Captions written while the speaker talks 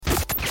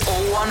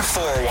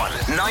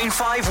0141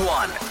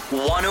 951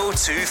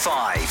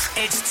 1025.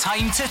 It's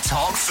time to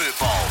talk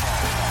football.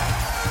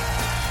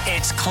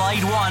 It's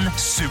Clyde 1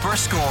 Super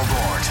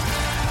Scoreboard.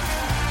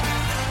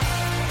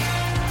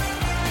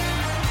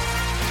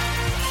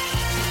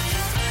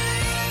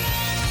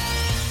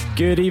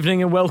 Good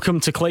evening and welcome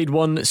to Clyde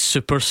 1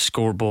 Super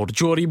Scoreboard.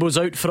 Joe Aribo's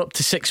out for up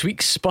to 6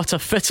 weeks, but a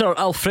fitter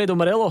Alfredo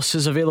Morelos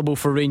is available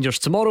for Rangers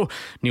tomorrow.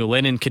 Neil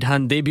Lennon could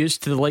hand debuts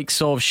to the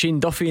likes of Shane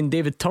Duffy and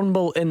David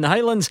Turnbull in the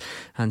Highlands,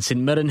 and St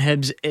Mirren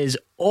Hibs is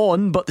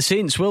on, but the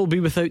Saints will be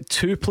without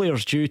two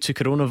players due to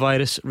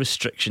coronavirus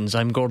restrictions.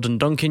 I'm Gordon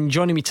Duncan.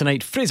 Joining me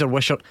tonight, Fraser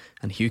Wishart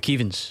and Hugh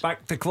Keevins.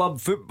 Back to club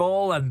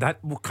football, and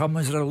that will come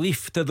as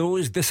relief to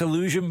those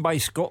disillusioned by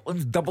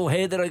Scotland's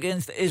double-header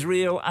against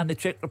Israel and the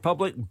Czech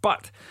Republic.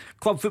 But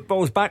club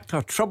football is back to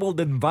a troubled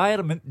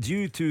environment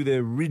due to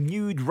the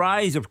renewed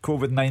rise of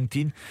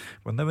COVID-19.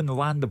 We're now in the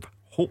land of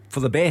hope for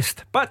the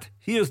best. But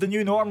here's the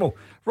new normal.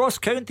 Ross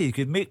County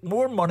could make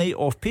more money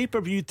off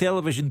pay-per-view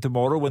television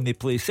tomorrow when they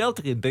play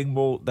Celtic in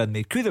Dingwall than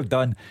they could have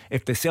done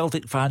if the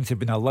Celtic fans had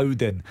been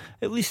allowed in.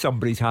 At least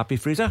somebody's happy,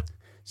 Fraser.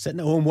 Sitting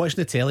at home watching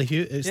the telly,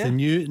 Hugh. It's the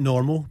new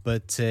normal,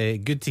 but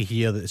good to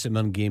hear that the St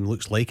Mirren game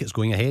looks like it's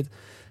going ahead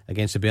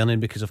against the Hibernian,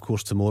 because of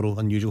course tomorrow,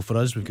 unusual for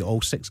us, we've got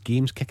all 6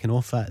 games kicking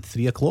off at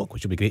 3 o'clock,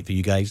 which will be great for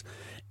you guys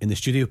in the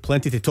studio.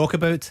 Plenty to talk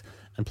about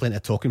and plenty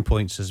of talking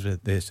points as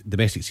the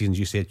domestic season,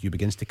 you said, you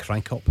begins to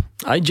crank up.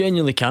 I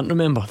genuinely can't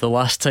remember the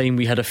last time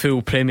we had a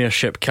full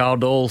Premiership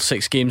card, all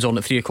 6 games on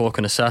at 3 o'clock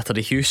on a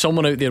Saturday. Hugh,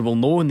 someone out there will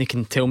know and they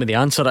can tell me the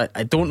answer.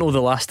 I don't know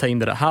the last time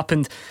that it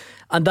happened,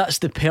 and that's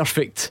the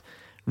perfect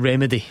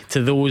remedy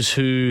to those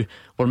who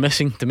were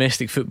missing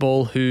domestic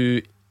football,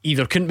 who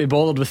either couldn't be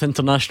bothered with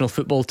international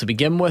football to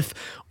begin with,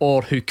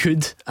 or who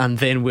could and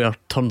then were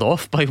turned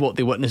off by what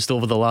they witnessed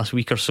over the last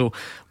week or so.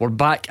 We're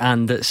back,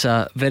 and it's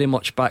very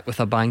much back with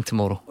a bang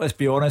tomorrow. Let's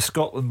be honest,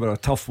 Scotland were a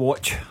tough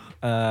watch.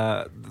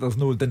 There's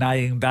no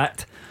denying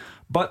that.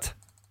 But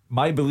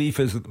my belief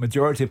is that the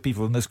majority of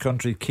people in this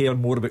country care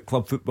more about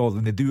club football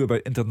than they do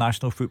about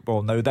international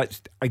football. Now that's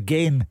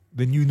again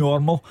the new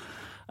normal.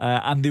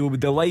 And they will be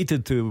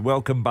delighted to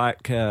welcome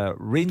back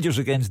Rangers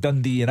against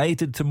Dundee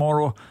United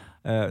tomorrow.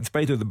 In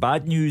spite of the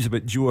bad news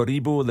about Joe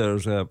Aribo,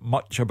 there's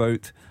much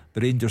about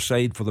the Rangers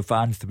side for the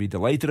fans to be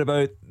delighted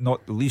about,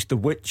 not the least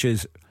of which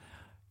is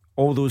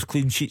all those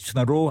clean sheets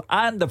in a row.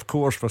 And of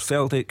course for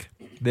Celtic,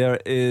 there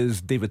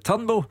is David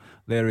Turnbull,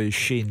 there is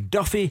Shane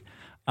Duffy,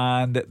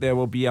 and there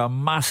will be a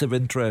massive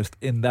interest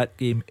in that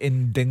game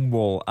in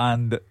Dingwall.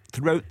 And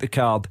throughout the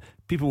card,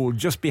 people will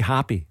just be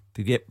happy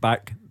to get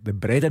back the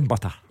bread and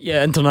butter.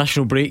 Yeah,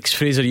 international breaks,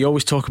 Fraser, you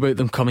always talk about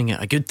them coming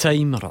at a good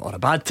time or a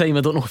bad time.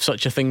 I don't know if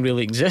such a thing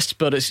really exists,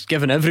 but it's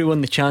given everyone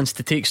the chance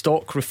to take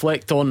stock,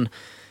 reflect on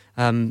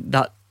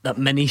that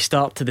mini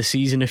start to the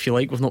season, if you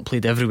like. We've not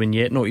played everyone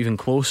yet, not even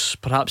close.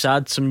 Perhaps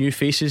add some new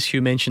faces.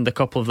 Hugh mentioned a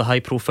couple of the high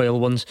profile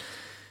ones,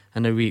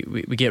 and now we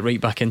get right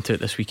back into it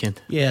this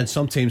weekend. Yeah, and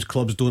sometimes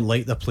clubs don't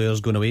like their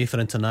players going away for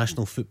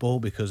international football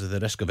because of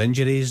the risk of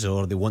injuries,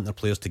 or they want their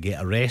players to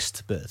get a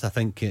rest. But I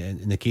think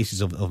in the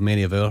cases of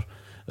many of our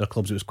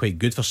clubs, it was quite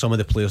good for some of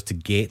the players to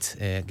get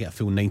a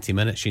full 90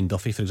 minutes. Shane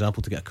Duffy, for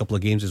example, to get a couple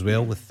of games as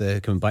well, with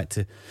coming back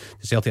to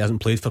Celtic.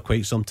 Hasn't played for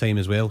quite some time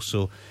as well.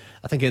 So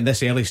I think in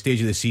this early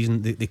stage of the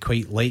season, they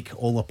quite like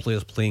all the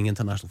players playing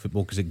international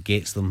football because it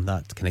gets them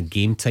that kind of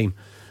game time.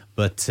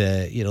 But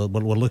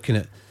we're looking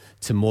at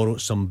tomorrow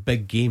some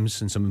big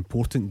games and some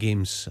important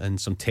games and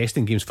some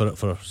testing games for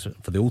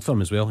the Old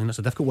Firm as well. And it's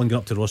a difficult one going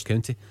up to Ross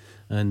County,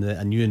 and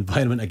a new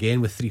environment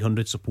again with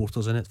 300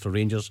 supporters in it for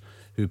Rangers,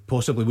 who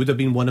possibly would have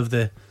been one of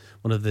the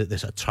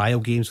sort of trial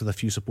games with a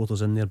few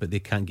supporters in there, but they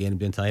can't get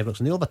anybody into Ibrox,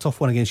 and they'll have a tough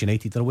one against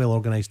United. They're a well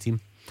organised team.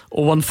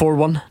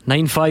 0141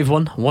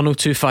 951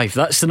 1025.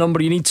 That's the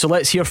number you need. So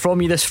let's hear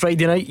from you this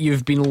Friday night.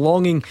 You've been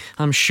longing,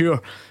 I'm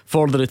sure,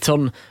 for the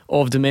return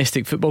of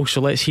domestic football,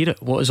 so let's hear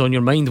it. What is on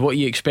your mind? What are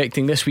you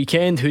expecting this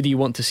weekend? Who do you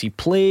want to see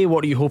play?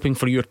 What are you hoping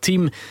for your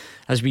team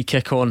as we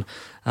kick on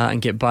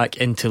and get back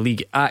into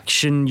league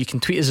action? You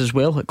can tweet us as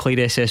well at Clyde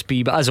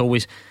SSB, but as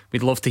always,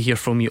 we'd love to hear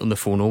from you on the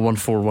phone.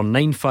 0141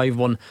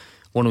 951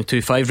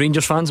 1025.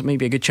 Rangers fans, it might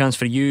be a good chance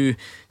for you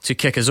to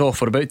kick us off.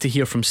 We're about to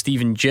hear from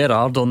Stephen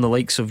Gerrard on the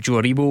likes of Joe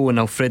Aribo and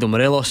Alfredo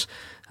Morelos,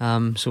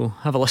 so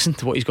have a listen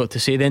to what he's got to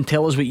say, then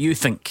tell us what you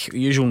think.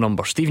 Usual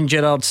number. Stephen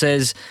Gerrard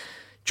says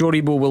Joe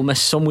Aribo will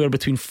miss somewhere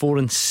between 4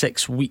 and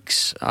 6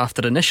 weeks,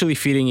 after initially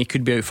fearing he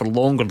could be out for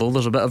longer, though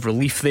there's a bit of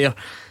relief there.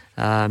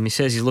 He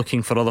says he's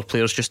looking for other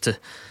players just to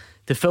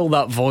fill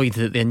that void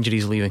that the injury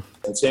is leaving.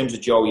 In terms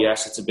of Joe,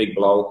 yes, it's a big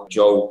blow.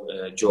 Joe,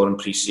 during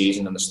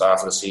pre-season and the start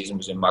of the season,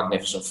 was in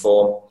magnificent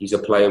form. He's a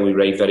player we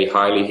rate very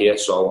highly here,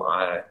 so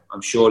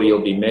I'm sure he'll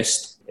be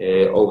missed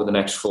over the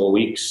next 4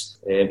 weeks.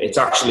 It's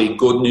actually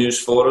good news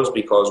for us,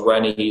 because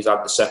when he's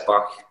had the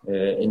setback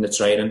in the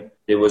training,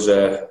 there was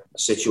a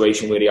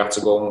situation where he had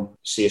to go and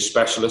see a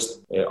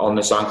specialist on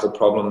this ankle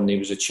problem, and there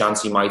was a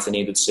chance he might have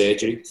needed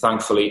surgery.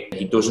 Thankfully,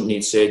 he doesn't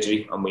need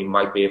surgery, and we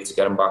might be able to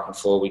get him back in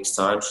 4 weeks'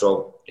 time.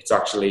 So it's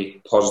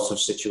actually a positive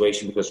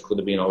situation, because it could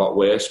have been a lot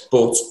worse.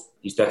 But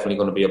he's definitely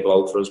going to be a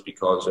blow for us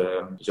because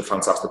he's a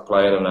fantastic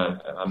player and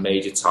a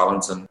major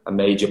talent and a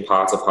major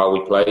part of how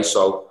we play.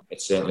 So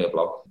it's certainly a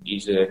blow.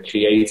 He's a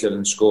creator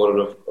and scorer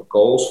of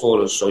goals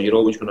for us, so you're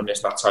always going to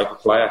miss that type of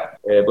player.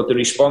 But the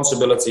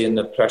responsibility and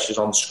the pressures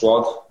on the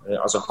squad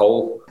as a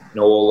whole,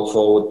 all the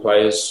forward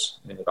players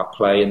that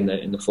play in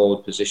the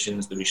forward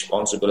positions, the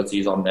responsibility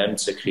is on them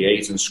to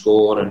create and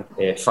score and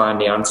find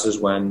the answers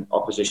when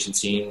opposition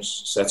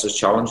teams set us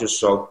challenges.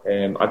 So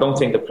I don't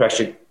think the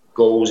pressure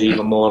goes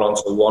even more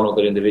onto one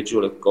other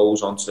individual. It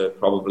goes onto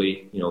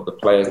probably the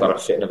players that are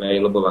fit and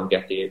available and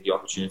get the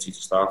opportunity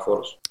to start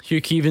for us.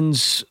 Hugh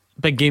Keevins,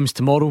 big games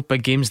tomorrow,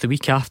 big games the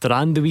week after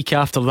and the week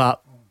after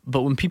that.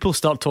 But when people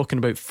start talking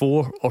about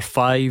 4 or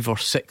 5 or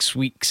 6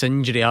 weeks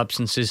injury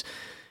absences,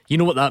 you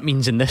know what that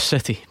means in this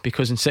city,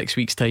 because in 6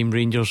 weeks' time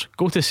Rangers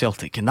go to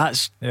Celtic, and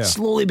that's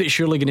slowly but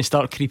surely going to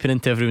start creeping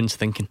into everyone's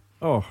thinking.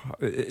 Oh,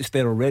 it's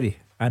there already,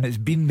 and it's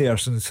been there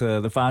since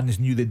the fans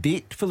knew the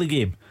date for the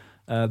game.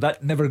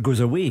 That never goes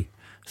away,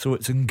 so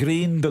it's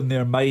ingrained in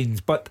their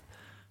minds. But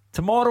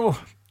tomorrow,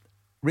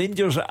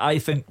 Rangers, I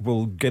think,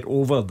 will get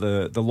over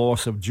the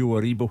loss of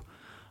Joe Aribo.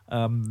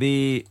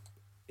 They,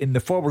 in the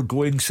forward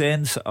going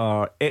sense,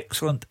 are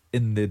excellent.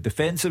 In the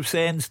defensive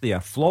sense, they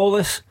are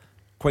flawless,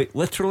 quite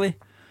literally.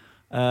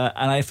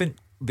 And I think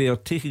they are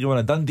taking on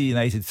a Dundee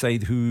United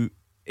side who,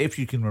 if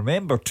you can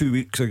remember 2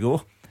 weeks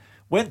ago,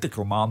 went to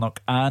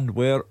Kilmarnock and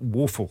were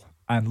woeful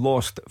and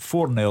lost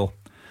 4-0.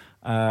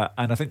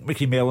 And I think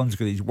Mickey Mellon's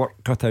got his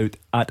work cut out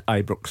at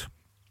Ibrox.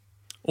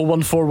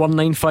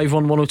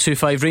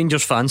 01419511025.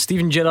 Rangers fans,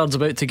 Stephen Gerrard's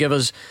about to give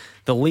us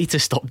the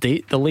latest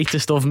update, the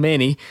latest of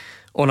many,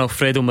 on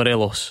Alfredo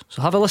Morelos.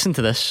 So have a listen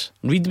to this,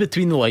 read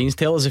between the lines,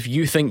 tell us if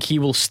you think he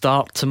will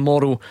start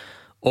tomorrow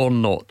or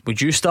not.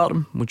 Would you start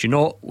him? Would you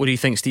not? What do you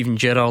think Stephen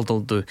Gerrard will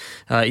do?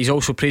 He's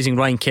also praising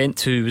Ryan Kent,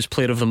 who was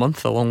Player of the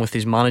Month, along with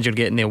his manager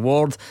getting the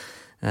award.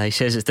 He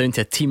says it's down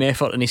to a team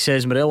effort, and he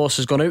says Morelos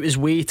has gone out his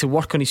way to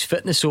work on his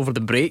fitness over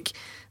the break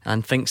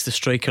and thinks the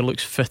striker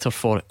looks fitter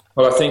for it.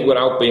 Well, I think,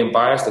 without being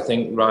biased, I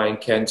think Ryan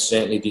Kent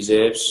certainly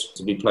deserves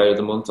to be Player of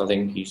the Month. I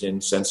think he's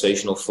in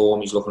sensational form.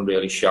 He's looking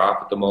really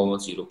sharp at the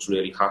moment. He looks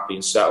really happy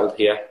and settled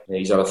here.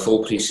 He's had a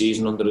full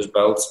pre-season under his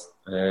belt,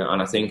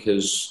 and I think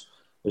his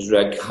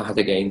red card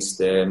against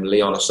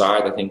Leon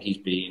aside, I think he's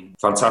been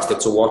fantastic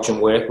to watch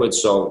and work with.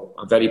 So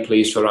I'm very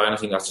pleased for Ryan. I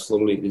think that's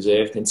fully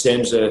deserved. In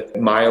terms of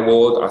my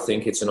award, I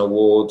think it's an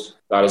award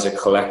that is a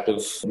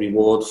collective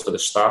reward for the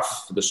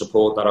staff, for the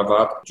support that I've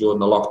had during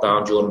the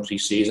lockdown, during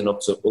pre-season,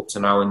 up to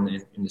now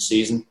in the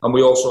season. And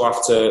we also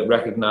have to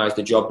recognise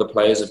the job the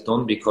players have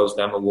done, because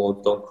them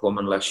awards don't come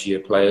unless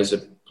your players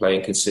are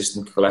playing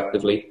consistent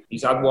collectively.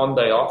 He's had 1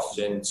 day off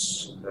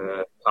since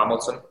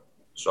Hamilton,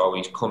 so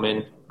he's come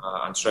in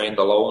and trained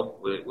alone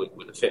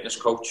with a fitness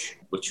coach,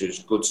 which was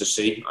good to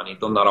see, and he'd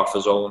done that off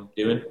his own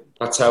doing.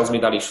 That tells me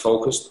that he's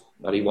focused,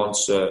 that he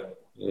wants to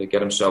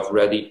get himself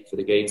ready for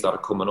the games that are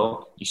coming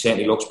up. He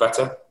certainly looks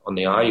better on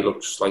the eye. He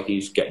looks like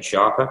he's getting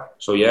sharper.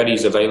 So yeah,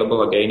 he's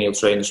available again. He'll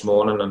train this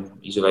morning and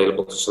he's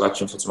available for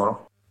selection for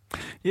tomorrow.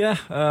 Yeah,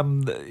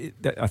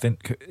 I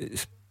think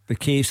it's the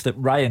case that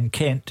Ryan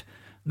Kent,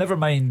 never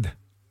mind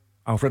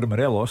Alfredo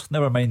Morelos,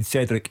 never mind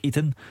Cedric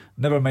Eaton,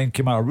 never mind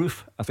Kemar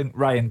Roof, I think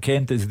Ryan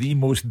Kent is the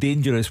most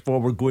dangerous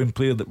forward going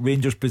player that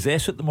Rangers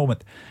possess at the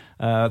moment.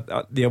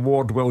 The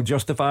award well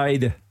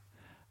justified,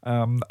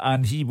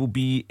 and he will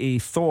be a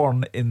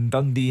thorn in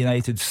Dundee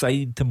United's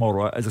side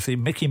tomorrow. As I say,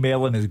 Mickey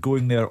Mellon is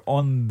going there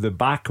on the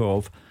back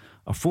of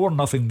a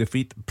 4-0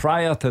 defeat.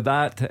 Prior to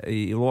that,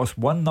 he lost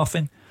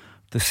 1-0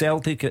 to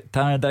Celtic at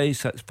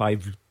Tannadice. That's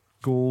 5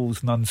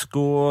 goals, none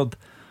scored.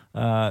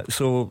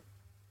 So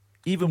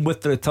even with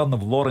the return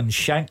of Lawrence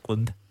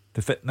Shankland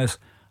to fitness,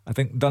 I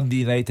think Dundee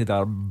United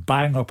are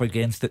bang up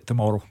against it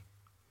tomorrow.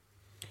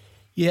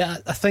 Yeah,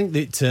 I think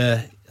that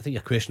I think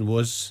your question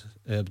was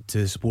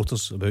to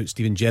supporters about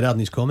Stephen Gerrard and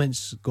his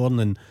comments, Gordon,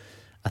 and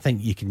I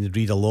think you can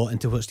read a lot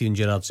into what Stephen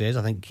Gerrard says.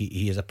 I think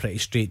he is a pretty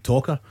straight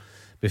talker.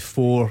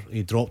 Before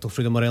he dropped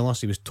Alfredo Morelos,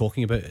 he was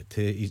talking about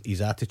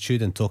his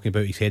attitude and talking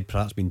about his head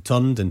perhaps being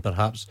turned, and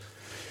perhaps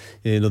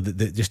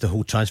just the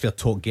whole transfer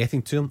talk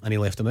getting to him, and he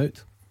left him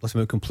out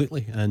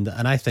completely. And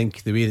I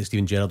think the way that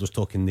Stephen Gerrard was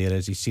talking there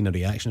is he's seen a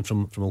reaction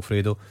from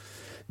Alfredo.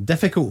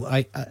 Difficult.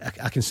 I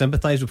can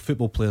sympathise with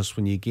football players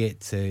when you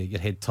get your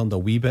head turned a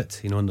wee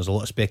bit, and there's a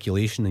lot of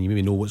speculation, and you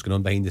maybe know what's going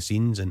on behind the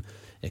scenes, and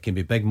it can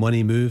be big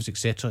money moves,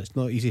 etc. It's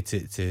not easy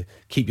to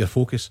keep your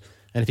focus.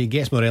 And if he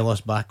gets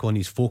Morelos back on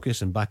his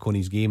focus and back on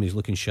his game, he's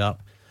looking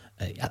sharp.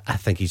 I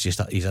think he's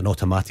an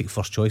automatic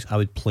first choice. I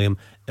would play him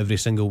every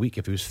single week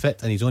if he was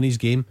fit and he's on his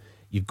game.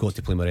 You've got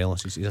to play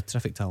Morelos. He's a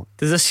terrific talent.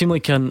 Does this seem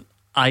like an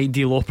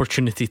ideal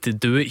opportunity to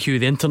do it, Hugh?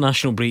 The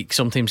international break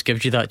sometimes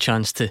gives you that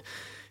chance to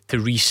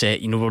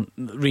reset.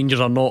 Rangers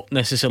are not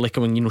necessarily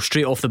coming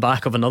straight off the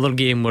back of another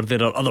game where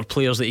there are other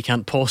players that you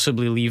can't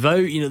possibly leave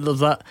out. There's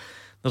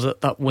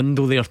that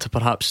window there to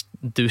perhaps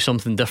do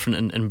something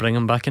different and bring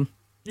him back in.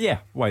 Yeah,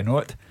 why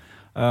not?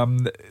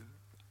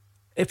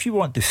 If you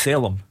want to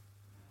sell him,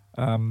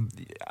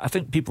 I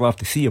think people have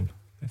to see him.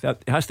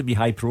 It has to be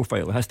high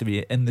profile. It has to be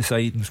in the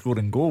side and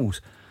scoring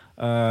goals.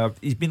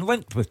 He's been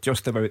linked with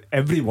just about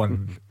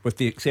everyone, with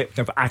the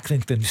exception of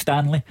Accrington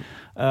Stanley.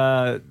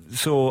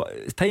 So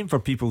it's time for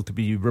people to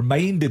be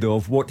reminded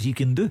of what he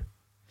can do.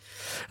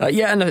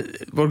 And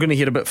we're going to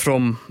hear a bit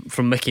from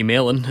Mickey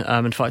Mellon.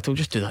 In fact, I'll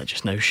just do that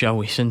just now, shall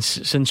we?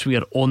 Since we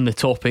are on the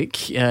topic,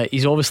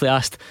 he's obviously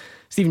asked.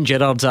 Stephen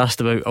Gerrard's asked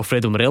about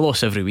Alfredo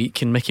Morelos every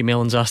week, and Mickey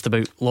Mellon's asked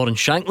about Lawrence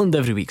Shankland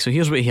every week. So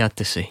here's what he had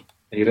to say.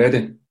 Are you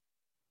ready?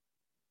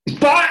 He's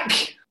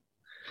back!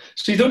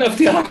 So you don't have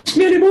to ask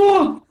me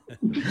anymore.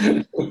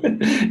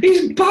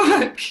 He's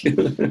back.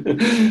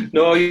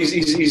 No,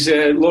 he's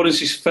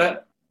Lawrence is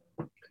fit.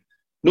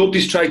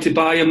 Nobody's tried to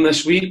buy him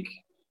this week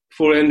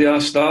before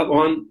NDR start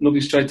one.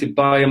 Nobody's tried to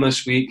buy him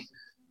this week.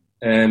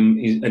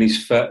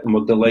 He's fit, and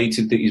we're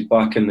delighted that he's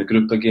back in the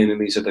group again, and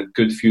he's had a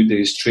good few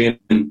days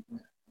training.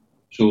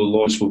 So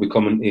Lawrence will be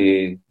coming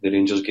to the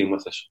Rangers game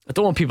with us. I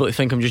don't want people to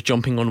think I'm just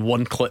jumping on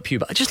one clip here,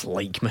 but I just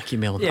like Mickey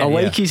Mellon. I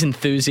like his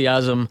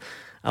enthusiasm.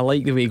 I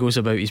like the way he goes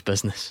about his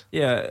business.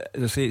 Yeah,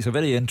 as I say, it's a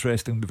very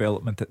interesting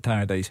development at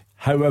Tannadice.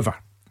 However,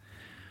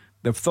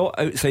 they've thought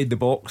outside the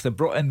box. They've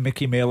brought in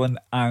Mickey Mellon,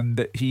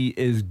 and he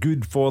is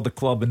good for the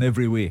club in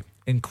every way,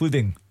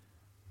 including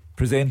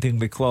presenting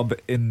the club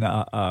in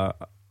a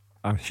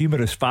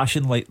humorous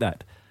fashion like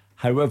that.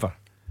 However,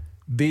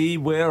 they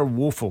were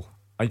woeful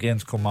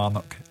against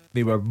Kilmarnock.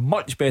 They were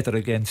much better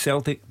against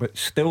Celtic, but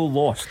still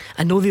lost.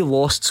 I know they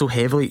lost so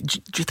heavily. Do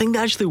you think they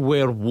actually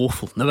were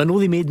woeful? Now, I know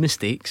they made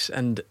mistakes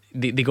and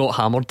they got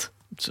hammered.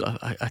 So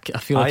I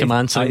feel like I'm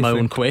answering my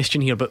own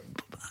question here, but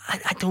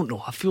I don't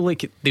know. I feel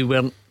like they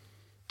weren't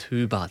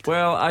too bad.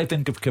 Well, I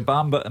think if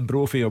Kabamba and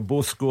Brophy are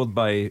both scored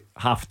by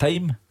half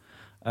time,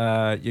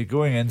 you're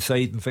going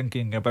inside and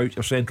thinking about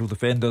your central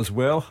defenders.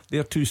 Well,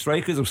 their two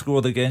strikers have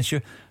scored against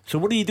you. So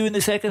what do you do in the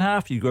second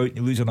half? You go out and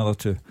you lose another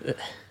two.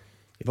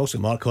 You've also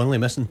Mark Connolly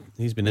missing.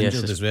 He's been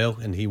injured as well,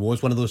 and he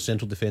was one of those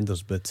central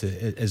defenders, but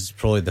is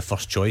probably the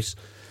first choice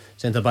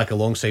centre back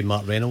alongside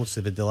Mark Reynolds.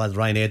 The lad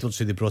Ryan Edwards,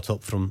 who they brought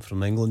up from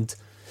England,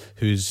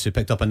 who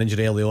picked up an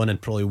injury early on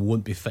and probably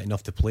won't be fit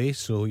enough to play.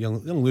 So young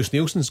Lewis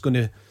Nielsen's going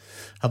to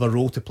have a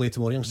role to play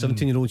tomorrow. Young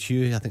 17-year-old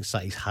Hugh, I think,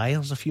 sat his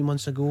hires a few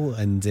months ago,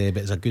 and but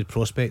it's a good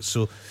prospect.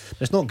 So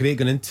it's not great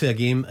going into a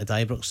game at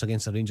Ibrox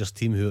against a Rangers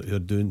team who are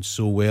doing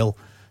so well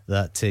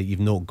that you've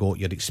not got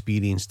your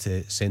experienced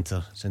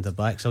centre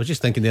backs. I was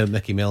just thinking there,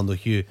 Mickey Mellon, though,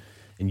 Hugh,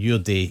 in your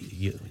day,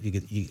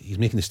 he's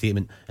making the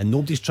statement, and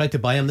nobody's tried to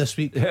buy him this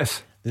week.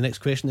 Yes. The next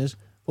question is,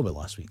 what about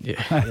last week?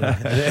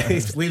 Yeah.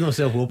 He's leaving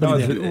himself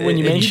open. When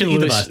you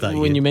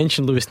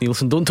mention Lewis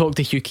Nielsen, don't talk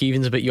to Hugh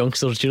Keevins about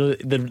youngsters. Do you know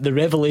the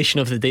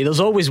revelation of the day? There's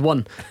always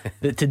one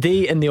that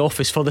today in the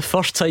office, for the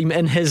first time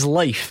in his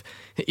life,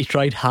 he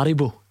tried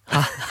Haribo.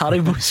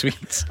 Haribo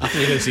sweets. I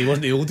think he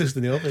wasn't the oldest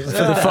in the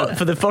office.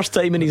 For the first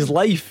time in his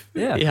life,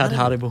 he had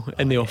Haribo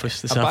in the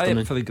office this afternoon. I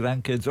buy it for the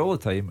grandkids all the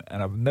time,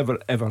 and I've never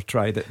ever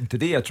tried it. And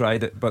today I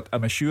tried it, but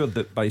I'm assured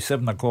that by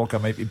 7 o'clock I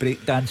might be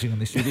break dancing in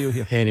the studio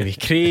here. Anyway,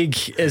 Craig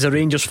is a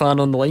Rangers fan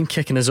on the line,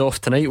 kicking us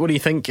off tonight. What do you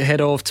think ahead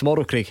of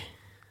tomorrow, Craig?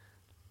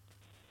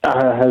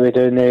 How are we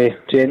doing,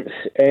 gents?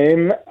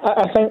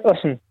 I think,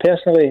 listen,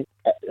 personally,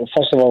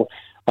 first of all,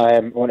 I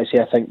want to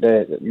say I think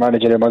the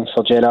manager of the month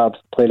for Gerrard,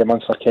 player of the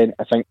month for Kent,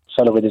 I think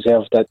thoroughly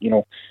deserved that. You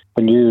know,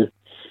 when you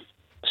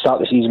start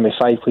the season with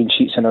 5 clean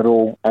sheets in a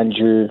row and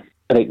you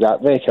break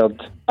that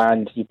record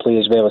and you play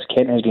as well as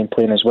Kent has been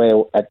playing as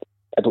well, I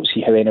don't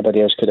see how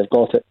anybody else could have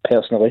got it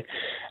personally.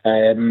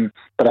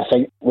 But I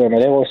think where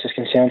Morelos is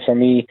concerned, for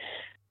me,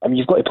 I mean,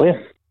 you've got to play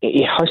him.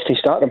 He has to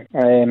start him.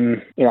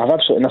 You know, I've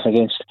absolutely nothing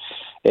against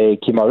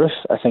Kemar Roof.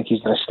 I think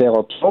he's done a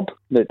stellar job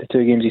the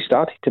 2 games he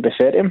started, to be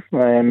fair to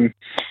him.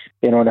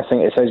 You know, and I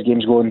think as his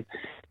game's going,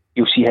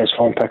 you'll see his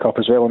form pick up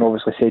as well, and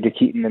obviously Cedric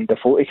Keaton and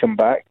Defoe to come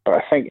back. But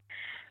I think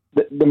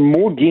the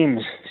more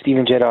games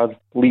Steven Gerrard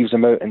leaves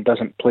him out and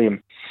doesn't play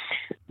him,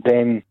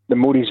 then the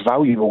more his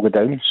value will go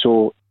down.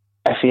 So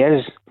if he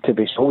is to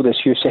be sold, as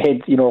Hugh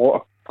said, you know, a lot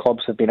of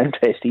clubs have been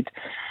interested.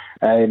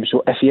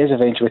 So if he is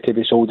eventually to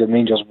be sold and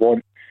Rangers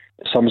want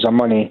sums of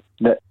money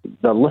that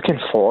they're looking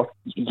for,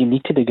 you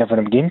need to be giving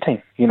him game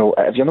time. You know,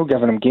 if you're not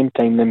giving him game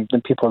time, then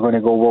people are going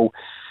to go, well,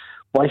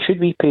 why should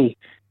we pay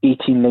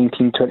 18,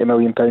 19, 20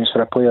 million pounds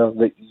for a player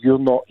that you're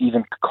not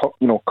even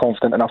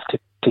confident enough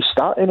to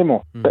start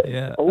anymore? But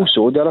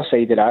also, the other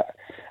side of that,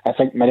 I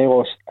think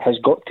Morelos has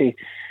got to,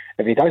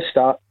 if he does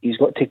start, he's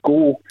got to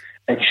go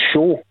and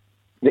show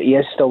that he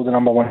is still the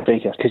number one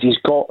striker, because he's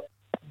got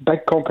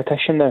big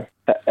competition now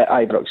at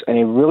Ibrox, and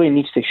he really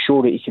needs to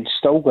show that he can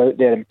still go out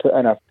there and put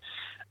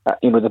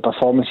in the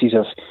performances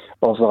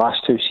of the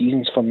last 2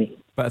 seasons for me.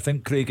 But I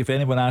think, Craig, if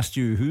anyone asked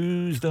you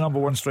who's the number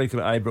one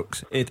striker at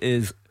Ibrox, it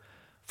is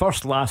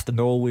first, last and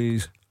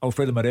always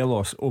Alfredo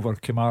Morelos over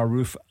Kemar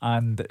Roof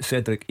and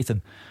Cedric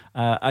Eaton.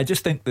 I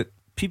just think that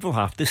people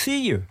have to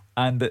see you,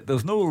 and that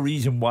there's no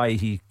reason why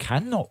he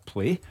cannot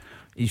play.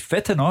 He's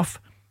fit enough.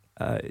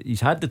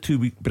 He's had the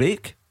 2-week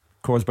break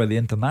caused by the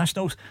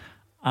internationals,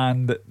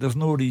 and there's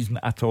no reason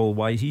at all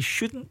why he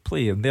shouldn't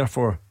play. And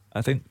therefore,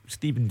 I think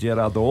Steven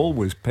Gerrard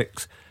always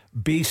picks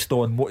based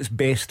on what's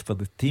best for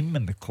the team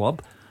and the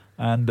club.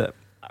 And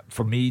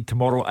for me,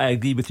 tomorrow, I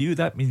agree with you,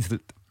 that means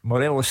that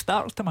Morelos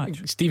starts the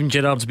match. Steven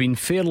Gerrard's been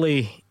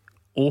fairly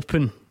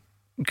open,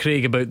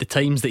 Craig, about the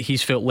times that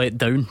he's felt let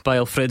down by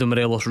Alfredo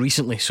Morelos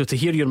recently. So to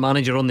hear your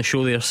manager on the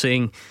show there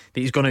saying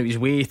that he's gone out his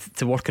way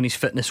to work on his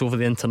fitness over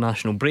the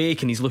international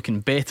break and he's looking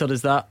better,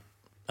 is that,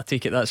 I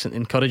take it that's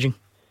encouraging?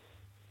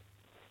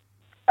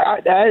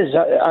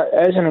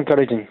 It is an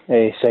encouraging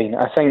sign.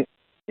 I think,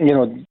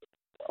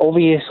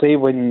 obviously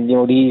when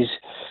these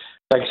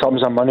big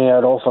sums of money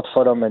are offered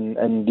for him,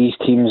 and these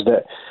teams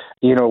that,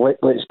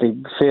 let's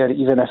be fair,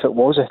 even if it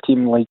was a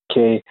team like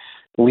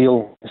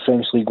Lille,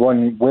 French League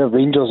One, where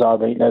Rangers are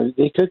right now,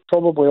 they could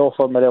probably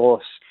offer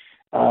Morelos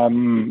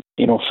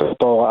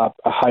football at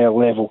a higher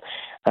level.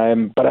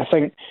 But I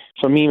think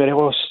for me,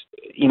 Morelos,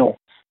 he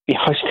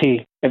has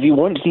to, if he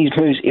wants these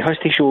moves, he has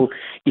to show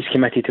he's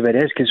committed to where he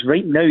is, because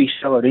right now he's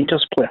still a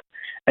Rangers player,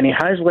 and he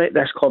has let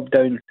this club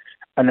down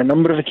on a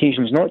number of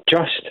occasions, not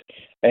just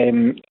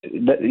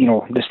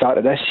the start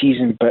of this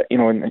season, but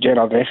and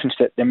Gerrard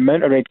referenced it, the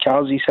amount of red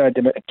cards he's had,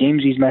 the amount of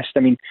games he's missed. I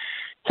mean,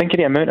 think of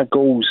the amount of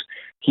goals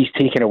he's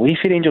taken away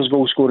for Rangers'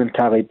 goal scoring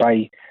tally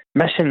by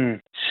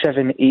missing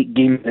 7-8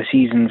 games a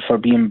season for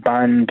being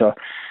banned or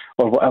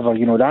whatever.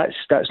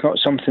 That's not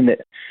something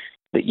that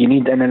you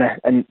need.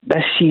 And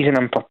this season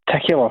in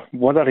particular,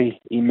 whether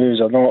he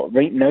moves or not,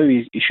 right now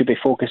he should be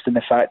focused on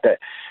the fact that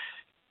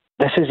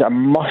this is a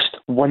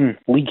must-win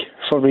league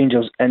for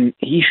Rangers, and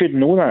he should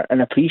know that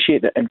and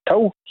appreciate that.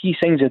 Until he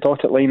signs a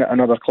dotted line at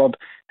another club,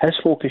 his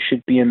focus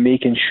should be in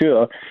making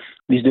sure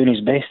he's doing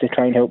his best to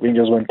try and help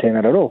Rangers win 10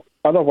 in a row.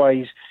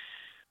 Otherwise,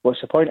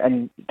 what's the point?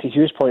 And to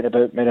Hugh's point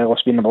about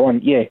Morelos being number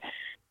one, yeah,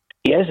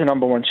 he is the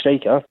number one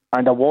striker,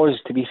 and I was,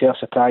 to be fair,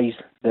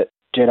 surprised that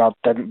Gerrard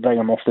didn't bring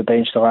him off the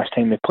bench the last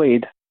time they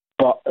played.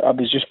 But I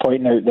was just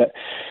pointing out that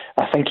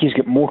I think he's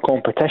got more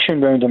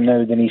competition around him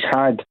now than he's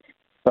had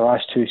the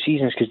last 2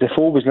 seasons, because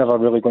Defoe was never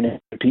really going to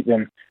compete with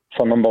him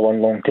for number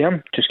one long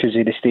term, just because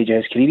of the stage of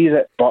his career he's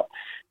at. But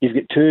you've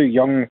got 2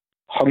 young,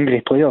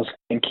 hungry players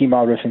in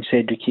Kemar Roofe and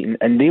Cedric Keaton,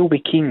 and they'll be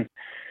keen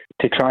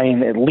to try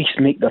and at least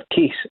make their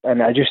case.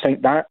 And I just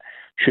think that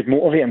should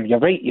motivate him. You're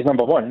right, he's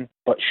number one,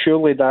 but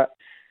surely that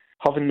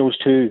having those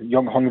 2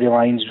 young, hungry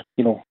lions,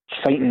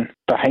 fighting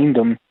behind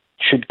him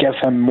should give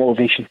him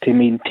motivation to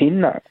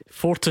maintain that.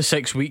 4 to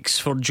 6 weeks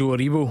for Joe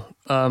Aribo.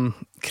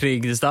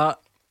 Craig, is that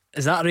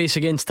a race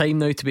against time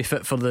now to be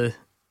fit for the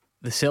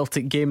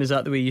Celtic game? Is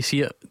that the way you see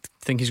it?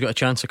 Think he's got a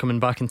chance of coming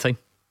back in time?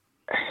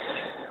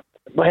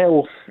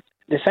 Well,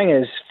 the thing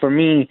is, for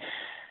me,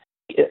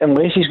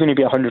 unless he's going to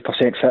be 100%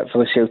 fit for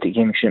the Celtic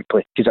game, he shouldn't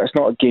play, because that's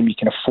not a game you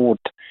can afford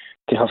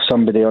to have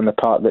somebody on the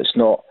park that's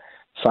not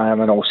firing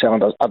on all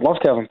cylinders. I'd love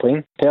to have him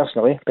playing,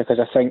 personally, because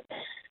I think,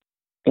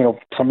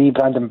 for me,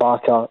 Brandon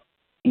Barker,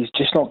 he's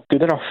just not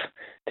good enough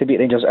to beat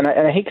Rangers. And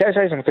I hate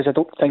criticising him because I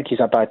don't think he's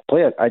a bad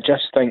player. I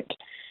just think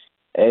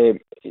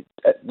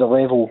at the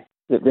level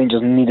that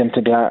Rangers need him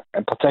to be at,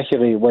 and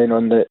particularly when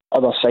on the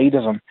other side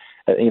of him,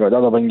 the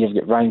other wing, you've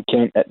got Ryan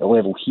Kent at the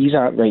level he's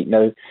at right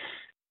now.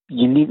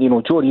 You need,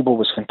 Joe Aribo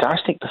was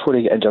fantastic before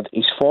he got injured.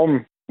 His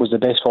form was the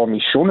best form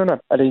he's shown in a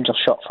Rangers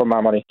shirt for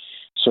my money.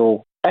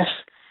 So if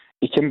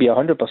he can be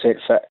 100%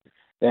 fit,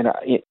 then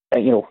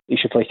he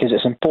should play, because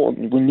it's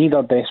important. We need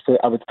our best player.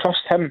 I would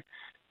trust him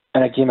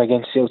in a game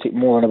against Celtic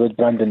more than I would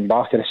Brandon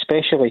Barker,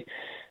 especially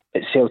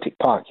at Celtic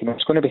Park.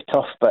 It's going to be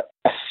tough, but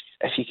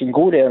if you can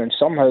go there and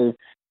somehow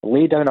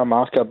lay down a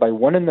marker by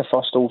winning the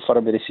first Old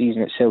Firm of the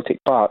season at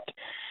Celtic Park,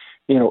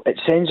 it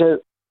sends out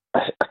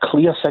a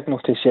clear signal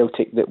to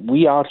Celtic that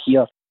we are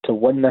here to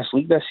win this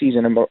league this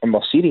season, and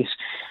we're serious,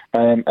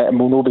 and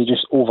we'll not be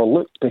just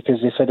overlooked,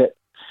 because they've had it,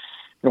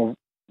 the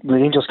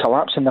Rangers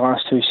collapse in the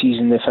last 2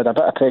 seasons. They've had a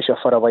bit of pressure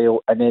for a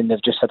while, and then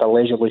they've just had a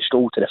leisurely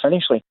stroll to the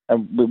finish line,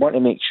 and we want to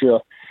make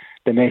sure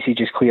the message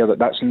is clear that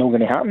that's not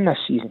going to happen this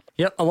season.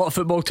 Yep, a lot of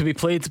football to be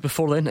played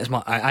before then.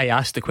 I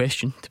asked the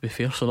question, to be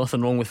fair, so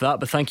nothing wrong with that.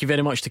 But thank you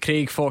very much to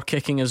Craig for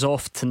kicking us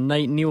off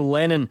tonight. Neil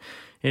Lennon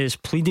is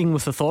pleading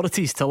with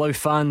authorities to allow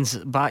fans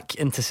back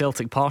into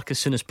Celtic Park as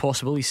soon as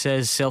possible. He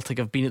says Celtic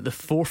have been at the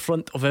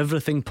forefront of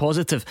everything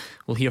positive.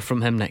 We'll hear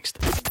from him next.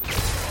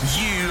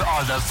 You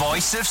are the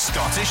voice of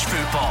Scottish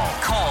football.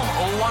 Call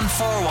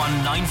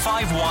 0141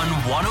 951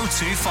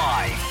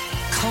 1025.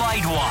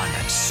 Clyde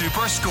One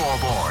Super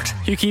Scoreboard.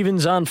 Hugh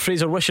Keevins and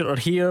Fraser Wishart are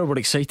here. We're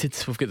excited.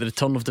 We've got the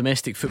return of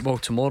domestic football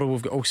tomorrow.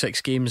 We've got all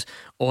 6 games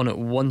on at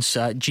once.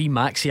 G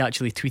Maxie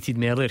actually tweeted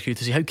me earlier, Hugh,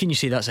 to say, how can you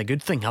say that's a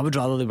good thing? I would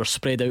rather they were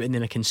spread out and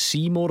then I can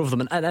see more of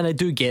them. And I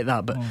do get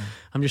that, but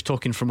I'm just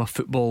talking from a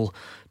football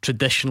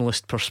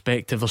traditionalist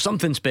perspective. There's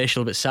something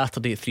special about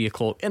Saturday at 3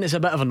 o'clock, and it's a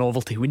bit of a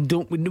novelty. We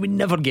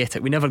never get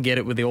it. We never get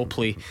it when they all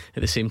play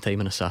at the same time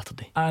on a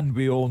Saturday. And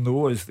we all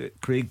know, as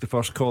Craig, the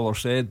first caller,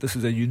 said, this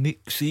is a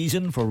unique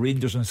season for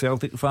Rangers and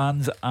Celtic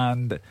fans,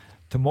 and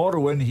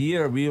tomorrow in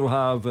here we'll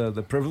have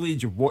the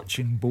privilege of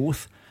watching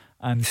both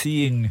and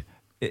seeing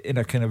in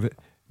a kind of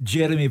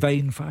Jeremy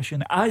Vine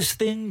fashion as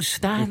things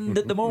stand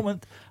at the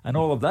moment and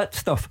all of that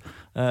stuff.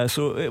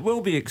 So it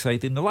will be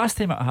exciting. The last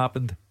time it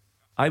happened,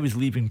 I was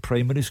leaving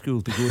primary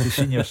school to go to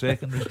senior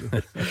secondary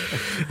school.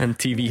 And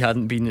TV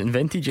hadn't been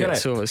invented yet.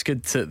 Correct. So it's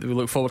good we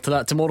look forward to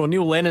that tomorrow.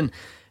 Neil Lennon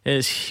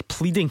is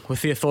pleading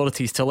with the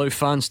authorities to allow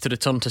fans to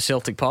return to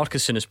Celtic Park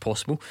as soon as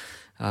possible.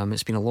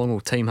 It's been a long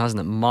old time, hasn't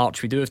it?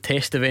 March. We do have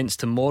test events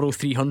tomorrow.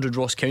 300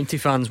 Ross County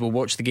fans will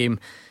watch the game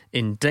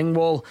in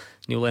Dingwall.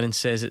 Neil Lennon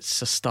says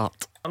it's a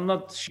start. I'm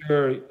not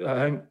sure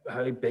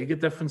how big a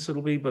difference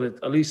it'll be, but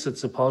at least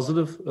it's a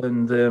positive.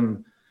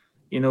 And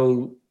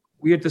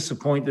we're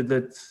disappointed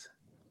that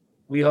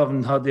we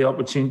haven't had the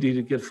opportunity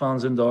to get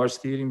fans into our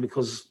stadium,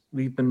 because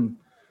we've been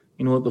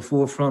at the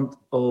forefront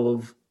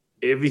of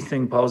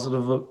everything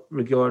positive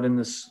regarding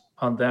this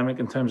pandemic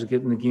in terms of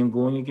getting the game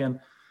going again.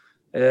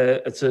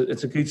 It's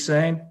a good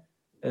sign.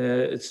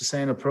 It's a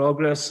sign of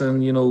progress,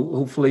 and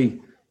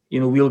hopefully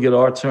we'll get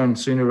our turn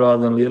sooner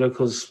rather than later,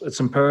 because it's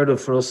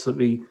imperative for us that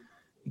we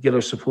get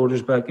our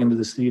supporters back into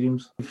the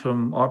stadiums.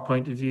 From our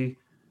point of view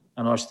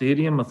and our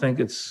stadium, I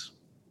think it's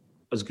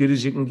as good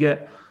as you can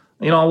get.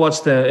 I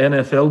watched the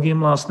NFL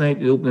game last night,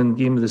 the opening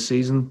game of the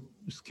season.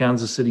 It was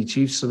Kansas City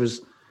Chiefs. There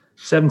was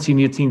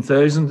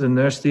 18,000 in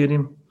their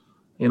stadium.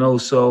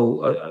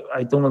 So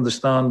I don't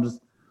understand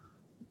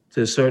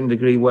to a certain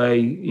degree why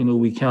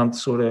we can't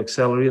sort of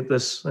accelerate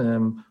this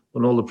when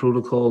all the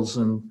protocols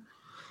and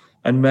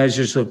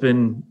measures have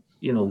been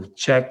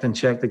checked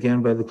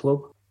again by the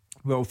club.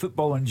 Well,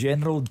 football in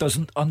general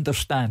doesn't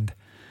understand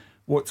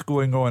what's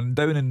going on.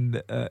 Down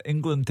in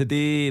England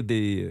today,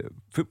 the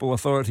football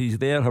authorities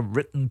there have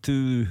written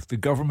to the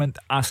government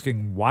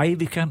asking why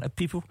they can't have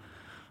people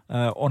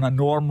on a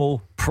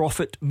normal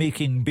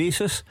profit-making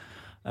basis.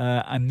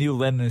 And Neil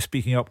Lennon is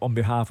speaking up on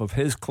behalf of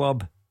his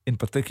club in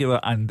particular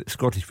and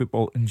Scottish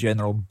football in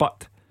general.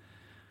 But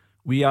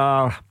we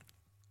are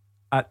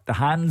at the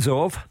hands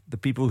of the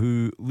people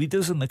who lead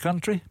us in the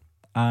country,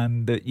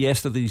 and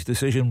yesterday's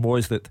decision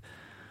was that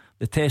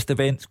the test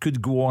events could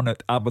go on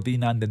at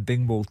Aberdeen and in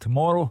Dingwall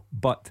tomorrow,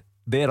 but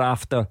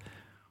thereafter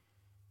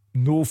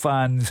no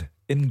fans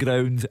in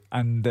grounds,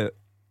 and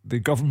the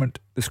government,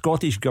 the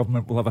Scottish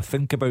government, will have a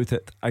think about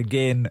it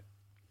again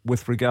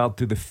with regard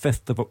to the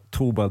 5th of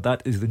October.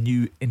 That is the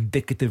new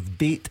indicative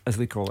date, as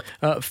they call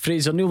it.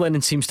 Fraser, Neil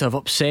Lennon seems to have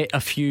upset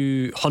a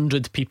few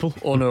hundred people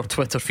on our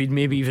Twitter feed,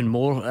 maybe even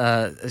more.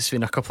 It's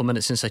been a couple of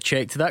minutes since I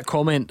checked. That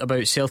comment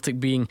about Celtic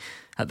being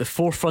at the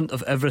forefront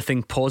of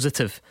everything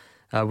positive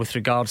with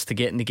regards to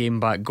getting the game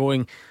back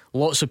going,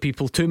 lots of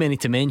people, too many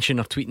to mention,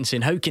 are tweeting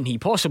saying, how can he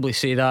possibly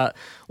say that?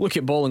 Look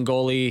at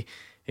Bolingoli,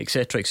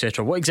 etc,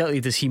 etc. What exactly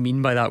does he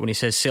mean by that when he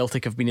says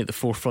Celtic have been at the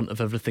forefront of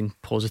everything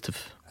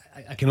positive?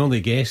 I can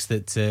only guess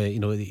that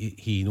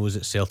he knows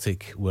that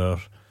Celtic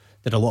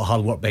did a lot of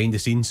hard work behind the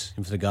scenes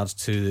with regards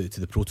to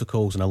the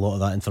protocols, and a lot of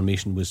that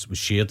information was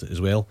shared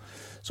as well.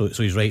 So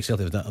he's right.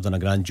 Celtic have done a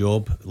grand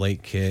job,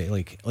 like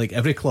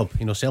every club.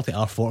 Celtic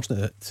are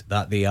fortunate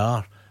that they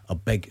are a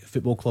big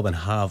football club and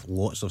have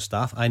lots of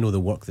staff. I know the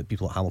work that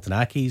people at Hamilton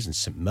Accies and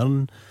St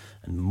Mirren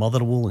and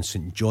Motherwell and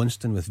St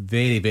Johnstone, with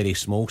very, very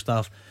small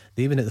staff,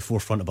 they've been at the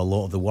forefront of a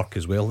lot of the work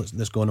as well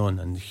that's going on,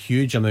 and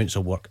huge amounts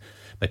of work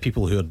by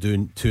people who are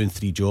doing 2 and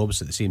 3 jobs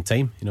at the same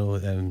time,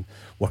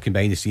 working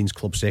behind the scenes,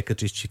 club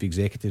secretaries, chief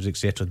executives,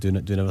 etc,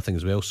 doing everything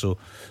as well. So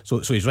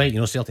he's right.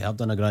 Celtic have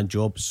done a grand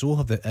job. So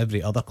have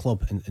every other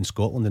club in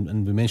Scotland,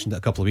 and we mentioned it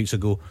a couple of weeks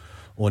ago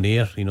on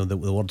air. The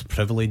word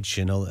privilege,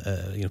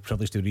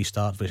 privilege to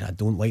restart, which I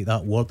don't like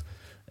that word.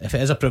 If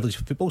it is a privilege,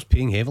 football's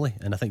paying heavily,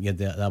 and I think you had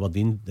the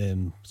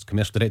Aberdeen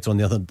commercial director on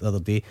the other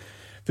day.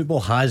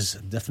 Football has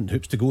different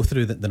hoops to go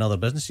through than other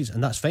businesses,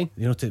 and that's fine.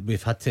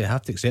 We've had to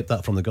accept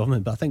that from the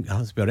government, but I think there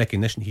has to be a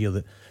recognition here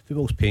that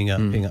football's paying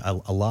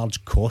a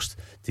large cost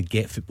to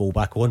get football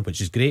back on,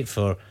 which is great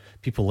for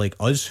people like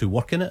us who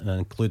work in it, and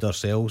include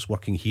ourselves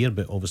working here,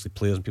 but obviously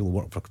players and people who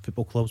work for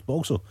football clubs, but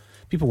also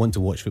people want to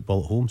watch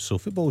football at home. So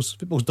football's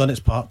done its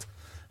part,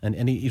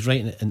 and he's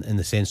right in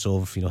the sense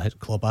of his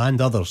club and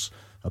others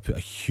have put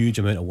a huge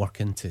amount of work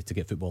in to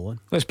get football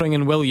on. Let's bring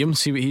in William,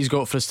 see what he's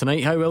got for us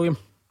tonight. Hi, William.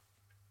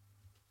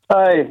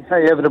 Hi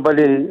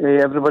everybody.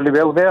 Everybody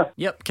well there?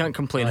 Yep, can't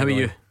complain. How are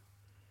you?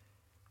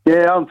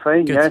 Yeah, I'm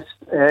fine. Good.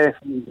 Yes.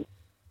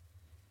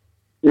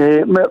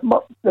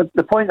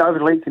 The point I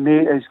would like to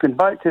make is going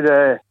back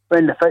to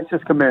when the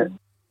fixtures come out,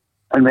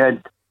 and we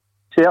had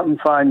certain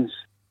fans,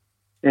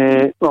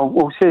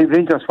 we'll say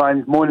Rangers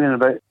fans, moaning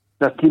about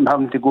their team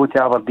having to go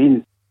to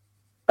Aberdeen.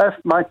 If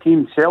my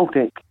team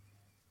Celtic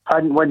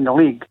hadn't won the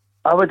league,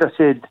 I would have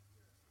said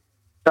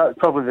that's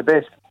probably the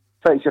best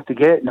fixture to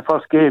get in the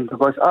first game,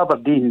 because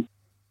Aberdeen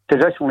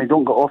traditionally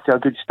don't get off to a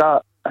good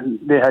start, and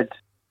they had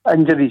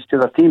injuries to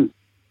their team.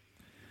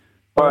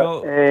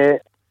 But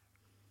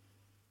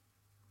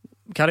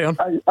carry on.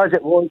 As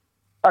it was,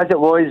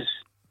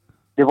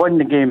 they won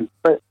the game.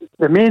 But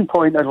the main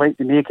point I'd like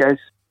to make is,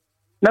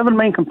 never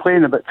mind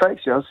complaining about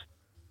fixtures,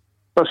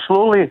 they're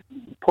slowly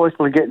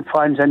possibly getting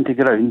fans into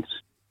grounds.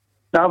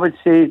 And I would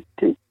say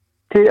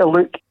take a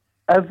look,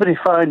 every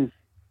fan,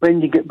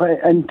 when you get back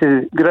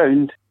into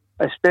ground,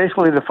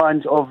 especially the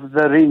fans of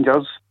the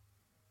Rangers,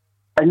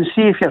 and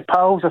see if your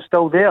pals are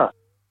still there.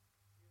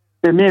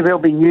 There may well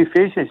be new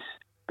faces,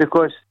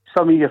 because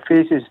some of your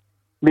faces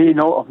may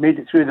not have made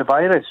it through the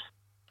virus.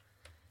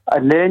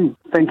 And then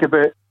think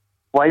about,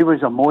 why was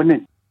I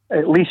moaning?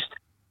 At least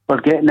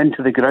we're getting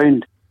into the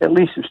ground. At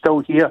least I'm still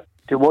here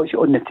to watch it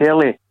on the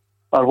telly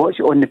or watch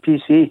it on the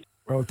PC.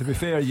 Well, to be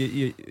fair,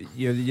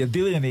 you're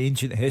dealing in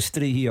ancient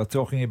history here,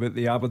 talking about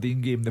the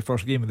Aberdeen game, the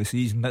first game of the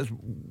season. That's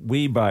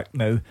way back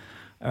now.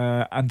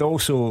 And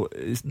also,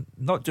 it's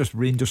not just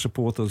Rangers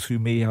supporters who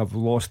may have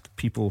lost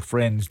people,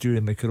 friends,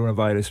 during the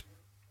coronavirus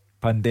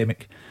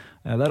pandemic.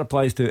 That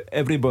applies to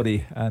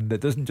everybody, and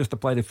it doesn't just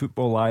apply to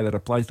football either. It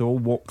applies to all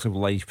walks of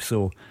life.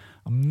 So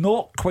I'm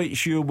not quite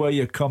sure where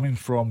you're coming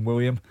from,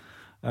 William.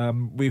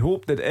 We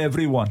hope that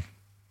everyone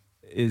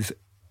is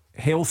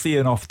healthy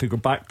enough to go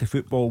back to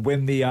football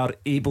when they are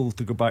able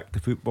to go back to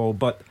football,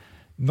 but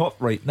not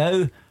right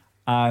now.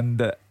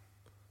 And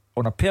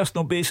on a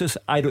personal basis,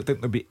 I don't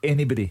think there'll be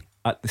anybody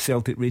at the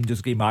Celtic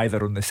Rangers game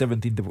either on the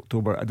 17th of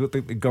October. I don't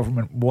think the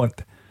government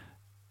want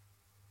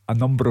a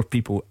number of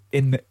people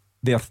in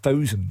their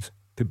thousands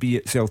to be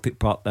at Celtic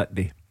Park that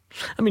day.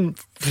 I mean,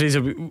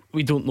 Fraser,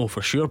 we don't know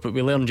for sure, but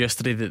we learned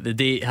yesterday that the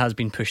date has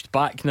been pushed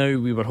back now.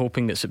 We were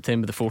hoping that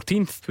September the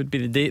 14th would be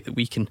the date that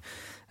we can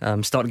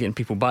start getting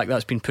people back.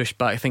 That's been pushed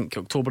back, I think,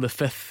 October the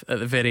 5th at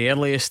the very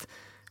earliest,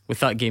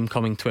 with that game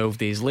coming 12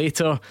 days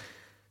later.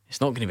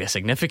 It's not going to be a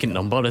significant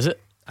number, is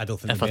it? I don't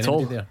think if there'll be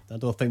anybody there. I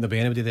don't think there'll be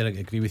anybody there. I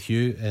agree with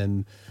you.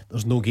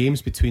 There's no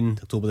games between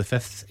October the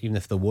 5th. Even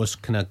if there was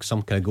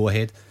some kind of go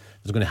ahead,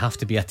 there's going to have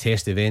to be a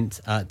test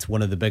event at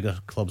one of the bigger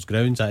clubs'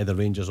 grounds, either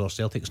Rangers or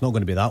Celtic. It's not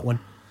going to be that one,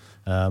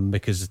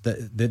 because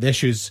the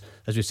issues,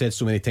 as we've said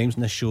so many times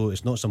in this show,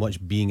 it's not so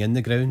much being in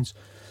the grounds.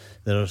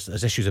 There's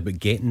issues about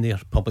getting there,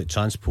 public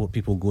transport,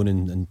 people going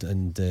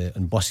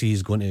in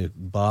buses, going to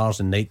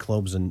bars and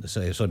nightclubs and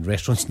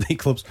restaurants and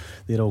nightclubs.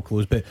 They're all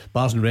closed, but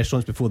bars and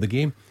restaurants before the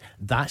game.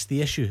 That's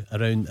the issue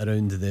around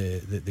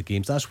the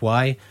games. That's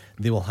why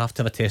they will have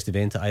to have a test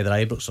event at either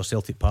Ibrox or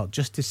Celtic Park,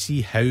 just to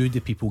see how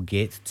do people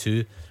get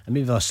to, and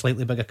maybe a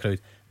slightly bigger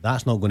crowd.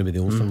 That's not going to be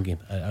the Old Firm game.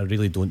 I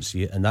really don't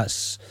see it. And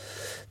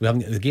we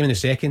haven't the game in the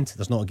second.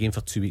 There's not a game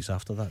for 2 weeks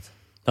after that.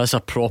 That's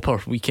a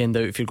proper weekend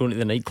out if you're going to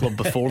the nightclub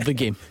before the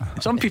game.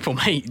 Some people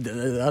might,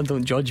 I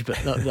don't judge, but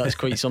that's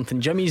quite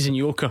something. Jimmy's in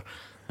Yoker.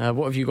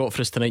 What have you got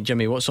for us tonight,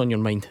 Jimmy? What's on your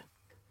mind?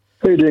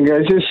 How are you doing,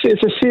 guys?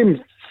 It's the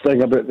same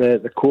thing about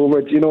the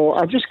COVID. You know,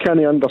 I just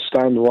can't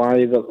understand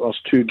why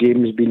there's 2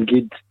 games being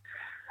gid.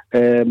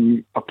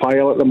 A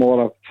pile at the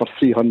Mora for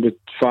 300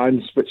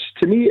 fans, which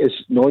to me is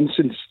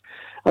nonsense.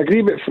 I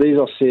agree with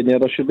Fraser saying there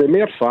should be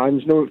more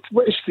fans. No,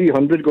 what is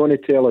 300 going to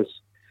tell us?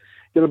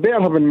 You're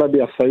better having maybe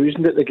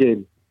 1,000 at the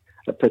game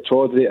at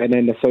Pittodrie and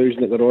then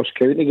 1,000 at the Ross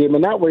County game,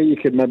 and that way you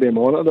could maybe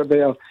monitor it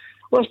better.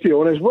 Let's be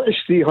honest, what is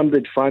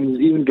 300 fans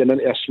even getting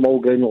into a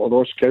small ground like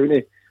Ross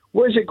County?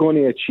 What is it going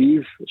to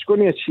achieve? It's going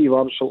to achieve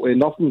absolutely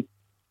nothing,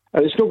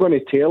 and it's not going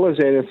to tell us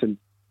anything.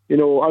 You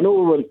know,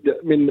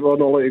 we're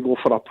not allowed to go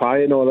for a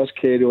pie and all this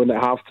carry on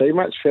at half time.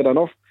 That's fair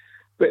enough,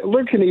 but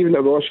looking even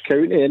at Ross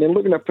County and then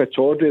looking at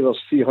Pittodrie, there's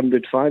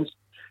 300 fans.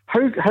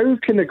 How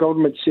can the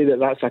government say that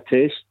that's a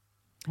test?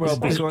 Well,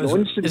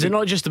 is it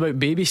not just about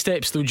baby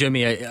steps though,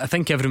 Jimmy? I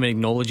think everyone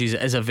acknowledges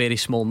it is a very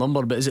small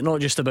number, but is it not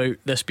just about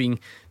this being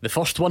the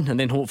first one and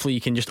then hopefully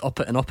you can just up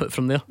it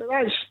from there?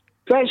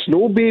 That's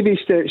no baby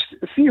steps.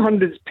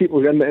 300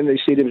 people in the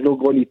stadium's not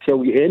going to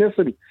tell you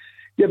anything.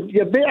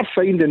 You're better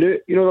finding out.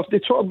 You know, if they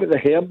talk about the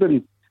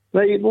herding,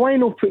 right, why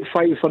not put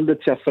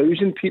 500 to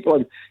 1,000 people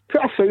in?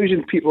 Put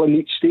 1,000 people in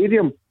each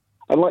stadium,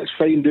 and let's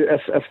find out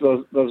if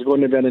there's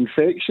going to be an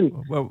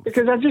infection. Well,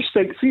 because I just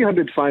think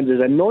 300 fans is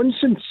a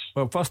nonsense.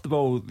 Well, first of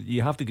all,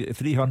 you have to get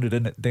 300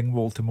 in at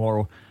Dingwall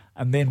tomorrow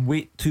and then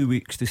wait 2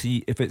 weeks to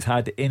see if it's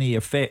had any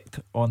effect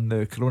on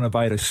the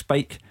coronavirus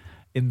spike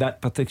in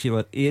that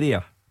particular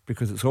area,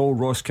 because it's all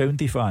Ross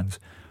County fans.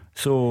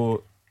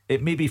 So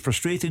it may be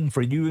frustrating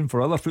for you and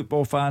for other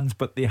football fans,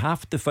 but they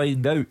have to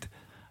find out.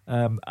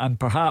 And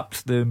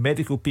perhaps the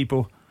medical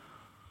people,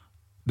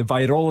 the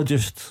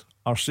virologists,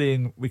 are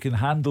saying we can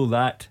handle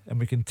that and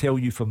we can tell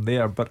you from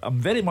there. But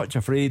I'm very much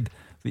afraid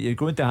that you're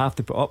going to have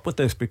to put up with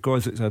this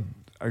because it's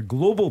a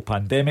global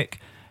pandemic.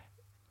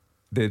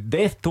 The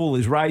death toll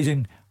is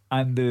rising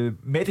and the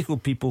medical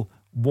people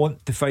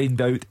want to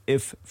find out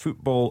if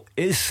football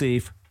is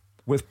safe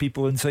with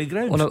people inside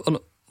grounds.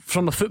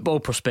 From a football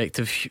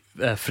perspective,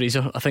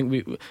 Fraser, I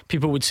think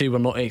people would say we're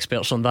not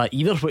experts on that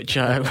either, which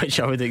I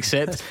would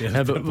accept.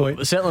 But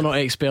we're certainly not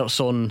experts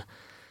on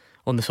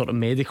the sort of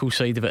medical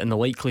side of it and the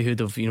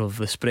likelihood of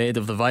the spread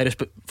of the virus.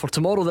 But for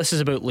tomorrow, this is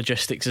about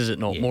logistics, is it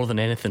not? More than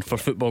anything for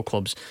football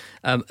clubs.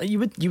 You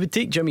would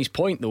take Jimmy's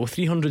point though.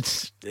 300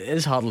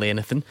 is hardly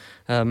anything.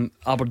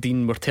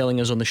 Aberdeen were telling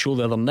us on the show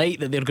the other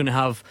night that they're going to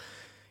have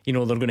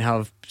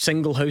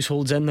single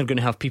households in. They're going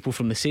to have people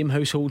from the same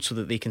household so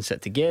that they can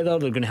sit together.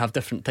 They're going to have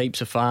different types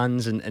of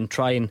fans and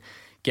try and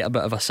get a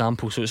bit of a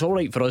sample. So it's all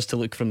right for us to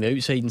look from the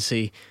outside and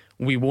say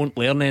we won't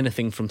learn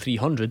anything from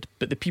 300,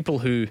 but the people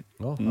who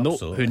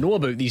know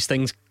about these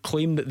things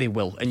claim that they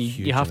will, and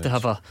you have to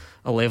have a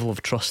level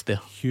of trust there.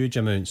 Huge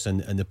amounts,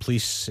 and the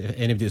police,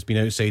 anybody that's been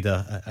outside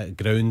a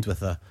ground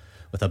with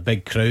with a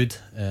big crowd,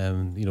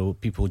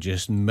 people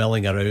just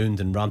milling around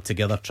and rammed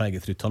together trying to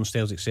get through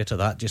turnstiles, etc.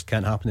 That just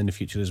can't happen in the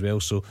future as well.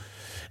 So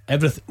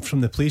everything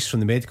from the police, from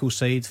the medical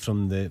side,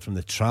 from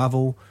the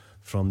travel,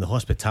 from the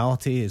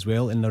hospitality as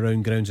well, in and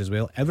around grounds as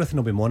well, everything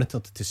will be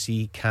monitored to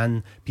see,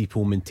 can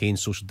people maintain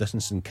social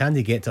distancing, can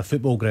they get to a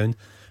football ground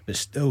but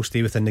still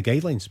stay within the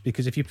guidelines?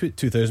 Because if you put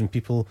 2,000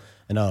 people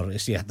in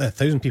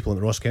 1,000 people in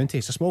Ross County,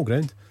 it's a small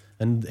ground,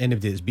 and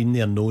anybody that's been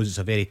there knows it's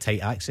a very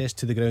tight access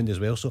to the ground as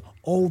well. So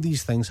all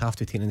these things have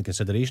to be taken into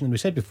consideration. And we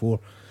said before,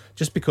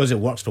 just because it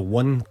works for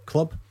one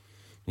club,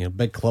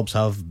 big clubs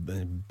have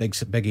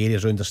big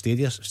areas around their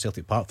stadiums.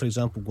 Celtic Park, for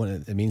example, going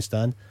to the main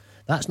stand,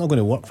 that's not going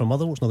to work for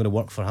Motherwell. It's not going to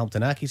work for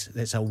Hampton Accies.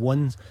 It's a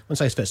one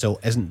size fits all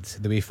isn't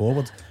the way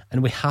forward,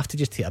 and we have to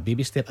just take a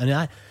baby step.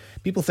 And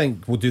people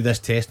think we'll do this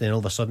test and then all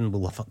of a sudden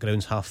we'll have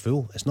grounds half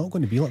full. It's not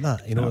going to be like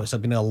that. It's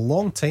been a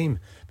long time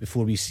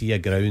before we see a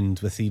ground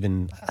with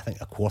even, I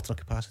think, a quarter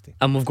capacity.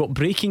 And we've got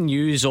breaking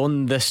news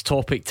on this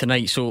topic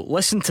tonight, so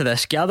listen to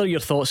this, gather your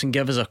thoughts and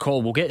give us a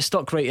call. We'll get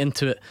stuck right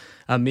into it,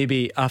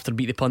 maybe after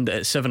Beat the Pundit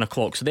at 7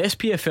 o'clock. So the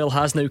SPFL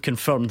has now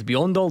confirmed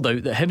beyond all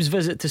doubt that Hibs'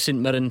 visit to St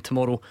Mirren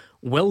tomorrow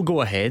will go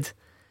ahead.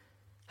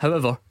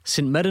 However,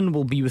 St Mirren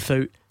will be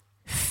without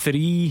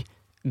 3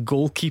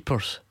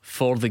 goalkeepers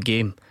for the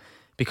game,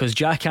 because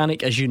Jack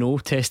Anick, as you know,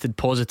 tested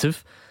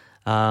positive.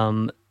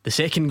 The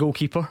second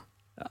goalkeeper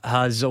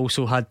has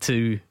also had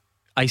to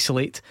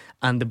isolate,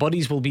 and the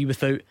Buddies will be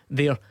without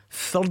their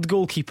third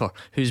goalkeeper,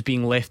 who's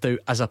being left out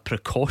as a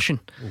precaution.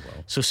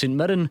 So St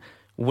Mirren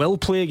will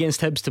play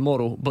against Hibs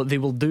tomorrow, but they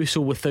will do so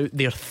without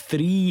their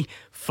 3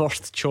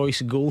 first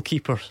choice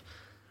goalkeepers.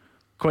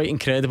 Quite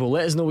incredible.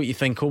 Let us know what you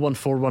think.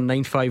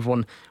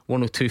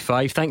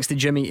 01419511025. Thanks to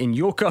Jimmy in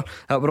Yoker.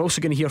 We're also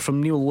going to hear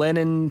from Neil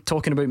Lennon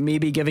talking about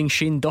maybe giving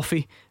Shane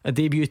Duffy a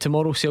debut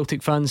tomorrow.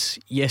 Celtic fans,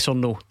 yes or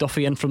no?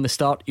 Duffy in from the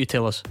start, you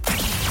tell us.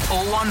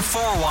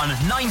 0141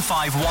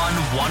 951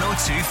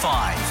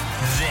 1025.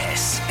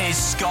 This is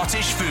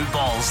Scottish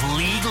football's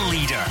league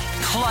leader,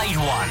 Clyde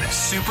One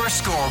Super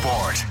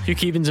Scoreboard. Hugh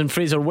Keevins and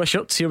Fraser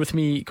Wishart here with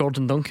me,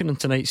 Gordon Duncan, on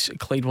tonight's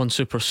Clyde One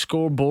Super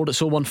Scoreboard.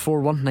 It's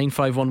 0141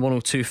 951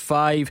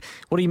 1025.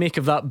 What do you make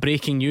of that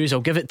breaking news? I'll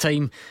give it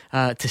time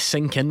to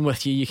sink in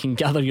with you. You can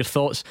gather your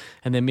thoughts,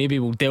 and then maybe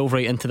we'll delve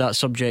right into that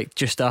subject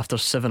just after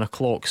 7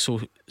 o'clock.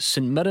 So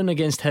St Mirren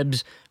against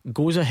Hibs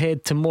goes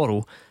ahead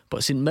tomorrow,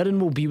 but St Mirren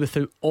will be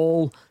without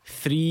all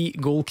 3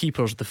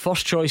 goalkeepers. The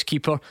first choice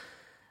keeper,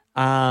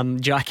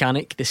 Jack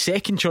Anick, the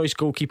second choice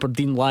goalkeeper,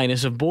 Dean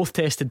Linus, have both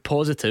tested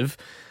positive,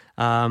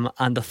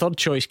 and the third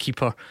choice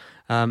keeper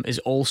is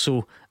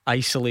also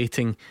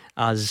isolating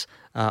as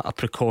a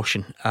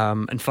precaution.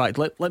 In fact,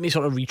 let me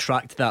sort of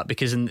retract that,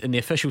 because in the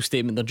official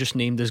statement they're just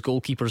named as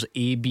goalkeepers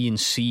A, B and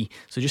C.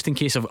 So just in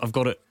case I've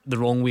got it the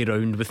wrong way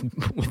round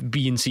with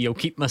B and C, I'll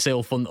keep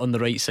myself on the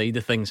right side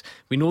of things.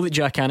 We know that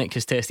Jack Anick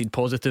has tested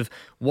positive.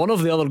 One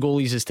of the other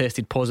goalies has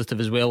tested positive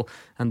as well,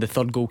 and the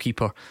third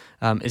goalkeeper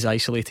is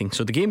isolating.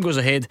 So the game goes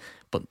ahead,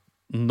 but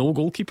no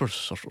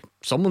goalkeepers.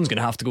 Someone's going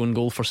to have to go in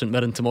goal for St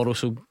Mirren tomorrow,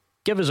 so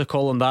give us a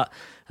call on that,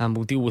 and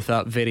we'll deal with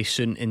that very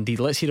soon indeed.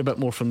 Let's hear a bit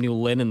more from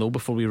Neil Lennon though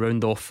before we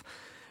round off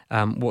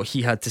what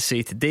he had to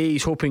say today.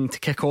 He's hoping to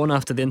kick on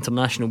after the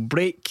international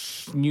break.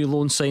 New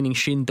loan signing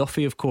Shane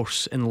Duffy, of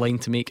course, in line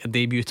to make a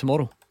debut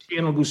tomorrow.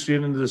 Shane will go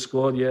straight into the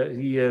squad. Yeah,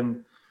 he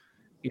had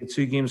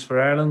 2 games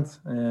for Ireland.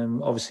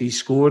 Obviously he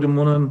scored in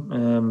one of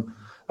them.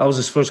 That was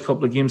his first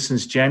couple of games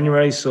since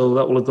January, so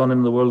that will have done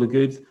him the world of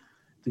good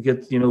to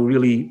get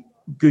really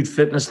good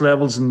fitness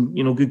levels and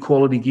good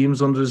quality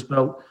games under his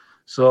belt.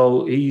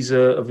 So he's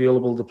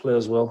available to play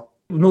as well.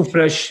 No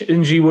fresh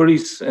injury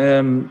worries.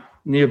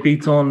 Near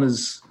Beaton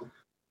is,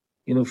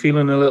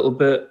 feeling a little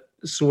bit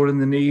sore in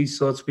the knee,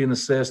 so it's being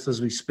assessed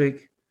as we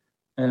speak.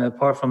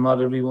 Apart from that,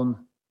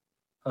 everyone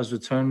has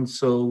returned.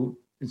 So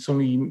it's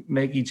only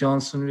Maggie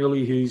Johnson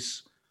really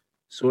who's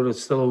sort of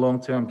still a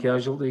long-term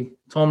casualty.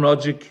 Tom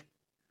Roderick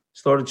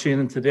started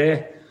training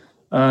today,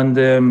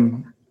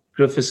 and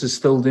Griffiths is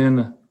still doing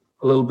a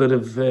little bit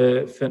of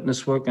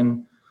fitness work,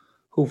 and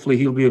hopefully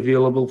he'll be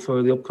available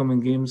for the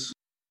upcoming games.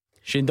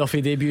 Shane Duffy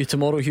debut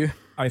tomorrow, Hugh?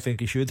 I think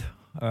he should.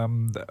 I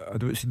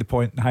don't see the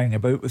point in hanging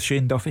about with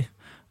Shane Duffy.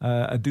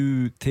 I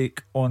do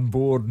take on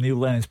board Neil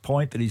Lennon's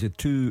point that he's had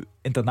 2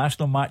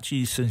 international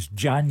matches since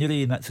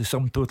January, and that's the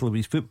sum total of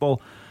his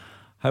football.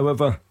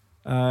 However,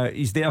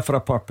 he's there for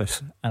a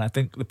purpose, and I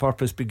think the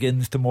purpose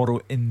begins tomorrow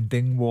in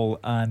Dingwall.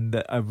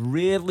 And I've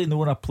rarely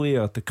known a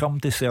player to come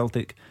to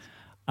Celtic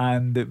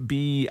and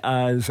be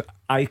as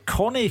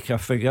iconic a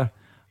figure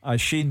as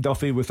Shane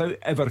Duffy without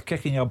ever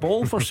kicking a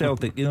ball for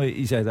Celtic.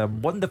 He's had a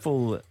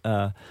wonderful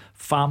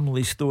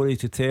family story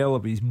to tell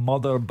of his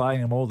mother buying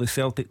him all the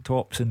Celtic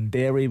tops in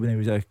Derry when he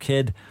was a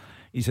kid.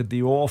 He's had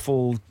the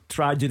awful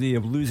tragedy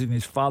of losing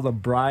his father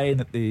Brian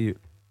at the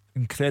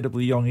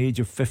incredibly young age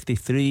of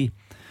 53,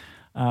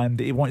 and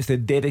he wants to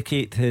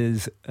dedicate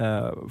his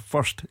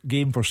first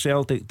game for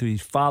Celtic to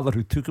his father,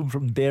 who took him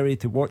from Derry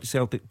to watch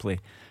Celtic play.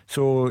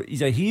 So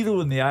he's a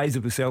hero in the eyes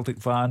of the Celtic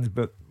fans,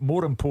 but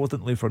more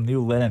importantly for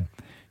Neil Lennon,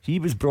 He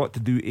was brought to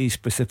do a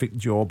specific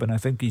job, and I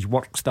think his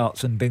work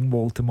starts in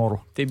Dingwall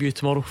tomorrow. Debut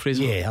tomorrow,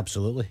 Fraser? Yeah,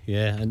 absolutely.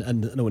 Yeah, and I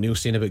know what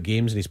Neil's saying about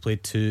games, and he's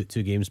played two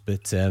games,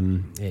 but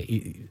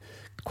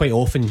quite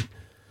often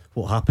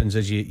what happens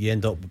is you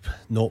end up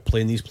not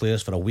playing these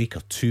players for a week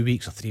or 2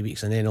 weeks or 3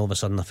 weeks, and then all of a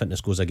sudden the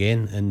fitness goes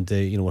again. And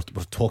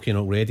we're talking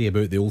already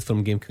about the Old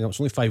Firm game coming up. It's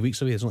only 5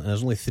 weeks away, and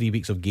there's only 3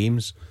 weeks of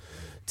games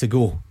to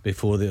go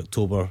before the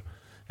October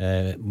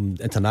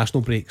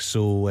international break.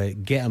 So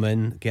get them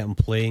in, get them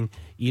playing,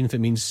 even if it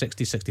means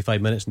 60-65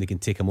 minutes and they can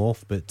take them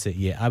off. But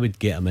I would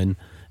get them in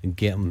and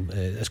get them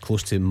as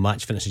close to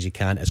match fitness as you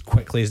can, as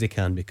quickly as they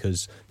can,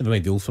 because never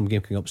mind the Old Firm game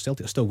coming up,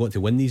 Celtic have still got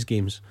to win these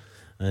games.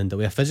 And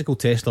we have a physical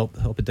test up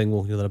at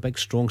Dingwall. They're a big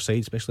strong side,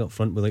 especially up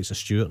front with likes of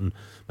Stewart, and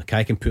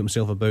Mackay can put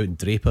himself about, and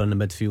Draper in the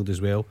midfield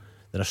as well.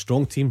 They're a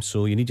strong team,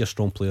 so you need your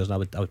strong players, and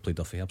I would play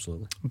Duffy,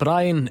 absolutely.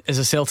 Brian is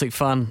a Celtic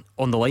fan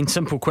on the line.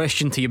 Simple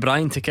question to you,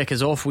 Brian, to kick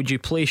us off. Would you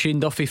play Shane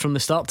Duffy from the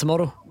start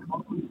tomorrow?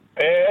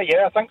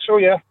 Yeah, I think so,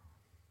 yeah.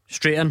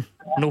 Straight in,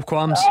 no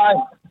qualms?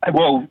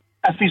 Well,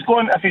 if he's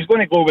going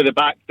to go with the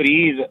back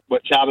three,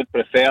 which I would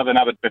prefer, then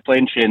I would be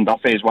playing Shane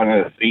Duffy as one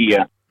of the three,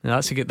 yeah.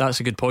 That's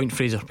a good point,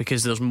 Fraser,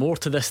 because there's more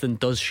to this than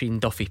does Shane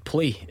Duffy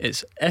play.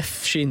 It's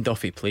if Shane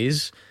Duffy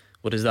plays,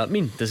 what does that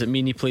mean? Does it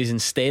mean he plays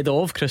instead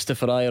of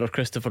Christopher Ayer or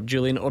Christopher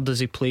Julian, or does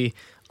he play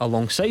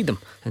alongside them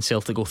and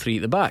Celtic go three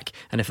at the back?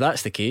 And if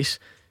that's the case,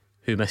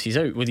 who misses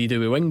out? What do you do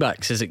with wing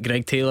backs? Is it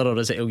Greg Taylor or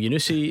is it El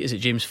Yunusi? Is it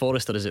James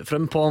Forrest or is it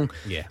Frimpong?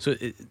 Yeah. So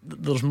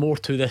there's more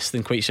to this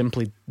than quite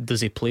simply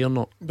does he play or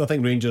not. I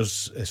think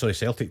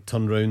Celtic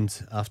turned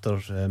round after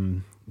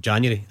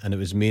January, and it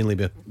was mainly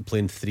by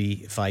playing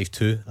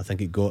 3-5-2. I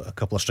think it got a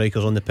couple of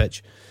strikers on the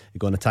pitch. It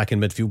got an attacking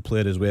midfield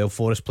player as well.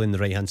 Forrest playing the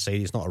right hand side.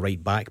 He's not a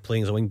right back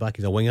playing as a wing back,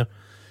 he's a winger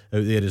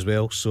out there as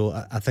well. So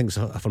I think it's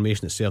a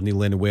formation that served Neil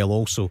Lennon well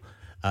also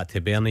at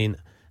Hibernian.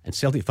 And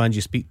Celtic fans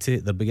you speak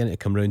to, they're beginning to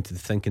come round to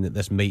thinking that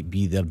this might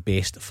be their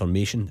best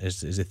formation,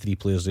 is the three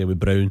players there with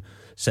Brown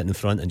sitting in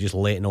front and just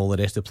letting all the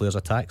rest of the players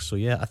attack. So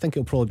yeah, I think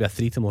it'll probably be a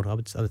 3 tomorrow. I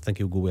would think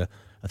he'll go with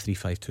a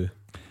 3-5-2.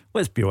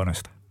 Let's be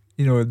honest,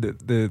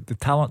 the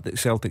talent that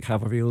Celtic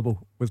have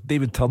available with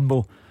David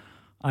Turnbull,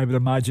 I would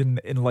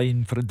imagine in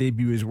line for a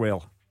debut as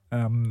well.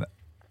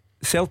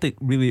 Celtic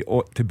really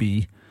ought to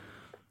be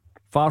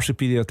far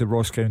superior to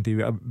Ross County,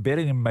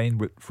 bearing in mind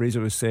what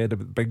Fraser has said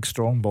about big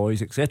strong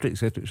boys, etc,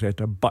 etc,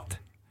 etc. But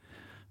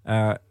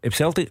if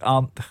Celtic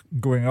aren't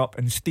going up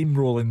and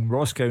steamrolling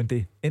Ross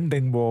County in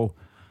Dingwall,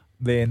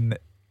 then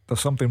there's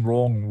something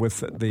wrong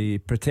with the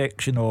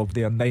protection of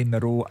their 9 in a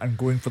row and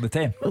going for the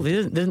 10. Well, they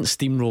didn't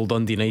steamroll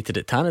Dundee United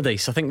at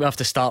Tannadice. I think we have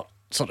to start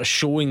sort of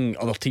showing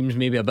other teams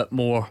maybe a bit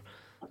more,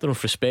 I don't know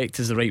if respect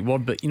is the right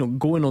word, but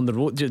going on the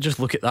road, just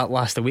look at that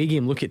last away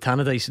game, look at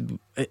Tannadice.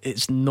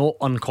 It's not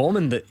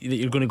uncommon that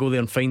you're going to go there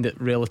and find it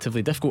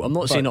relatively difficult. I'm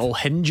not saying it all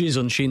hinges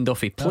on Shane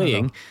Duffy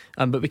playing,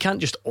 but we can't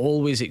just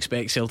always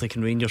expect Celtic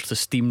and Rangers to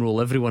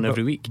steamroll everyone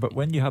every week. But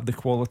when you have the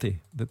quality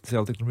that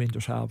Celtic and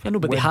Rangers have, I know,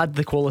 but they had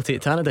the quality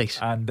at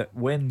Tannadice, and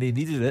when they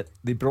needed it,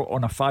 they brought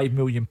on a £5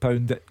 million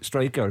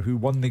striker who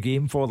won the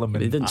game for them.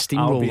 They didn't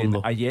steamroll them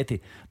though. Ayeti.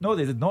 No,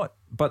 they did not.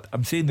 But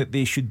I'm saying that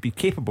they should be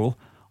capable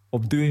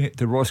of doing it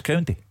to Ross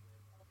County.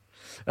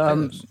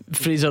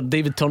 Fraser,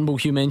 David Turnbull,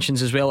 Hugh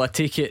mentions as well. I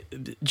take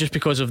it just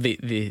because of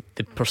the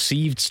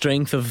perceived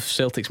strength of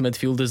Celtic's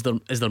midfield,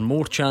 is there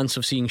more chance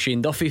of seeing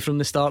Shane Duffy from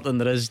the start than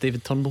there is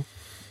David Turnbull?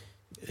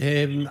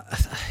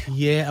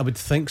 Yeah, I would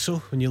think so.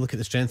 When you look at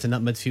the strength in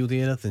that midfield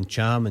area, then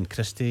Cham and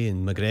Christie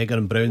and McGregor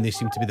and Brown, they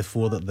seem to be the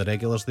four that the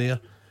regulars there.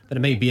 But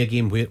it might be a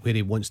game where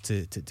he wants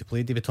to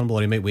play David Turnbull,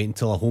 or he might wait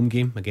until a home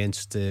game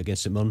against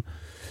St Mirren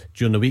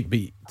during the week.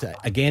 But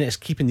again, it's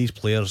keeping these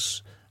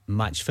players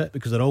match fit,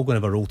 because they're all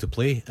going to have a role to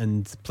play.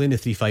 And playing the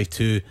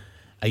 3-5-2,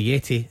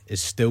 Ayeti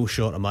is still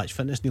short of match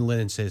fitness, Neil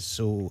Lennon says.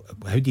 So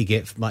how do you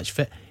get match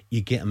fit?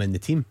 You get him in the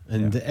team.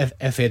 And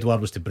if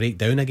Edouard was to break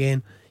down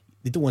again,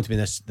 they don't want to be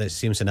in this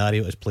same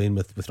scenario as playing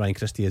with Ryan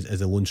Christie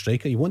as a lone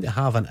striker. You want to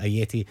have an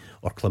Ayeti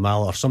or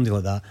Klimala or somebody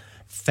like that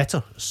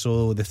fitter.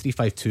 So the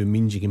 3-5-2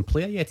 means you can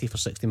play Ayeti for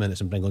 60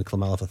 minutes and bring on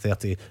Klimala for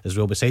 30 as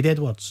well beside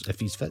Edwards if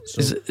he's fit.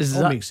 So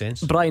that makes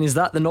sense. Brian, is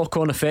that the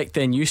knock-on effect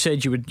then? You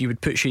said you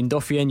would put Shane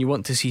Duffy in, you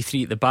want to see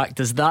 3 at the back.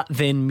 Does that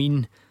then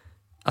mean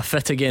a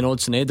fit again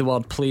Odsonne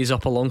Edouard plays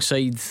up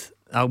alongside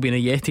Albion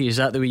Ayeti? Is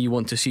that the way you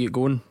want to see it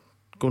going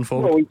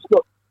forward? Well,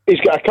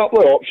 he's got a couple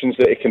of options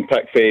that he can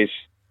pick for his.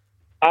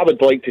 I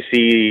would like to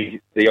see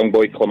the young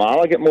boy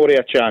Klimala get more of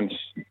a chance.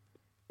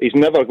 He's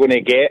never going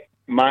to get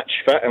match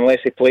fit unless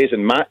he plays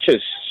in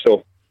matches.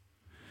 So,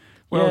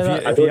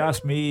 if you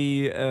ask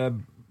me,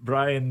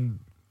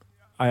 Brian,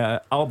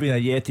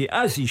 Albion Ayeti,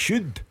 as he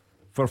should,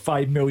 for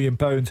 £5 million,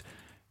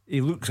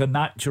 he looks a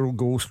natural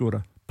goal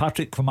scorer.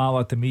 Patrick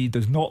Klimala to me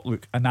does not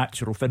look a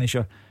natural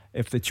finisher.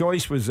 If the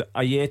choice was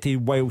Ayeti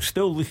while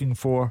still looking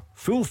for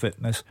full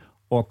fitness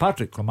or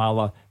Patrick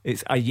Klimala,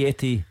 it's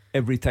Ayeti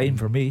every time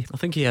for me. I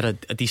think he had a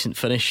decent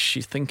finish.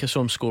 I think I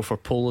saw him score for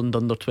Poland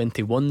under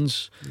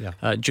 21s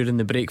during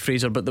the break,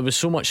 Fraser, but there was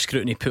so much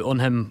scrutiny put on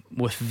him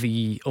with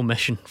the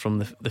omission from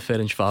the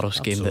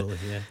Ferencvaros game that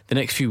the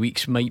next few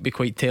weeks might be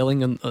quite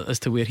telling as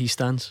to where he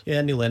stands.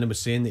 Yeah, Neil Lennon was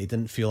saying that he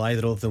didn't feel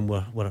either of them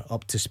were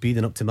up to speed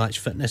and up to match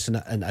fitness,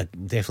 and I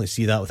definitely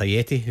see that with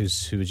Ayeti, who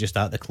was just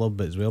at the club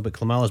as well. But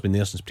Klimala's been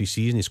there since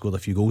pre-season. He scored a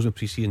few goals in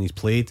pre-season. He's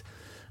played.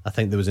 I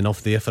think there was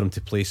enough there for him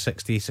to play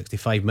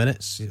 60-65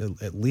 minutes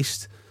at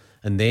least,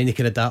 and then he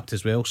can adapt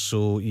as well.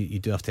 So you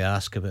do have to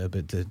ask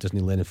about does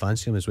Neil Lennon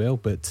fancy him as well?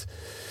 But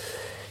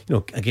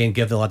again,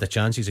 give the lad a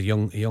chance. He's a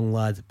young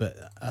lad. But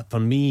for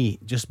me,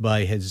 just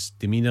by his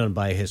demeanour and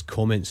by his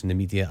comments in the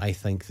media, I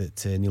think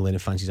that Neil Lennon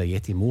fancies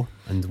Ayeti more,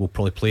 and will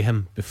probably play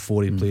him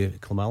before he play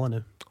Klimala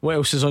now. What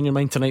else is on your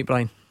mind tonight,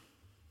 Brian?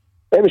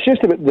 It was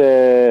just about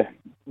the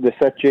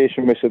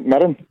situation with St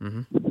Mirren.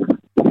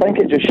 I think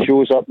it just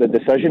shows up the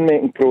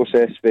decision-making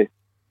process from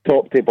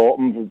top to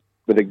bottom,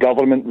 with the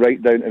government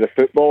right down to the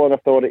footballing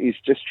authorities,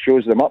 just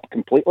shows them up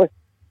completely.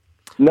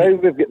 Now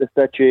we've got the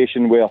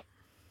situation where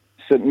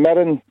St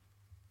Mirren,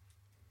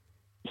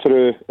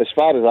 through, as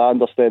far as I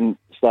understand,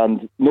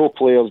 no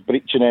players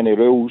breaching any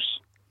rules,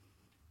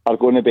 are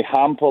going to be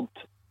hampered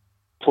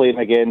playing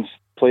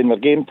their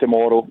game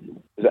tomorrow.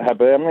 Is it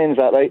Hibernian, is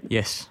that right?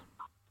 Yes.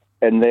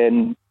 And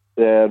then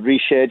the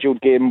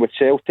rescheduled game with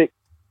Celtic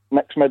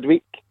next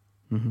midweek,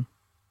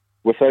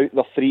 without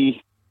the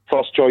 3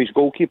 first choice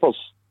goalkeepers,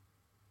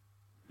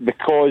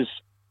 because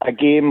a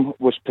game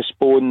was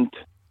postponed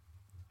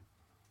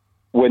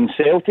when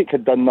Celtic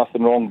had done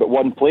nothing wrong, but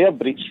one player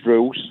breached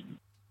rules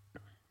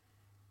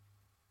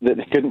that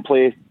they couldn't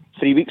play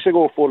 3 weeks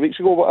ago, 4 weeks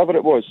ago, whatever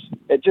it was.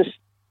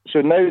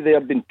 So now they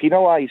have been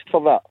penalised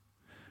for that.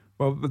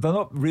 Well, they're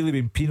not really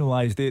being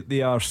penalised.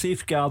 They are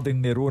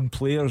safeguarding their own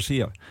players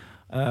here.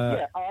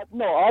 I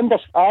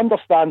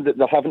understand that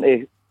they're having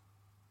to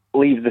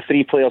leave the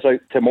 3 players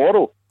out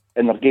tomorrow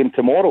in their game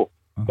tomorrow.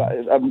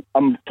 But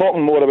I'm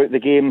talking more about the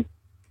game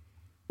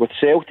with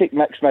Celtic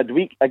next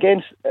midweek.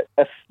 Against,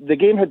 if the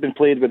game had been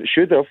played where it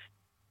should have,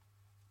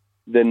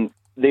 then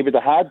they would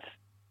have had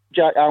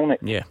Jack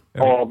Alnwick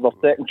or their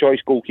second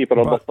choice goalkeeper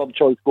or their third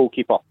choice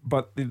goalkeeper.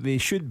 But they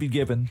should be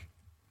given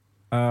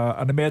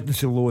an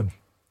emergency loan.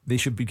 They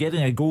should be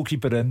getting a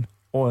goalkeeper in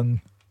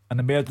on an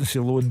emergency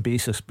loan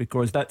basis,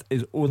 because that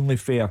is only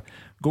fair.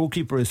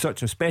 Goalkeeper is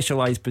such a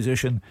specialised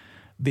position.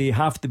 They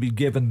have to be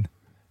given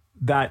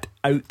that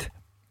out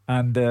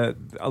and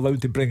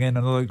allowed to bring in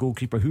another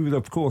goalkeeper who,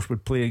 of course,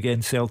 would play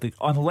against Celtic,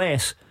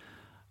 unless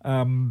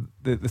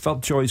the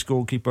third choice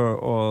goalkeeper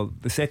or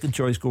the second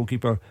choice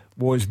goalkeeper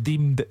was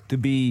deemed to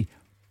be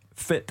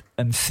fit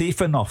and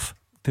safe enough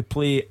to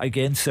play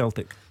against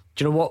Celtic.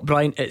 Do you know what,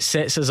 Brian? It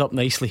sets us up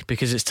nicely,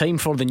 because it's time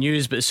for the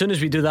news. But as soon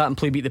as we do that and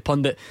play Beat the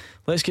Pundit,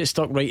 let's get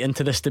stuck right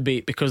into this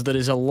debate, because there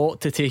is a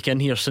lot to take in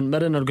here. St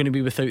Mirren are going to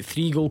be without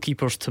 3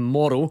 goalkeepers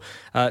tomorrow.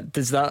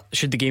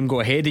 Should the game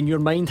go ahead in your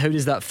mind? How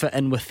does that fit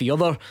in with the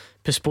other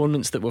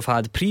postponements that we've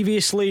had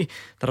previously?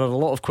 There are a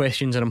lot of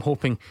questions, and I'm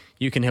hoping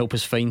you can help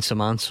us find some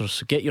answers.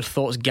 So get your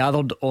thoughts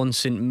gathered on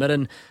St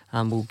Mirren,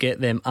 and we'll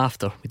get them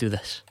after we do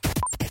this.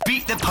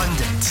 Beat the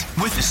Pundit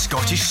with the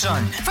Scottish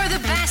Sun. For the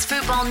best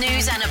football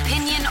news and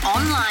opinion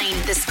online,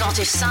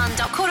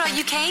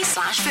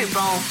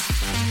 thescottishsun.co.uk/football.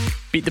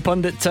 Beat the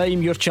Pundit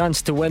time, your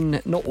chance to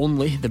win not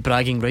only the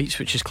bragging rights,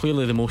 which is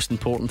clearly the most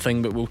important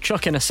thing, but we'll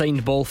chuck in a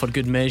signed ball for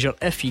good measure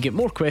if you get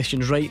more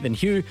questions right than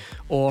Hugh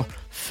or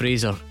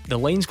Fraser. The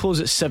lines close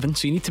at 7,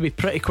 so you need to be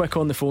pretty quick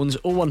on the phones.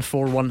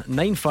 0141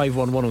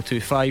 951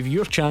 1025.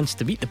 Your chance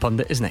to beat the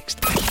Pundit is next.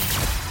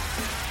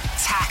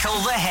 Tackle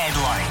the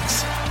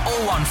headlines.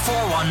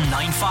 0141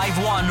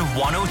 951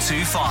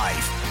 1025.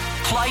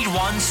 Clyde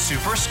 1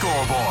 Super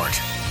Scoreboard.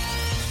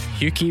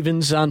 Hugh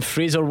Keevins and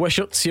Fraser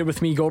Wishart here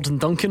with me, Gordon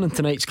Duncan, and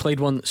tonight's Clyde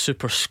 1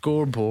 Super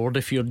Scoreboard.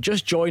 If you're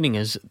just joining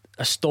us,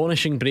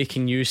 astonishing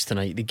breaking news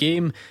tonight. The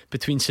game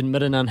between St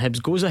Mirren and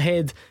Hibs goes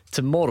ahead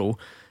tomorrow.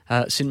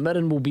 St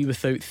Mirren will be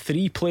without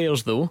 3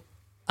 players though,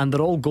 and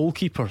they're all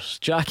goalkeepers.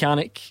 Jack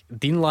Alnwick,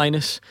 Dean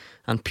Linus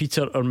and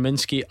Peter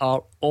Erminski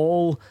are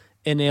all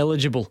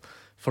ineligible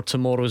for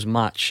tomorrow's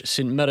match.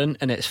 St Mirren,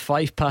 and it's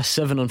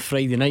 7:05 on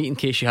Friday night, in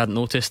case you hadn't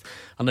noticed,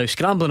 are now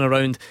scrambling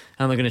around,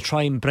 and they're going to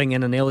try and bring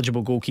in an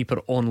eligible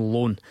goalkeeper on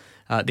loan.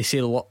 They say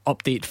they'll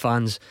update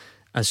fans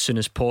as soon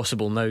as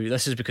possible. Now,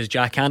 this is because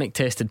Jack Alnwick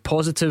tested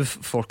positive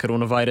for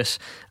coronavirus,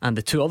 and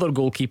the 2 other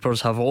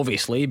goalkeepers have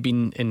obviously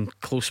been in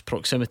close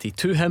proximity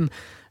to him,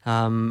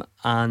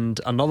 and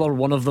another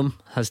one of them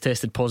has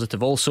tested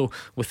positive also,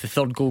 with the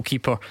third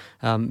goalkeeper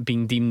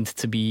being deemed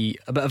to be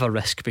a bit of a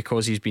risk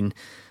because he's been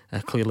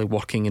clearly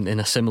working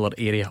in a similar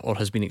area or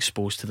has been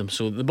exposed to them.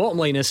 So the bottom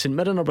line is St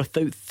Mirren are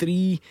without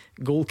 3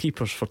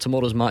 goalkeepers for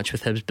tomorrow's match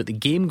with Hibs, but the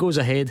game goes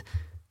ahead.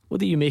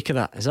 What do you make of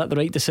that? Is that the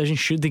right decision?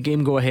 Should the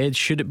game go ahead?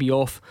 Should it be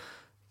off?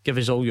 Give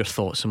us all your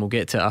thoughts, and we'll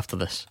get to it after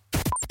this.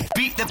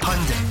 Beat the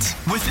Pundit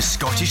with the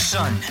Scottish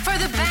Sun. For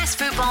the best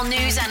football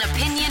news and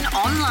opinion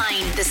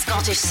online,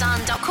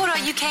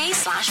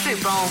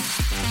 thescottishsun.co.uk/football.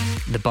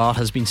 The bar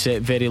has been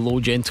set very low,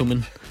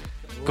 gentlemen.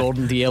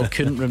 Gordon DL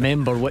couldn't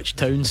remember which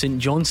town St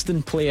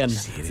Johnstone play in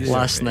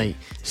last night.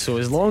 So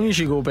as long as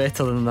you go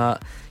better than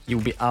that,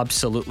 you'll be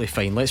absolutely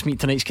fine. Let's meet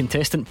tonight's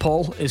contestant.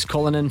 Paul is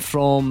calling in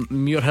from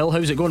Muirhill.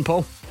 How's it going,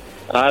 Paul?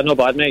 Not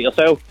bad, mate.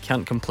 Yourself?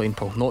 Can't complain,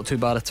 Paul. Not too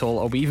bad at all.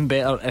 It'll be even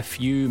better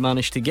if you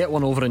manage to get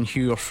one over in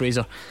Hugh or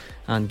Fraser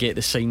and get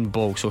the signed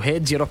ball. So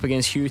heads, you're up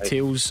against Hugh.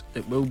 Tails,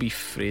 it will be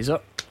Fraser.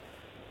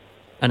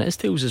 And it is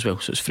tails as well.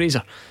 So it's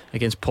Fraser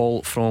against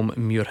Paul from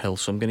Muirhill.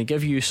 So I'm going to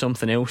give you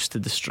something else to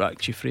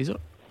distract you, Fraser.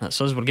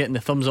 That's us. We're getting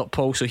the thumbs up,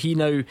 Paul. So he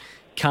now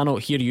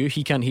cannot hear you.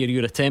 He can't hear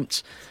your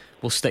attempts.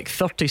 We'll stick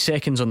 30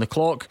 seconds on the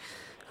clock,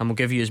 and we'll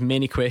give you as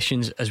many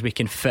questions as we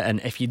can fit in.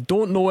 If you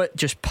don't know it,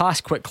 just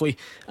pass quickly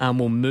and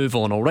we'll move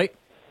on, alright?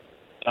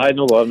 I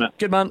know what, mate.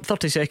 Good man.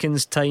 30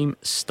 seconds. Time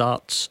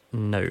starts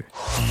now.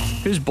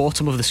 Who's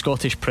bottom of the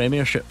Scottish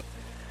Premiership?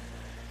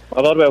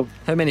 Motherwell.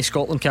 How many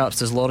Scotland caps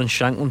does Lawrence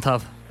Shankland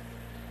have?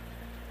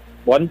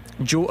 1.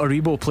 Joe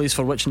Aribo plays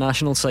for which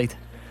national side?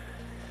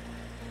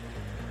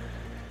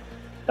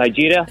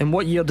 Nigeria. In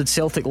what year did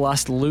Celtic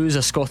last lose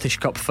a Scottish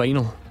Cup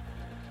final?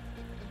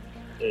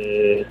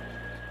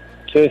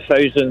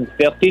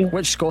 2013.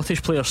 Which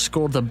Scottish player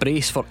scored a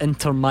brace for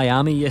Inter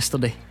Miami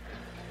yesterday?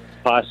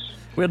 Pass.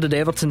 Where did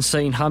Everton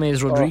sign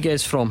James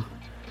Rodriguez from?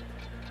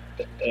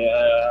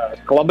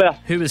 Colombia.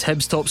 Who was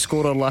Hibs' top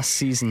scorer last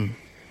season?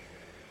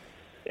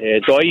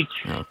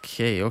 Deutsch.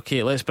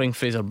 Okay, let's bring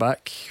Fraser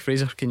back.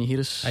 Fraser, can you hear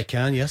us? I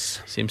can,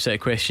 yes. Same set of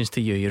questions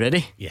to you. You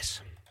ready?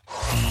 Yes.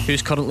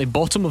 Who's currently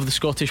bottom of the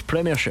Scottish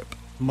Premiership?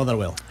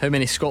 Motherwell. How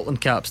many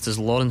Scotland caps does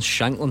Lawrence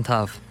Shankland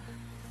have?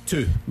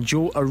 2.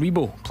 Joe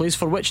Aribo plays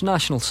for which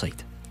national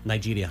side?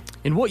 Nigeria.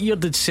 In what year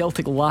did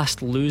Celtic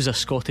last lose a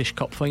Scottish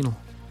Cup final?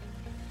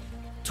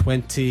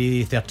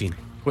 2013.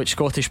 Which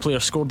Scottish player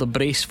scored a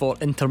brace for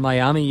Inter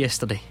Miami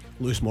yesterday?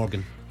 Lewis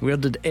Morgan. Where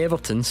did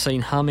Everton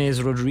sign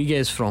James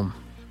Rodriguez from?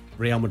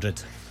 Real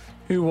Madrid.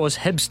 Who was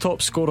Hibs'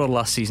 top scorer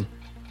last season?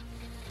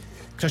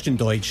 Christian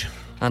Deutsch.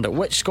 And at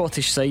which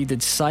Scottish side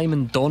did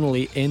Simon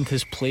Donnelly end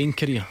his playing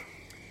career?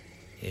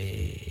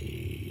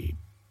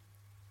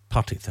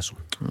 Partick Thistle.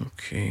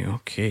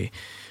 Okay.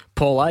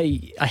 Paul,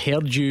 I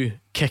heard you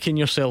kicking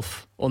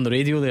yourself on the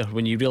radio there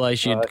when you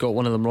realised you'd got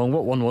one of them wrong.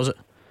 What one was it?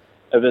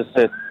 It was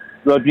the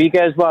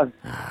Rodriguez one.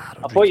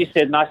 I thought you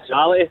said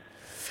nationality.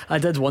 I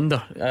did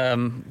wonder,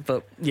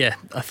 but yeah,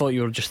 I thought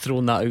you were just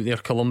throwing that out there,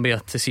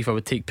 Colombia, to see if I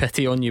would take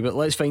pity on you. But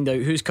let's find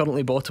out who's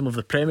currently bottom of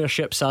the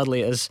Premiership.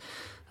 Sadly, it is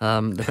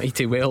the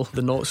mighty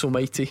the not so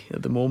mighty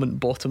at the moment,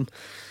 bottom.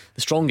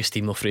 The strongest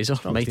team though, Fraser.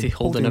 Mighty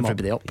holding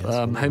everybody up.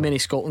 Yes, how many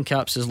Scotland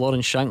caps does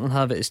Lawrence Shankland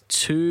have? It is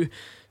 2.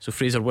 So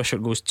Fraser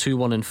Wishart goes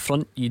 2-1 in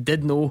front. You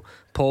did know,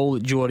 Paul,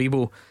 Joe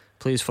Aribo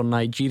plays for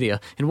Nigeria.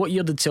 In what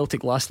year did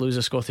Celtic last lose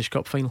a Scottish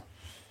Cup final?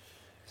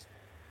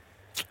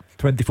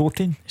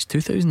 2014. It's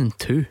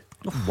 2002.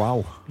 Oh,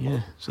 wow.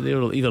 Yeah, so they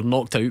were either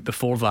knocked out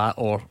before that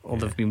or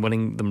they've been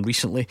winning them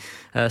recently.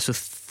 So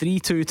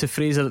 3-2 to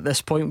Fraser at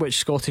this point. Which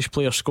Scottish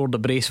player scored a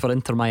brace for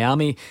Inter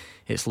Miami?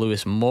 It's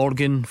Lewis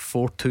Morgan.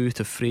 4-2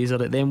 to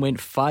Fraser. It then went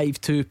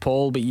 5-2,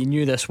 Paul, but you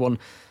knew this one.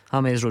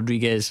 James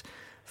Rodriguez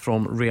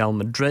from Real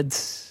Madrid.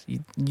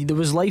 There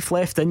was life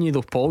left in you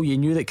though, Paul. You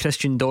knew that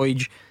Christian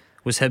Deutsch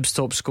was Hibs'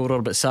 top scorer,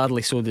 but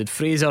sadly so did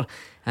Fraser,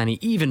 and he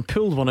even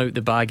pulled one out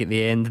the bag at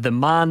the end. The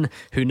man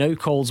who now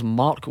calls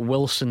Mark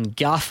Wilson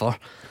gaffer,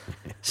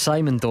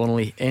 Simon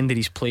Donnelly, ended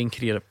his playing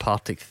career at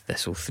Partick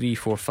Thistle. 3,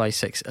 4, 5,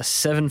 6, a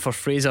 7 for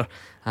Fraser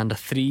and a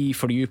 3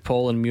 for you,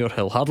 Paul, in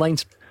Muirhill. Hard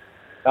lines?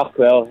 Oh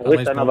well, at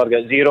least I never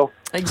get 0.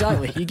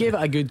 Exactly, you gave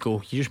it a good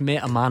go. You just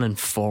met a man in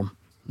form.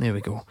 There we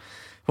go.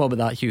 What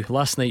about that, Hugh?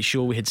 Last night's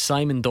show we had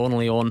Simon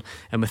Donnelly on,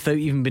 and without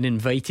even being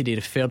invited, he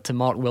referred to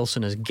Mark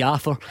Wilson as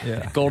gaffer.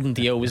 Gordon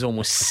DL was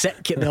almost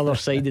sick at the other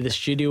side of the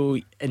studio,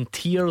 in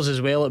tears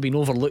as well. Had been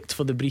overlooked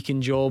for the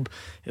Brecon job.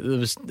 It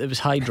was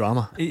high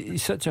drama.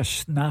 He's such a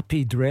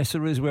snappy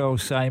dresser as well,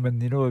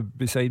 Simon. You know,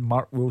 beside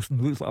Mark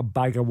Wilson, looks like a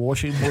bag of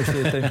washing most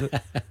of the time.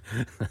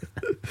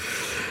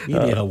 You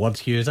need to have a word,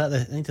 Hugh. Is that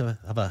the need to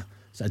have a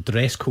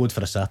dress code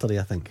for a Saturday?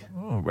 I think.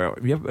 Oh well,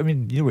 I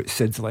mean, you know what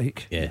Sid's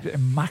like. Yeah,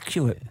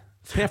 immaculate.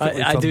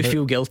 I do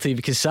feel guilty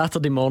because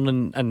Saturday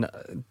morning, and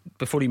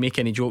before you make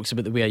any jokes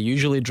about the way I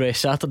usually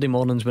dress, Saturday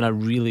mornings when I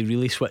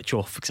really switch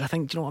off, because I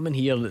think, you know, I'm in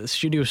here, the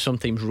studio's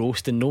sometimes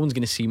roasting, no one's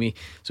going to see me,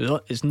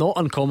 so it's not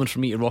uncommon for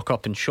me to rock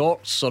up in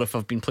shorts, or if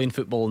I've been playing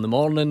football in the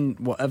morning,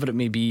 whatever it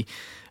may be,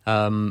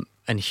 and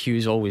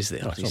Hugh's always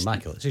there. It's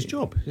immaculate. It's his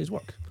job, it's his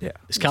work. Yeah,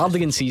 it's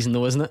cardigan season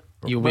though, isn't it?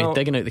 You'll be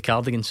digging out the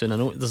cardigan soon. I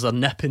know there's a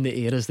nip in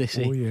the air, as they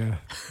say. Oh yeah,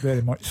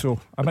 very much so.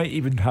 I might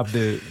even have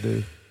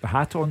the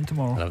hat on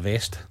tomorrow, and a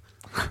vest.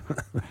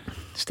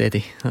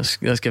 Steady. That's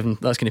going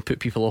to put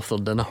people off their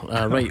dinner.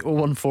 Right,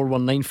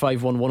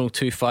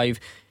 01419511025.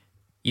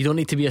 You don't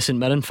need to be a St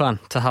Mirren fan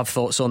to have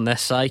thoughts on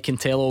this. I can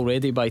tell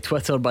already by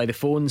Twitter, by the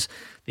phones,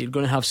 that you're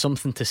going to have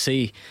something to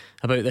say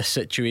about this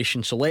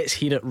situation. So let's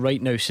hear it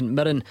right now. St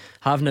Mirren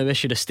have now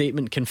issued a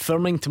statement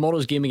confirming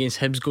tomorrow's game against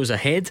Hibs goes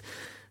ahead.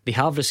 They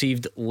have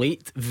received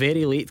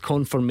very late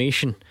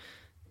confirmation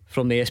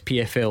from the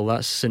SPFL.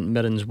 That's St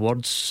Mirren's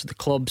words. The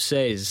club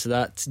says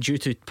that due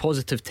to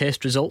positive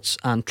test results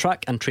and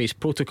track and trace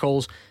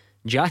protocols,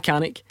 Jack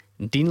Anick,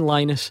 Dean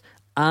Linus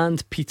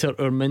and Peter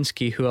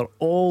Urminski, who are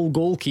all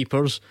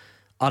goalkeepers,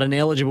 are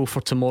ineligible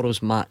for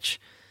tomorrow's match.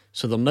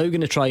 So they're now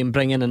going to try and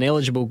bring in an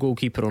eligible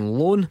goalkeeper on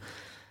loan,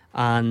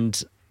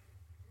 and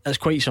it's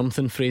quite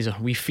something, Fraser.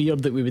 We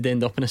feared that we would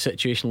end up in a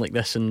situation like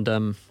this,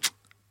 and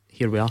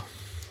here we are.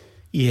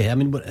 Yeah, I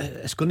mean,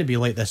 it's going to be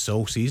like this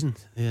all season.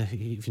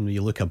 Even when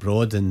you look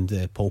abroad,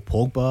 and Paul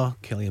Pogba,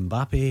 Kylian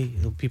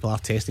Mbappe, people are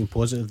testing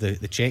positive.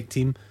 The Czech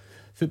team,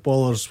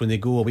 footballers, when they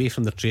go away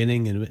from their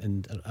training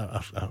and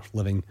are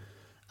living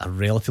a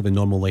relatively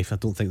normal life, I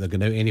don't think they're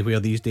going out anywhere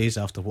these days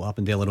after what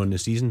happened earlier on in the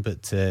season.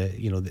 But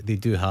they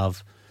do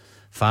have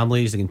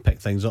families, they can pick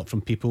things up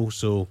from people,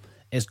 so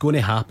it's going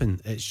to happen.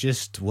 It's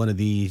just one of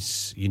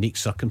these unique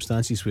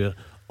circumstances where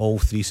all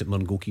three St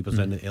Mirren goalkeepers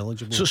are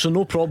ineligible. So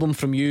no problem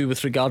from you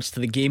with regards to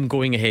the game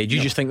going ahead. You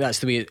just think that's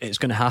the way it's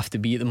going to have to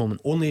be at the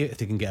moment. Only if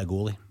they can get a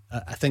goalie.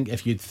 I think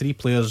if you had three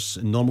players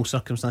in normal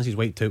circumstances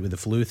wiped out with the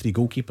flu, three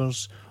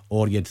goalkeepers,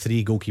 or you had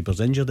three goalkeepers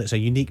injured, it's a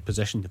unique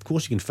position. Of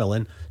course you can fill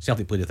in.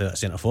 Celtic played without a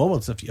centre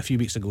forward a few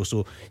weeks ago,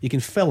 so you can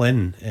fill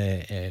in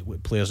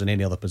with players in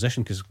any other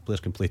position, because players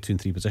can play 2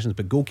 and 3 positions.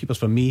 But goalkeepers,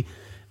 for me,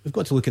 we've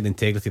got to look at the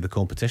integrity of the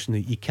competition.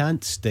 You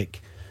can't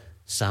stick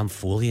Sam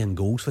Foley in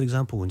goals, for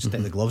example, and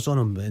stick the gloves on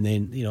him, and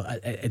then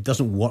it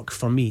doesn't work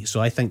for me. So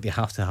I think they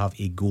have to have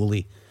a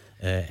goalie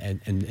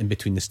in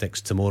between the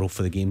sticks tomorrow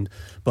for the game.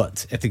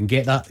 But if they can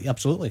get that,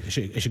 absolutely,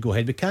 it should go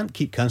ahead. We can't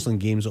keep cancelling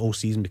games all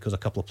season because a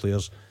couple of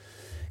players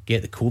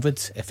get the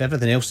COVID. If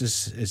everything else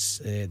is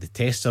the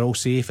tests are all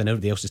safe and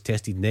everybody else is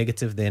tested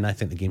negative, then I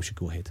think the game should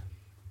go ahead.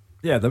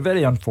 Yeah, they're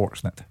very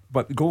unfortunate,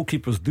 but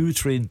goalkeepers do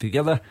train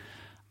together,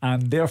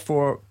 and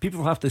therefore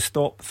people have to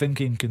stop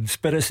thinking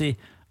conspiracy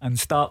and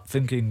start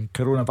thinking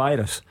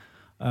coronavirus,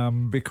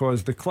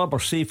 because the club are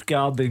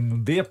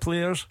safeguarding their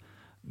players,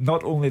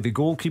 not only the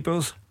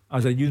goalkeepers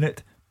as a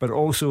unit, but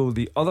also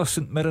the other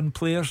St Mirren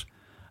players,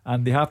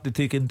 and they have to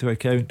take into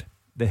account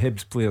the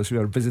Hibs players who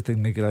are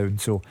visiting the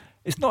ground. So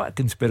it's not a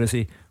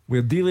conspiracy.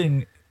 We're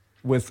dealing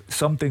with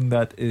something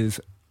that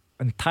is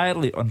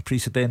entirely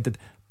unprecedented,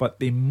 but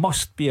they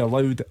must be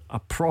allowed a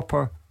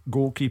proper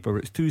goalkeeper.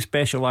 It's too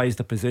specialised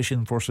a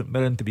position for St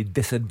Mirren to be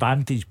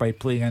disadvantaged by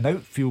playing an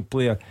outfield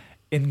player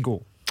in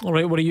goal.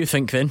 Alright, what do you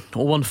think then?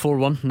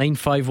 0141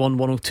 951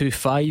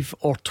 1025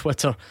 or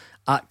Twitter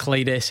at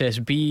Clyde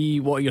SSB.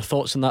 What are your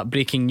thoughts on that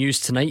breaking news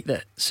tonight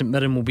that St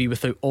Mirren will be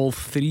without all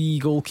three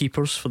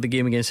goalkeepers for the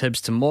game against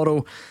Hibs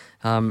tomorrow?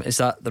 Is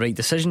that the right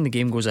decision? The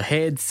game goes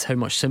ahead. How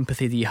much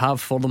sympathy do you have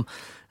for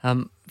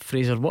them?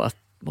 Fraser, what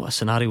a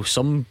scenario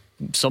some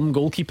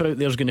goalkeeper out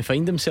there is going to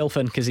find himself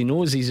in, because he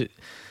knows he's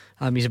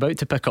about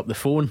to pick up the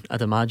phone,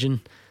 I'd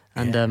imagine,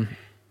 and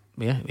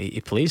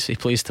he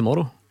plays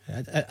tomorrow.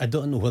 I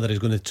don't know whether he's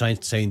going to try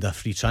and sign a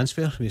free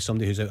transfer with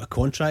somebody who's out of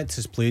contract,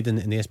 has played in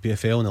the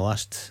SPFL in the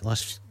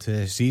last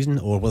season,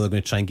 or whether they're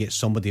going to try and get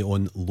somebody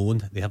on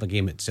loan. They have a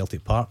game at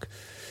Celtic Park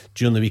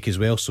during the week as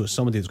well, so it's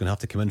somebody who's going to have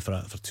to come in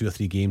for 2 or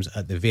 3 games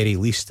at the very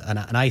least. And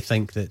I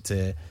think that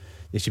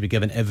they should be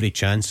given every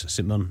chance,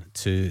 St Mirren,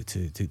 to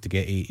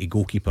get a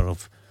goalkeeper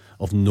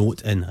of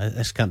note in.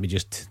 This can't be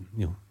just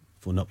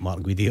phone up Mark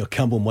Guidi or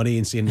Campbell Murray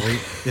and saying,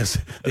 right, there's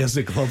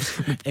the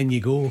gloves, in you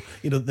go.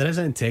 There is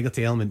an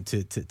integrity element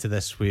to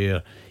this,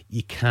 where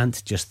you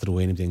can't just throw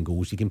anybody in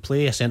goals. You can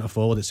play a centre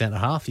forward at centre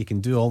half, you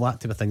can do all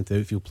that type of thing to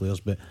outfield players,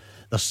 but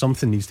there's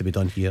something needs to be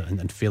done here,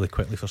 and fairly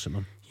quickly for St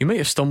Mirren. You might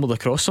have stumbled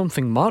across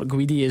something. Mark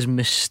Guidi is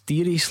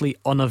mysteriously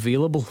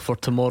unavailable for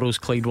tomorrow's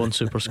Clyde 1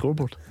 Super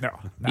Scoreboard. No.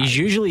 He's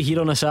usually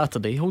here on a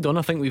Saturday. Hold on,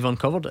 I think we've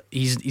uncovered it.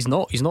 He's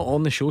not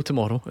on the show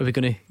tomorrow. Are we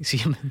going to see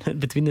him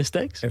between the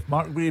sticks? If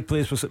Mark Guidi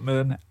plays for St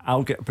Mirren,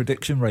 I'll get a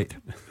prediction right.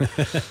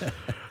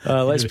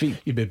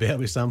 You'd be better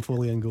with Sam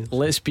Foley and goals.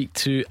 Let's speak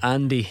to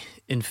Andy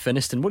in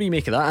Finniston. What do you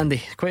make of that,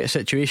 Andy? Quite a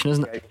situation,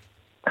 isn't it?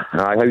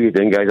 Hi, how you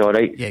doing, guys? All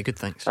right? Yeah, good,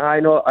 thanks.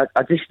 I know.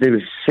 I just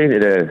was saying to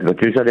the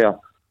producer there,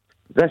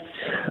 this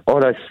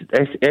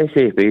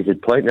SAFB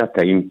had plenty of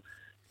time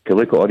to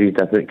look at all these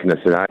different kind of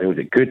scenarios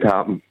that could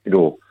happen.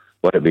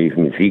 What it be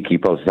from the 3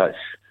 keepers.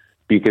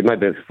 You could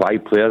maybe have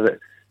 5 players,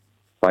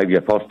 5 of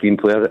your first team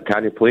players that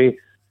can't play.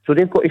 So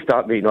they've got to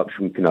start making up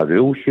some kind of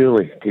rules,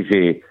 surely, to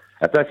say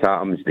if this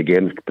happens, the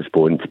game's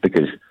postponed.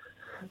 Because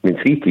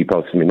 3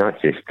 keepers.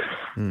 That's just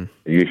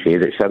you say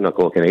that 7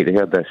 o'clock at night. I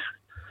heard this.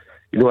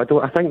 I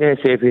think the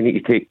SFA need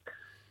to take a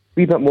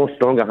wee bit more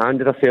stronger hand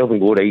of themselves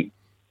and go, right,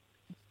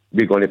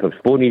 we're going to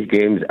postpone these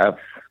games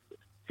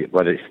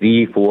whether it's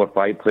 3, 4,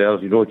 5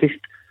 players, just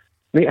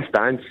make a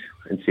stance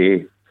and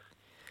say,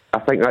 I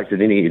think that's what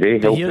they need to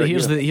do.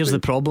 Here's the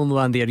problem though,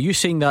 Andy. Are you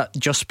saying that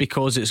just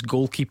because it's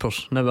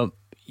goalkeepers? Now,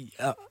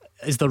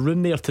 is there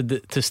room there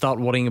to start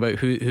worrying about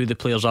who the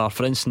players are?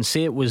 For instance,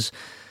 say it was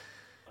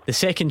the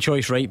second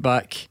choice right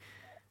back,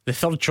 the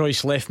third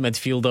choice left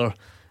midfielder,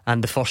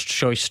 and the first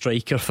choice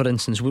striker, for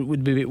instance.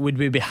 Would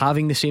we be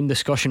having the same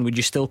discussion? Would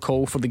you still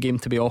call for the game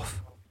to be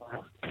off?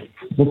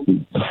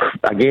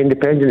 Again,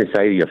 depends on the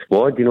size of your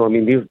squad.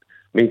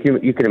 I mean,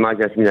 you can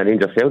imagine this being a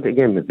Rangers Celtic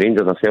game. If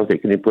Rangers or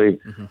Celtic can play,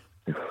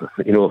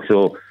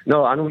 So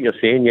no, I know what you're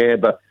saying, yeah,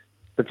 but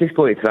they're just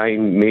going to try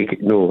and make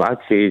it. No, I'd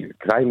say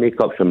try and make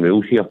up some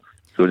rules here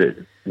so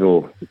that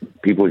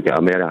people get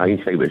a more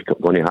hindsight what's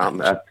going to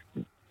happen.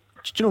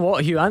 Do you know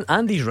what, Hugh?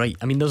 Andy's right.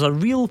 I mean, there's a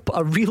real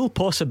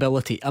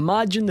possibility.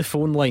 Imagine the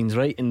phone lines,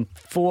 right? In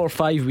 4 or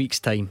 5 weeks'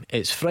 time,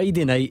 it's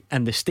Friday night,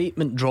 and the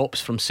statement drops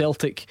from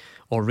Celtic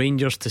or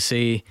Rangers to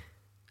say,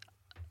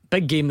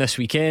 big game this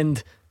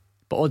weekend,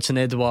 but Odsonne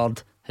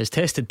Edouard has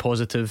tested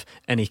positive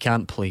and he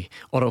can't play,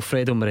 or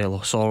Alfredo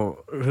Morelos, or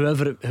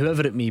whoever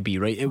it may be,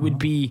 right? It would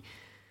be,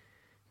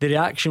 the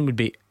reaction would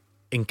be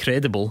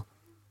incredible,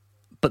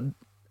 but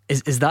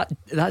is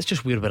that's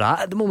just where we're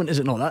at the moment, is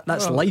it not?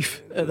 That's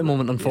life at the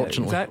moment,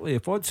 unfortunately. Yeah, exactly.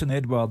 If Odsonne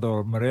Edouard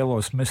or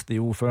Morelos missed the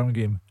Old Firm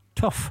game,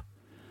 tough.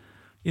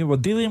 We're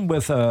dealing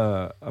with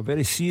a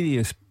very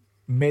serious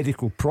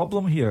medical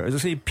problem here. As I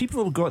say,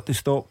 people have got to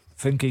stop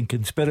thinking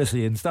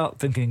conspiracy and start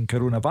thinking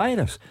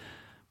coronavirus.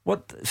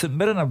 What St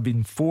Mirren have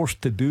been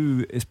forced to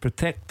do is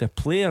protect the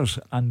players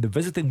and the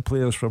visiting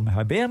players from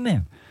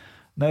Hibernian.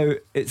 Now,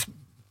 it's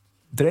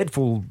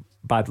dreadful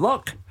bad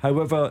luck.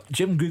 However,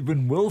 Jim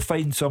Goodwin will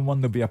find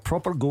someone. There'll be a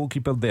proper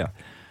goalkeeper there,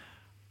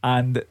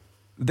 and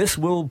this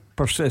will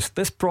persist.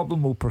 This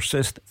problem will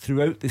persist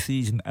throughout the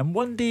season, and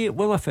one day it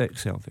will affect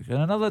Celtic and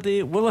another day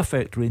it will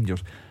affect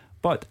Rangers.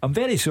 But I'm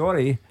very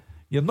sorry,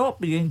 you're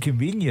not being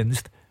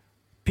inconvenienced.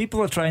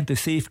 People are trying to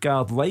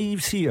safeguard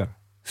lives here,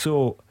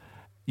 so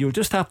you'll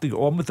just have to get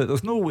on with it.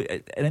 There's no,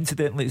 and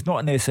incidentally, it's not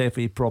an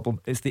SFA problem,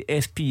 it's the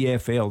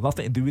SPFL,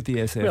 nothing to do with the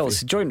SFA. Well,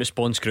 it's a joint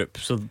response group,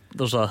 so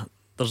there's a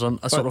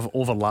sort of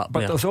overlap but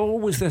there. There's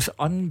always this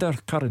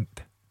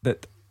undercurrent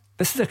that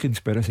this is a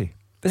conspiracy.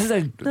 This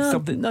is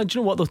something. No, do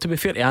you know what though? To be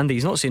fair to Andy,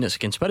 he's not saying it's a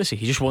conspiracy.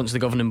 He just wants the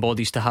governing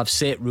bodies to have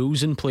set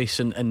rules in place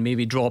and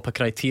maybe draw up a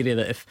criteria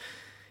that if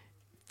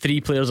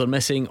 3 players are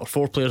missing or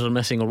 4 players are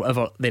missing or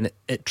whatever, then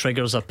it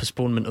triggers a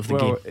postponement of the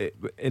game.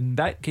 In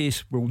that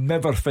case, we'll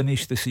never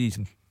finish the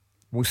season.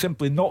 We'll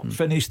simply not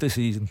finish the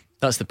season.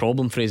 That's the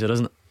problem, Fraser,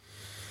 isn't it?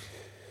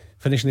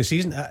 Finishing the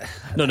season?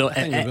 No.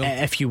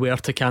 If you were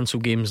to cancel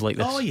games like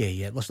this. Oh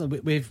yeah. Listen,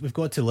 we've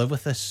got to live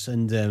with this,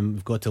 and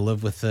we've got to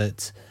live with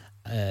it,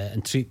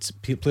 and treat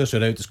players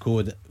who are out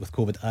with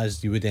COVID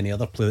as you would any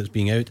other player that's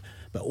being out,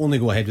 but only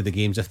go ahead with the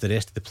games if the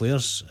rest of the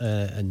players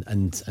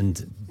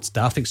and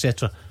staff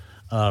etc.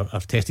 are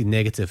tested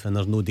negative, and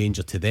there's no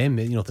danger to them.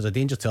 If there's a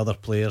danger to other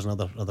players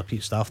and other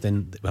staff,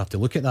 then we have to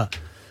look at that.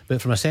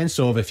 But from a sense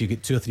of, if you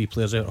get 2 or 3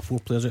 players out, or 4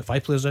 players out,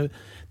 5 players out,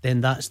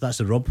 then that's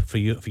a rub for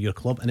your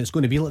club, and it's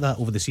going to be like that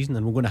over the season,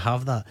 and we're going to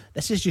have that.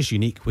 This is just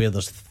unique, where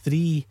there's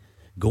 3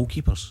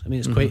 goalkeepers. I mean,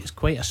 it's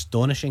quite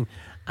astonishing,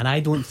 and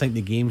I don't think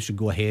the game should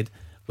go ahead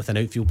with an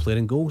outfield player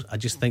in goals. I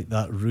just think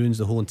that ruins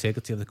the whole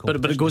integrity of the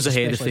competition. But it goes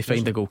ahead if they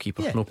find a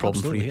goalkeeper. No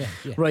problem for you.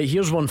 Yeah. Right,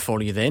 here's one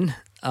for you then.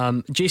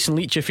 Jason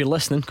Leach, if you're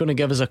listening, going to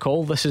give us a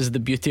call. This is the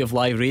beauty of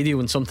live radio.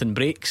 When something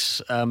breaks,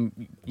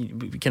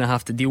 we kind of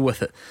have to deal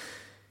with it.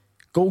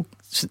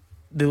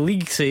 The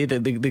league say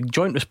that the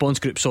joint response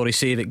group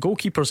say that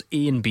goalkeepers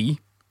A and B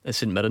at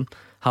St Mirren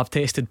have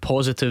tested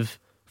positive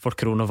for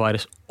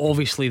coronavirus.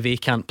 Obviously they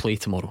can't play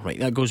tomorrow, right?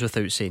 That goes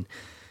without saying.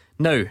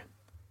 Now,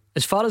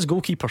 as far as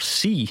goalkeeper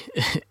C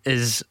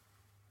is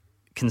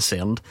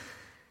concerned,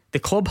 the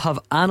club have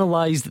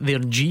analysed their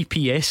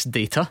GPS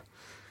data,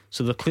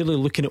 so they're clearly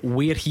looking at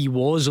where he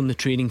was on the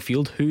training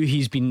field, who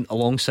he's been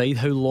alongside,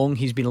 how long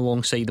he's been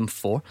alongside him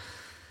for,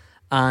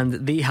 and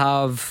they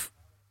have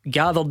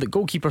gathered that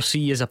goalkeeper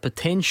C is a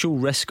potential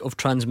risk of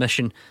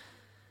transmission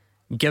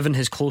given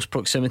his close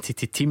proximity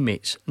to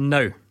teammates.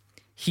 Now,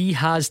 he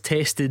has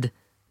tested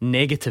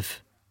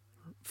negative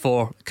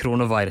for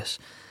coronavirus.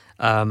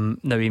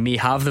 Now, he may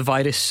have the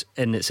virus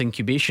in its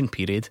incubation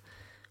period.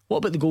 What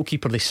about the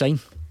goalkeeper they sign?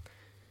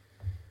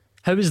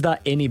 How is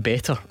that any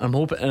better? I'm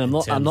hoping, and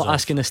I'm not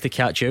asking this to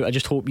catch you out. I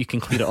just hope you can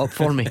clear it up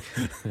for me.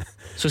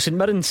 So St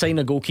Mirren sign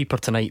a goalkeeper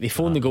tonight. They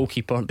phone the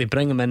goalkeeper, they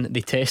bring him in,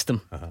 they test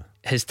him.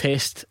 His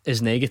test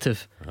is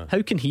negative.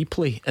 How can he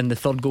play and the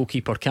third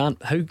goalkeeper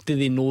can't? How do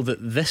they know that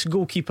this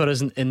goalkeeper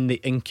isn't in the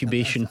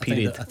incubation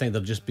period? I think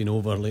they've just been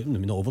not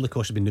overly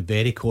cautious, been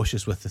very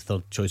cautious with the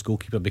third choice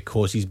goalkeeper,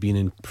 because he's been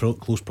in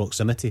close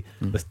proximity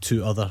with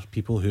 2 other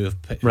people who have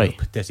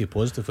tested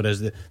positive,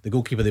 whereas the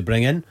goalkeeper they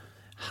bring in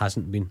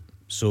hasn't been.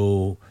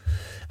 So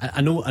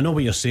I know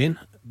what you're saying,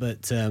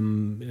 but St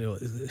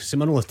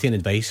Mirren will have taken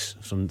advice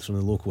from the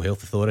local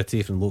health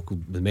authority, from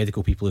the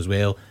medical people as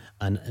well,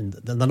 and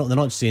they're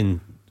not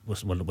saying we're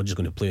just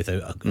going to play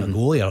without a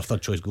goalie or a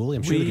third choice goalie.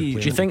 I'm sure they can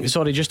play. Do you think?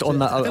 Sorry, just on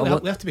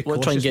that, we have to be cautious.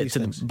 We'll try and get to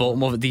the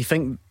bottom of it. Do you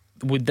think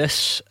would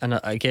this, and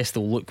I guess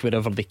they'll look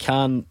wherever they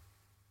can,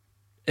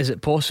 is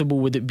it possible?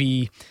 Would it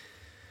be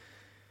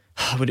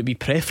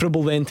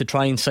preferable then to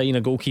try and sign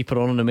a goalkeeper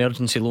on an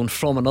emergency loan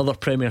from another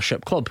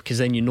Premiership club, because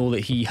then you know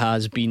that he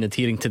has been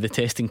adhering to the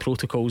testing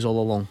protocols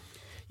all along?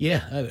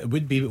 Yeah, it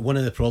would be. One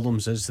of the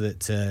problems is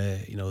that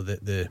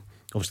the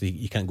obviously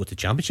you can't go to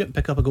Championship and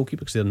pick up a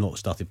goalkeeper because they're not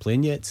started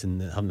playing yet and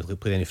haven't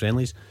played any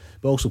friendlies.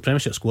 But also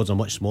Premiership squads are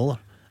much smaller,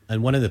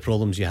 And one of the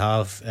problems you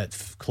have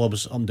at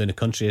clubs up and down the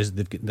country is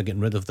they're getting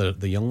rid of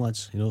the young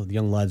lads. You know, the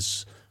young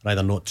lads are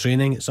either not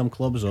training at some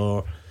clubs,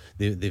 or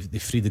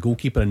they've freed the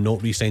goalkeeper and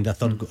not re-signed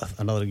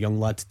another young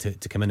lad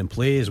to come in and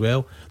play as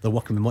well. They're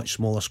working with much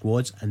smaller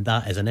squads, and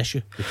that is an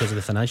issue because of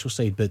the financial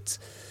side. But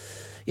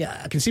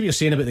yeah, I can see what you're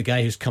saying about the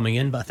guy who's coming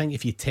in, but I think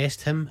if you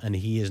test him and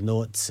he is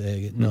not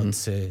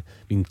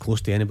being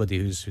close to anybody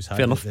who's had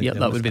fair enough. Yeah,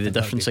 that would be the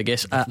difference, I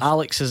guess.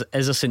 Alex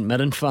is a St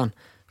Mirren fan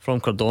from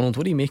Cardonald.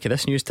 What do you make of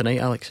this news tonight,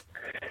 Alex?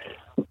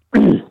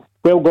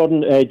 Well,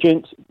 Gordon,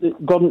 gents,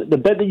 Gordon, the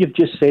bit that you've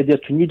just said there,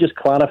 can you just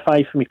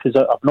clarify for me, because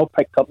I've not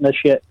picked up this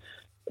yet?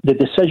 The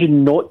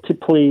decision not to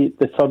play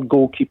the third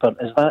goalkeeper,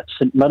 is that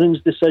St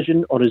Mirren's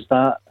decision, or is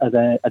that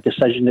a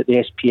decision that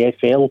the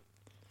SPFL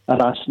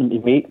are asking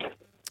them to make?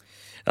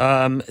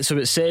 So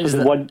it says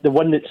the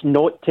one that's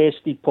not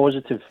tested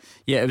positive.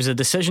 Yeah, it was a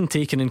decision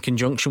taken in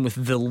conjunction with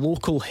the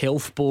local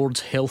health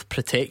board's health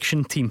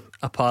protection team,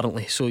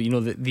 apparently. So you know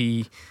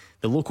the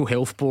local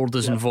health board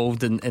is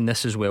involved in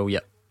this as well. Yeah.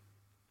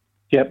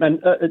 Yeah,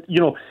 and you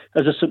know,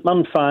 as a St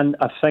Mirren fan,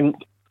 I think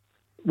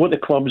what the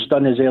club's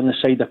done is err on the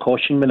side of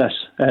caution with this.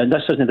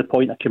 This isn't the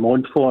point I came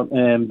on for,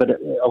 but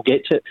I'll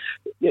get to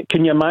it.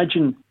 Can you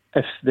imagine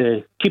if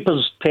the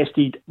keeper's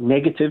tested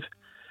negative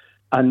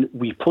and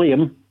we play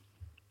him,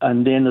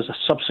 and then there's a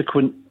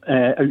subsequent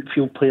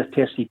outfield player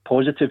tested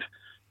positive?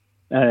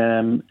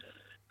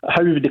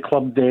 How would the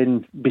club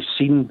then be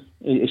seen,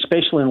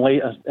 especially in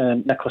light of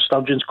Nicola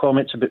Sturgeon's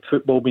comments about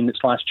football being its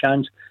last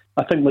chance?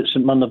 I think what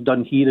St Mirren have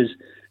done here is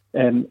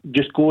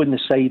just go on the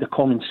side of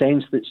common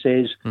sense that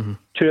says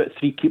 2 out of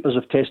 3 keepers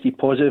have tested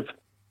positive.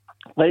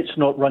 Let's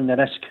not run the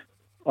risk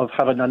of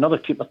having another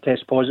keeper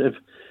test positive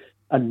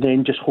and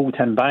then just hold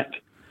him back.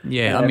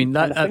 Yeah, I mean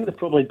that. I think they've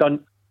probably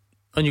done.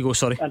 On you go,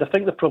 sorry. And I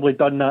think they've probably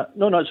done that.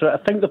 No, it's right.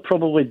 I think they've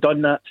probably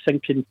done that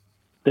thinking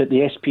that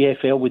the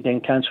SPFL would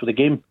then cancel the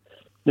game.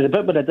 Now, the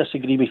bit where I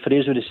disagree with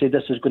Fraser, who said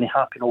this is going to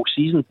happen all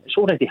season, it's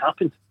already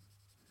happened.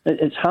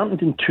 It's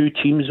happened in 2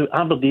 teams,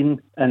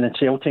 Aberdeen and in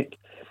Celtic,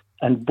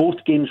 and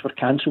both games were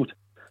cancelled.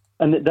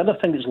 And the other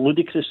thing that's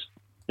ludicrous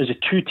is the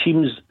 2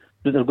 teams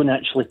that they're going to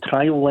actually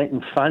trial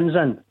letting fans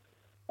in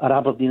are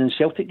Aberdeen and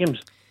Celtic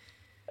games.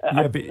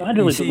 Yeah, but I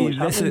really see, don't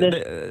know what's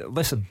happening.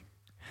 listen,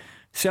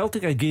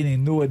 Celtic are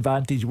gaining no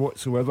advantage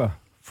whatsoever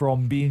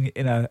from being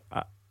in a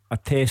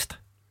test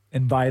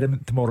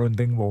environment tomorrow in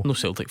Dingwall. No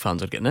Celtic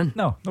fans are getting in.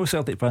 No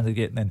Celtic fans are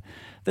getting in.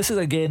 This is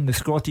again the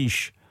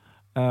Scottish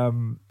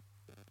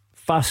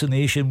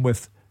fascination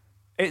with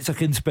it's a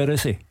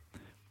conspiracy.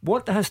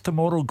 What has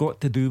tomorrow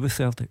got to do with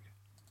Celtic?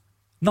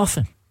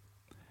 Nothing.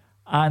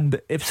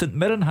 And if St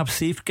Mirren have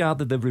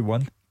safeguarded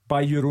everyone,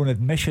 by your own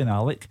admission,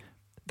 Alec,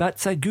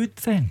 that's a good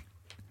thing.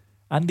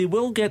 And they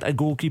will get a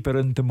goalkeeper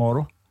in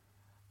tomorrow,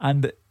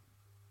 and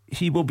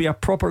he will be a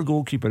proper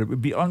goalkeeper. It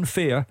would be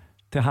unfair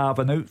to have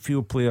an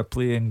outfield player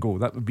play and go.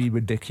 That would be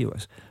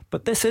ridiculous.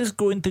 But this is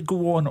going to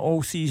go on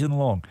all season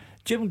long.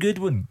 Jim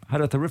Goodwin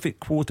had a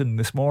terrific quote in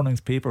this morning's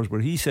papers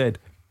where he said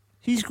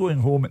he's going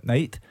home at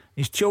night,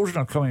 his children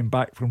are coming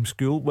back from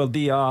school, well,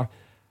 they are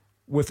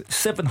with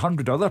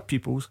 700 other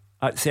pupils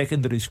at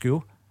secondary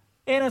school.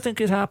 Anything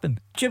could happen.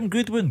 Jim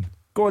Goodwin,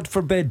 God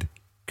forbid,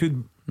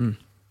 could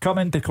come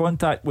into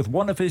contact with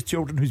one of his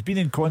children who's been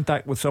in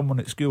contact with someone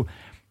at school.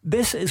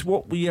 This is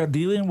what we are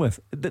dealing with.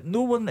 That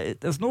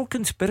there's no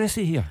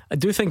conspiracy here. I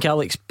do think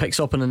Alex picks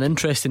up on an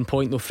interesting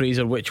point though,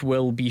 Fraser, which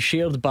will be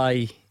shared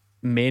by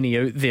many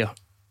out there.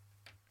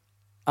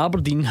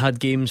 Aberdeen had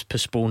games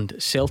postponed,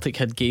 Celtic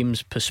had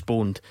games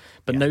postponed,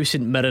 but now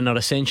St Mirren are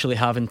essentially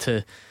having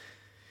to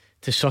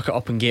suck it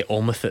up and get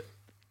on with it.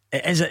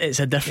 It's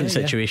a different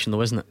situation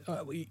though, isn't it?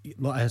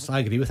 I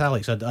agree with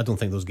Alex. I don't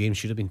think those games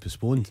should have been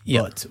postponed,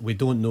 but we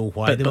don't know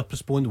why they were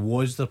postponed.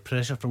 Was there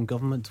pressure from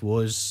government?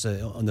 Was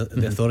on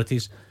the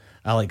authorities?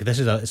 Alec,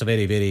 it's a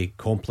very, very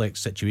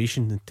complex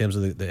situation in terms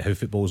of how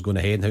football is going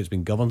ahead and how it's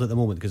been governed at the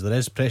moment, because there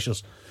is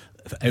pressures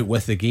out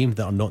with the game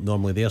that are not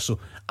normally there. So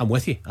I'm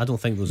with you. I don't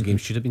think those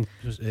games should have been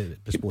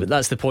postponed. But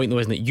that's the point though,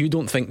 isn't it? You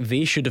don't think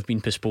they should have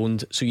been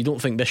postponed, so you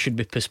don't think this should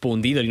be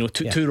postponed either. You know,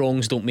 two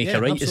wrongs don't make a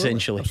right, absolutely,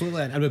 essentially.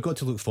 Absolutely. And we've got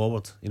to look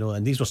forward, you know,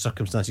 and these were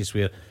circumstances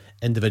where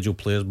individual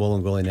players,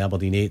 Bolingoli and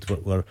Aberdeen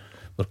 8 were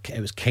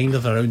it was kind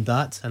of around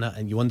that,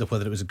 and you wonder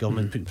whether it was the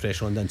government putting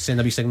pressure on them and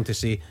sending a wee signal to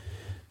say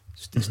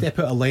step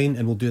out of line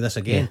and we'll do this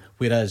again.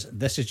 Whereas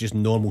this is just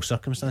normal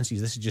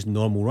circumstances. This is just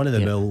normal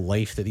run-of-the-mill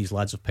life that these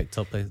lads have picked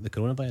up by the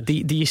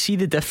coronavirus. Do you see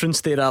the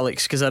difference there,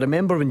 Alex? Because I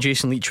remember when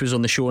Jason Leach was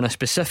on the show and I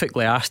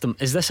specifically asked him,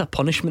 is this a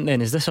punishment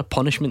then? Is this a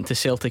punishment to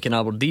Celtic and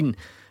Aberdeen?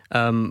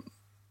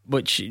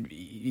 Which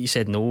he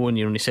said no, and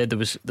he said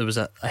there was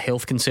a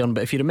health concern.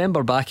 But if you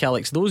remember back,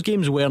 Alex, those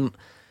games weren't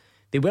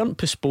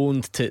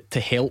postponed to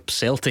help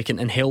Celtic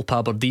and help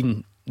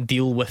Aberdeen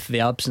deal with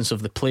the absence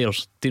of the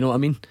players. Do you know what I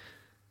mean?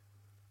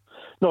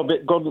 No,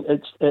 but Gordon,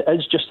 it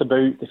is just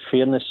about the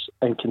fairness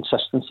and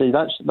consistency.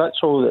 That's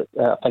all that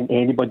I think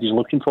anybody's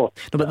looking for.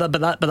 No,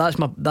 but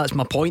that's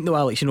my point though,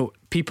 Alex. You know,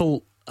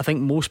 people, I think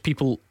most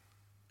people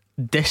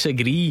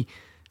disagree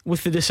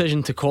with the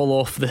decision to call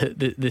off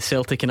the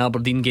Celtic and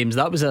Aberdeen games,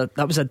 that was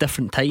a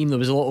different time. There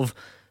was a lot of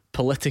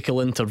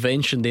political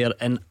intervention there,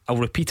 and I'll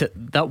repeat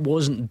it, that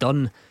wasn't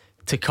done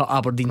to cut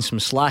Aberdeen some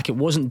slack. It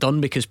wasn't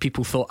done because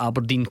people thought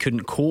Aberdeen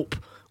couldn't cope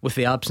with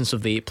the absence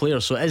of the 8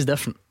 players, so it is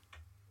different.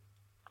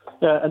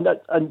 Yeah,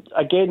 and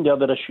again, the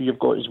other issue you've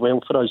got as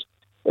well for us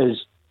is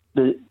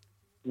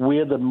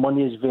where the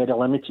money is very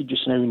limited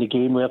just now in the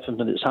game with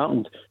everything that's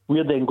happened.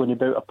 We're then going to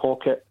be out of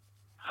pocket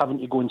having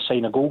to go and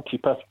sign a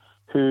goalkeeper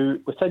who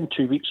within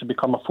 2 weeks will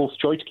become a 4th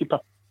choice keeper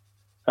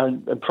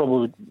and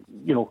probably,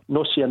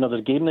 not see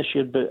another game this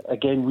year. But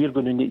again, we're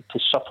going to need to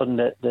suffer in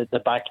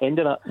the back end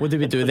of that. What do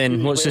we do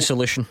then? What's the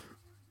solution?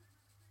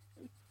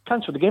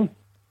 Cancel the game.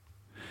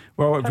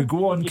 Well, if we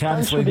go on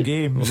cancelling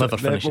games, we'll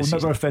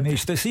never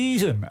finish the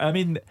season. I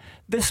mean,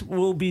 this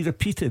will be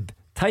repeated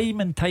time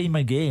and time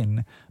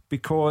again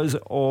because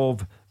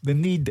of the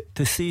need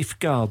to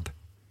safeguard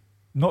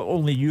not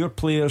only your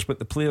players but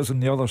the players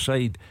on the other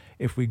side.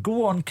 If we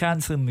go on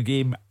cancelling the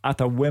game at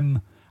a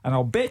whim, and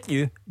I'll bet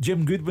you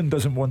Jim Goodwin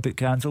doesn't want it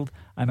cancelled,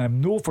 and I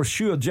know for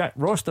sure Jack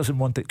Ross doesn't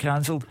want it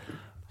cancelled,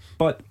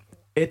 but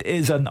it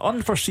is an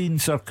unforeseen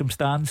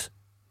circumstance.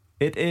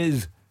 It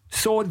is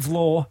sod's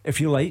law, if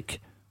you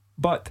like,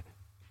 but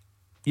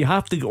you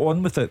have to go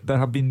on with it. There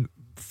have been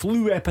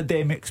flu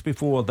epidemics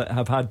before that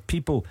have had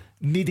people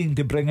needing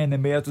to bring in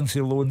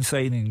emergency loan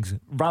signings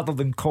rather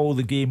than call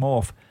the game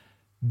off.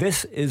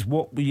 This is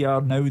what we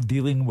are now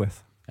dealing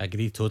with. I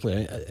agree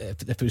totally.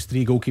 If it was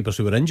 3 goalkeepers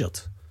who were injured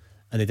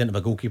and they didn't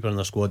have a goalkeeper in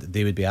their squad,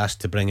 they would be asked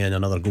to bring in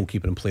another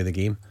goalkeeper and play the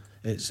game.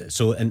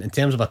 So in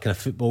terms of a kind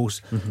of football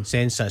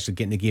sense, actually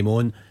getting the game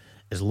on,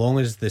 as long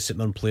as the St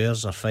Mirren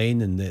players are fine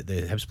and the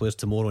Hibs players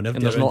tomorrow and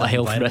there's not a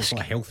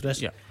health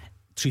risk,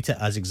 treat it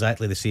as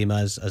exactly the same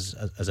as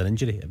an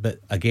injury. But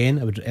again,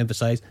 I would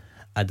emphasise,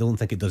 I don't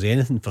think it does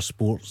anything for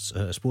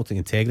sporting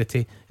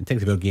integrity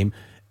of our game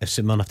if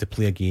St Mirren have to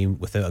play a game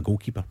without a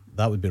goalkeeper.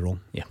 That would be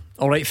wrong. Yeah.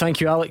 Alright, thank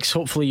you, Alex.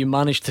 Hopefully you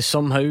managed to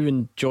somehow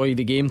enjoy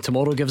the game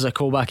tomorrow. Give us a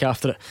call back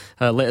after it.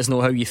 Let us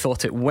know how you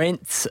thought it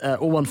went.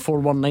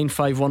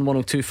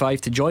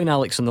 01419511025 to join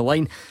Alex on the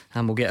line,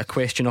 and we'll get a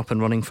question up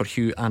and running for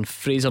Hugh and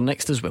Fraser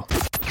next as well.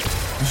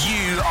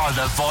 You are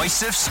the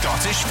voice of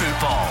Scottish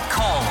football.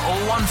 Call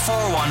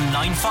 0141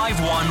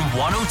 951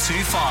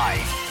 1025.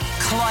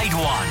 Clyde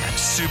 1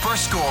 Super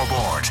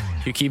Scoreboard.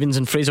 Hugh Keevins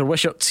and Fraser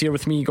Wishart's here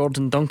with me,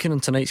 Gordon Duncan,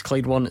 and tonight's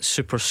Clyde 1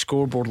 Super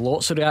Scoreboard.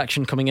 Lots of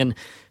reaction coming in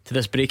to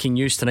this breaking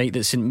news tonight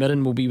that St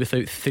Mirren will be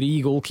without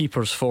 3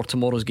 goalkeepers for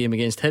tomorrow's game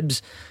against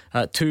Hibs.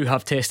 2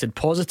 have tested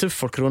positive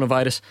for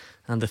coronavirus,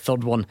 and the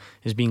third one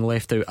is being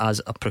left out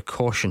as a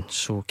precaution.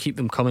 So keep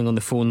them coming on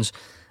the phones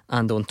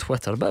and on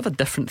Twitter. A bit of a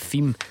different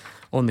theme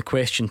on the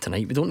question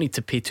tonight. We don't need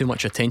to pay too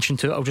much attention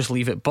to it. I'll just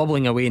leave it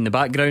bubbling away in the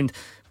background.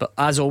 But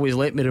as always,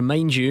 let me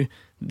remind you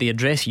the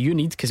address you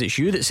need, because it's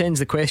you that sends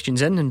the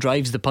questions in and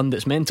drives the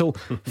pundits mental.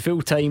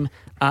 Fulltime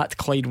at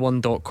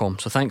Clyde1.com.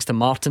 So thanks to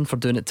Martin for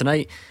doing it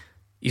tonight.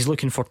 He's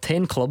looking for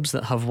 10 clubs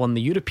that have won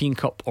the European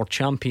Cup or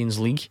Champions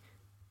League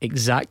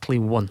exactly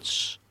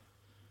once.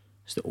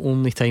 It's the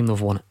only time they've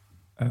won it.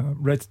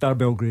 Red Star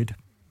Belgrade.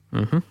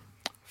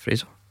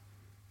 Fraser.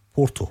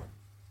 Porto.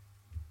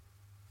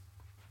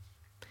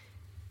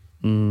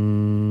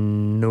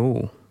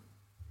 No.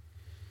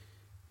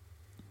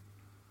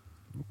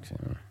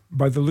 Okay.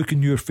 By the look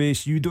in your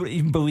face, you don't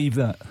even believe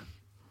that.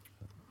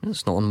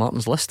 It's not on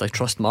Martin's list. I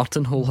trust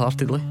Martin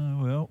wholeheartedly.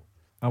 Well,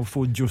 I'll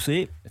phone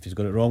Jose. If he's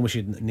got it wrong, we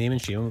should name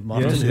and shame.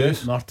 Martin,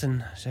 yes.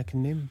 Martin,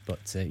 second name.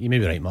 But you may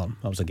be right, Martin.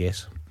 That was a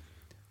guess.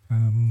 I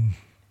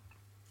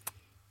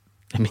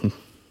mean,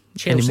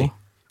 Chelsea,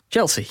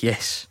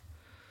 yes.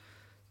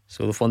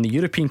 So they've won the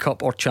European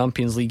Cup or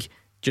Champions League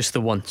just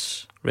the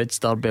once. Red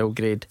Star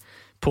Belgrade.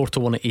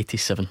 Porto won at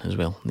 87 as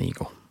well. There you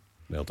go.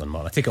 Well done,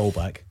 Martin. I take it all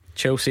back.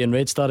 Chelsea and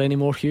Red Star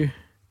anymore, Hugh?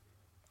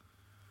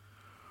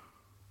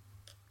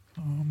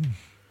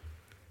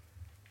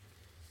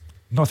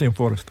 Nottingham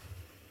Forest.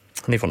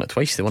 And they've won it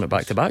twice. They won it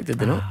back to back, did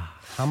they not?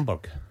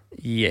 Hamburg.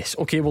 Yes.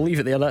 Okay, we'll leave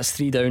it there. That's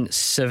 3 down,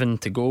 7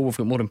 to go. We've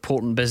got more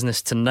important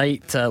business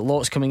tonight.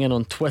 Lots coming in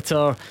on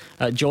Twitter.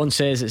 John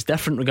says it's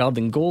different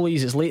regarding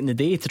goalies. It's late in the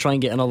day to try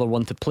and get another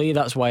one to play.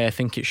 That's why I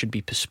think it should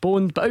be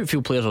postponed. But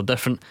outfield players are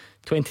different.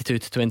 22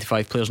 to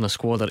 25 players in a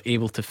squad are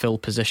able to fill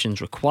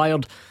positions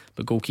required,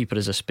 but goalkeeper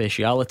is a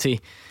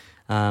speciality.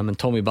 And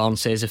Tommy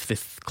Barnes says if the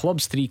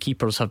club's 3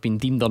 keepers have been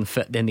deemed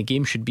unfit, then the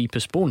game should be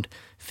postponed.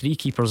 3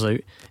 keepers out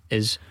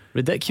is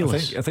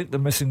ridiculous. I think they're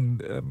missing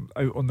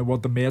out on the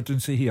word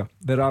emergency here.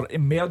 There are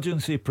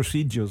emergency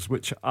procedures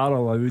which are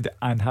allowed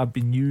and have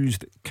been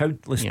used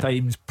countless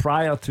times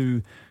prior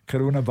to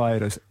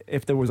coronavirus.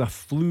 If there was a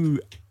flu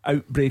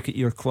outbreak at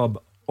your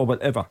club or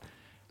whatever,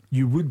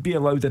 you would be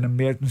allowed an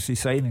emergency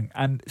signing,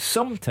 and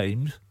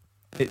sometimes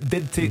it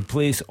did take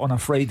place on a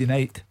Friday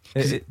night.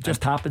 It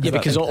just happens. Yeah,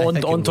 because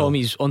on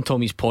Tommy's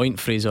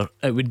point, Fraser,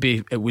 it would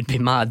be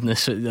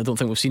madness. I don't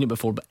think we've seen it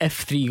before. But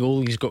if 3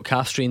 goalies got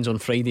calf strains on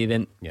Friday,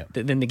 then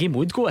the game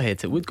would go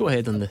ahead. It would go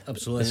ahead on the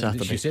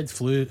Saturday. She said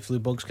flu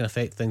bugs can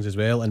affect things as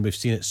well, and we've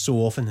seen it so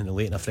often in the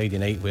late on a Friday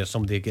night where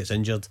somebody gets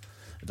injured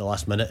at the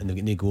last minute and they've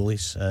got no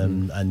goalies,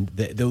 and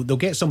they'll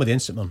get somebody in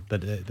St.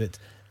 but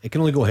it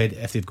can only go ahead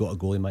if they've got a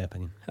goal, in my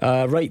opinion.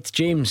 Right,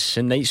 James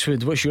in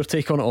Knightswood, what's your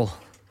take on it all?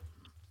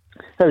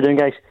 How are we doing,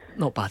 guys?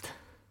 Not bad.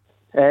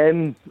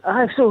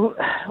 So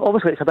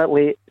obviously it's a bit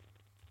late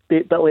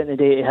in the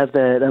day to have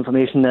the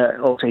information that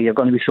obviously you're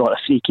going to be short of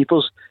 3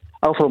 keepers.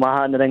 I'll throw my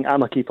hat in the ring.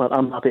 I'm a keeper.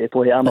 I'm happy to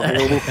play. I'm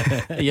available.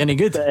 Are you any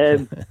good?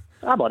 But,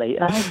 I'm alright.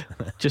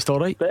 Just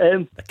alright? But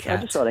I'm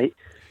just alright.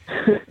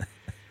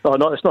 Oh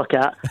no, it's not a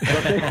cat.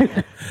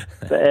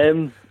 But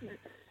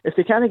if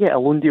they can't get a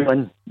loan deal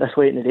in this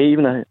late in the day,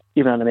 even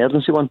an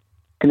emergency one,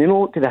 can they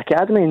go to the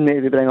academy and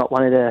maybe bring up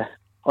one of the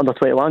under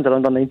 21s or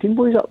under 19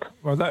 boys up?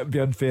 Well, that would be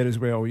unfair as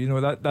well. You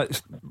know,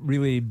 that's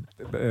really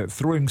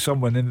throwing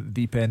someone in at the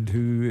deep end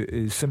who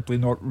is simply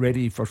not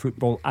ready for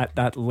football at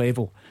that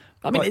level.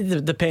 I mean,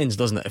 it depends,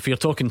 doesn't it? If you're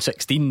talking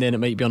 16, then it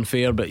might be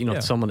unfair, but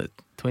someone at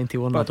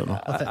 21, I don't know.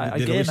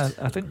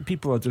 I think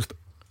people are just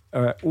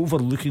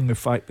overlooking the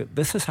fact that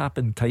this has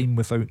happened time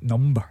without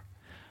number.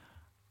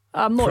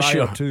 I'm not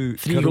sure. 3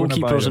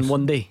 goalkeepers in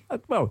one day.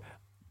 Well,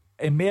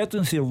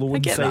 emergency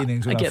loan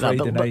signings on a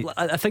Friday night.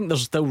 But I think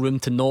there's still room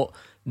to not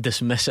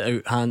dismiss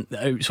it out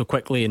so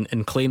quickly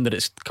and claim that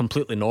it's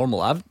completely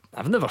normal. I've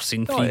never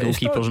seen 3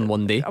 goalkeepers in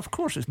one day. Of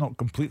course it's not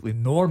completely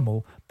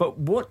normal, but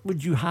what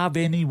would you have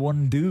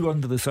anyone do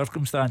under the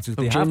circumstances?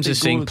 Well, James is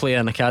saying play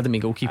an academy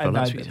goalkeeper.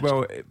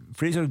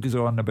 Fraser goes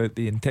on about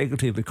the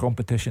integrity of the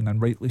competition,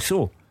 and rightly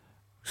so.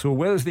 So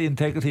where's the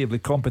integrity of the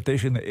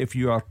competition if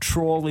you are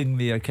trawling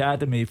the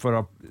academy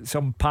for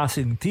some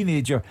passing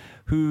teenager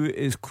who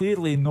is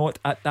clearly not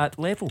at that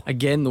level?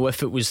 Again, though,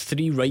 if it was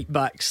 3 right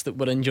backs that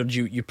were injured,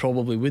 you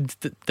probably would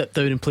dip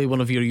down and play one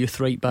of your youth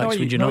right backs.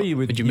 Would you not?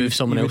 Would you move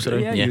someone else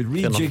around? Yeah, you'd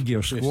rejig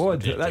your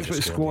squad. That's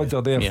what squads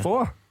are there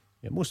for.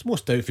 Yeah,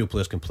 most outfield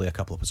players can play a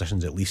couple of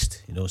positions at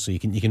least, so you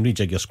can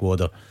rejig your squad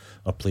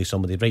or play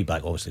somebody. Right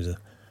back obviously is the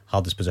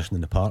hardest position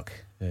in the park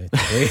to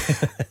play.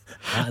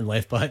 That and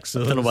left back.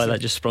 So I don't know why that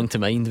just sprung to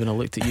mind when I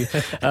looked at you.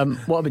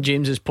 What about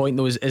James's point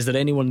though? Is there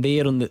anyone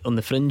there on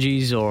the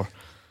fringes or?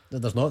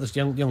 There's not. This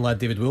young lad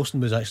David Wilson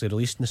was actually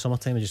released in the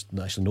summertime. I just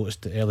actually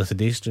noticed it earlier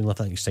today. I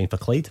think he's signed for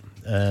Clyde.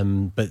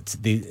 But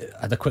they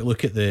had a quick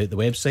look at the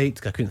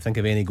website. I couldn't think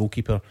of any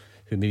goalkeeper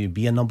who maybe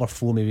be a number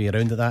 4, maybe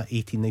around at that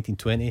 18, 19,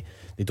 20.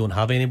 They don't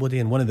have anybody,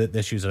 and one of the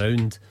issues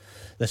around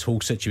this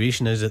whole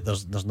situation is that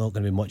there's not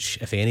going to be much,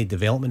 if any,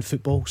 development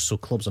football. So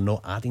clubs are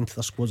not adding to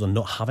their squads, or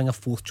not having a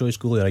 4th choice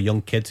goalie or a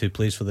young kid who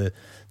plays for the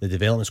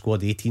development squad,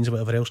 the 18s or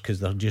whatever else, because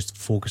they're just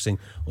focusing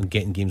on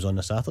getting games on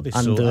a Saturday.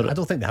 And so I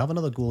don't think they have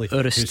another goalie.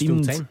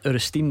 Our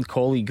esteemed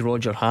colleague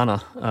Roger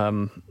Hanna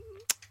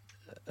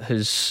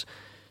has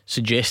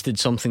suggested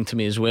something to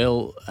me as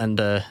well, and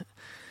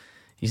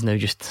he's now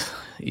just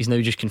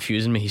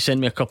confusing me. He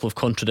sent me a couple of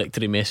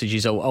contradictory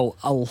messages. I'll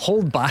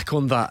hold back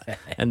on that,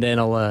 and then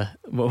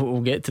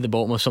we'll get to the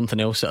bottom of something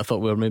else that I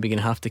thought we were maybe going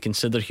to have to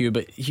consider, Hugh.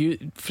 But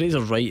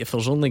Fraser's right. If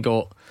there's only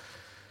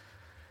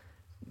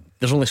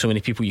so many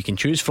people you can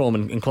choose from,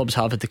 and clubs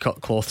have had to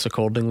cut cloths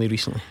accordingly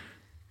recently.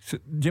 So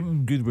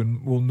Jim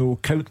Goodwin will know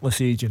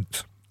countless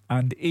agents,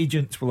 and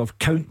agents will have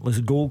countless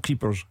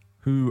goalkeepers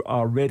who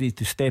are ready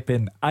to step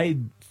in. I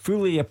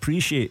fully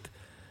appreciate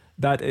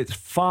that it's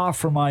far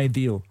from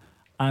ideal,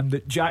 and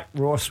that Jack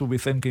Ross will be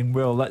thinking,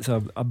 well, that's a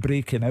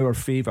break in our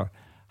favour.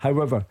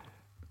 However,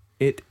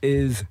 it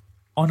is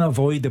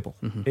unavoidable.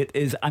 It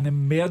is an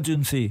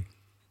emergency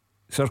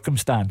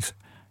circumstance.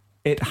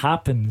 It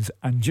happens,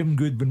 and Jim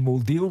Goodwin will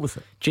deal with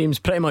it. James,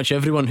 pretty much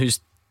everyone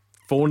who's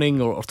phoning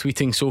or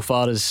tweeting so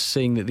far is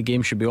saying that the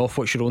game should be off.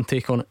 What's your own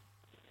take on it?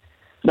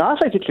 No, I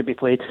think it should be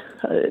played.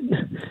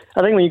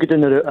 I think when you go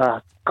down the route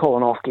of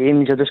calling off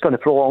games, you're just going to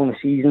prolong the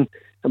season,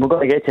 and we're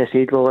going to get to a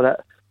stage where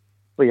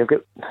you've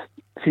got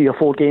 3 or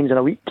 4 games in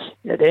a week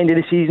at the end of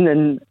the season,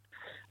 and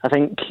I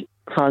think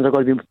fans are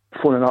going to be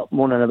phoning up,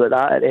 moaning about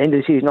that at the end of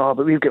the season. Oh,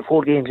 but we've got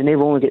 4 games and they've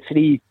only got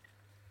 3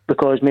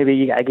 because maybe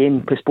you get a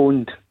game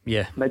postponed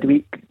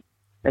midweek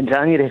in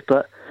January.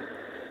 But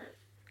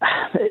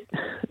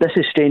this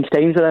is strange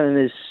times around,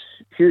 and as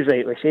Hugh's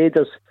rightly said,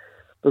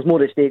 there's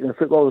more at stake than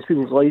football. There's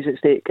people's lives at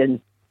stake,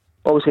 and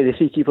obviously the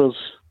 3 keepers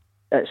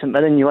at St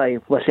Mirren, you want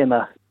to wish them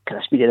a kind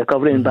of speedy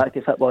recovery and back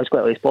to football as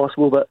quickly as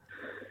possible. But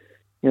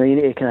you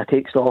need to kind of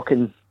take stock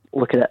and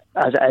look at it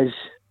as it is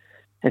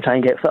and try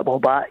and get football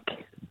back.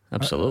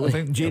 Absolutely. I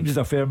think James is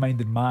a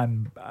fair-minded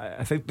man.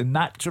 I think the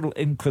natural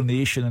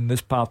inclination in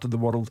this part of the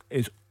world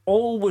is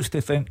always to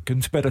think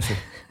conspiracy.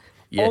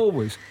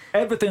 Always.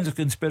 Everything's a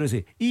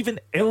conspiracy. Even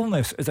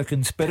illness is a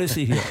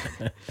conspiracy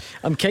here.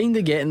 I'm kind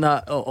of getting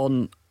that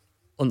on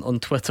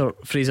Twitter,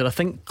 Fraser. I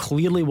think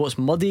clearly what's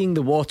muddying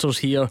the waters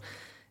here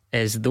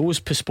is those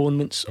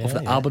postponements of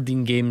the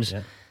Aberdeen games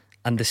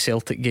and the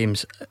Celtic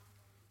games.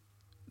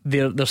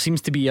 There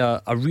seems to be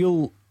a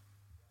real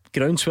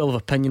groundswell of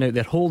opinion out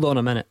there. Hold on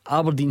a minute,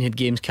 Aberdeen had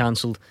games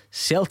cancelled,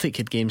 Celtic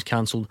had games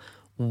cancelled.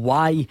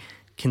 Why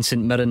can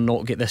St Mirren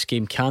not get this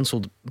game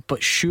cancelled?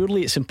 But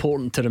surely it's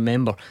important to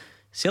remember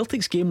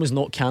Celtic's game was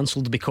not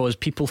cancelled because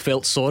people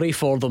felt sorry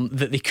for them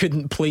that they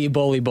couldn't play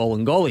volleyball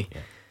and golly.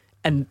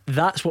 And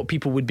that's what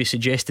people would be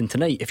suggesting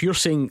tonight. If you're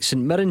saying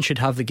St Mirren should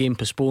have the game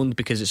postponed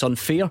because it's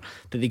unfair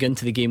that they go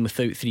into the game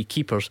without 3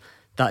 keepers,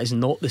 that is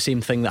not the same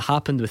thing that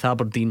happened with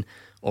Aberdeen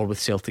or with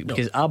Celtic.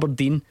 Because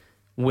Aberdeen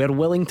were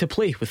willing to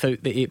play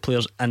without the 8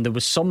 players, and there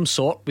was some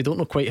sort, we don't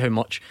know quite how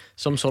much,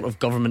 some sort of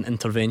government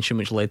intervention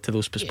which led to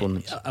those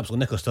postponements. Absolutely.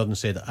 Nicola Sturgeon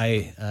said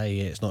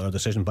it's not our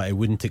decision, but I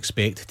wouldn't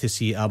expect to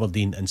see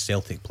Aberdeen and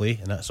Celtic play,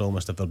 and that's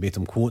almost a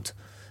verbatim quote.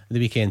 At the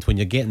weekend, when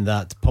you're getting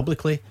that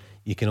publicly,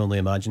 you can only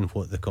imagine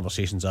what the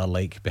conversations are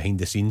like behind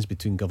the scenes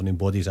between governing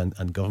bodies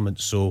and government.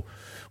 So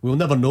we'll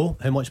never know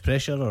how much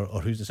pressure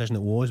or whose decision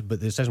it was, but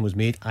the decision was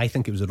made. I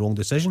think it was the wrong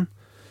decision,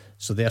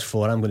 so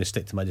therefore I'm going to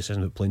stick to my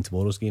decision about playing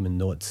tomorrow's game and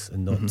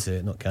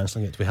not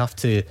cancelling it. We have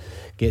to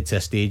get to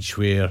a stage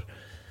where,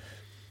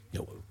 you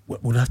know, we're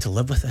going to have to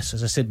live with this.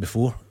 As I said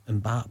before,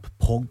 Mbappe,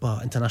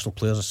 Pogba, international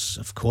players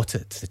have caught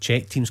it. The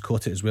Czech team's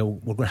caught it as well.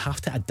 We're going to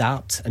have to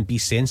adapt and be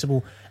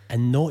sensible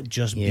and not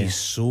just be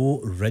so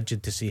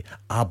rigid to say,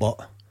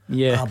 but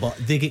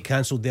they get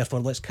cancelled,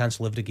 therefore let's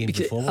cancel every game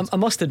going forward. I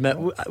must admit,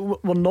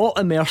 we're not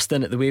immersed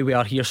in it the way we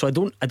are here, so I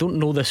don't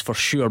know this for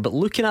sure, but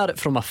looking at it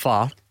from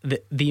afar,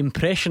 the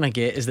impression I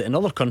get is that in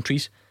other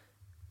countries,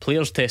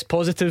 players test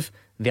positive,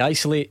 they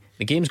isolate,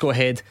 the games go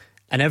ahead,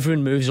 and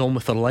everyone moves on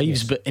with their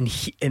lives. But in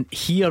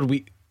here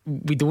we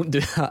don't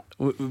do that.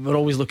 We're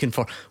always looking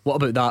for what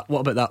about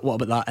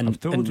that, and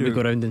we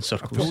go around in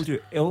circles. I told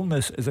you,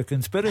 illness is a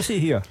conspiracy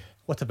here.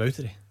 What about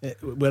it?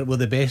 We're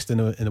the best in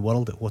the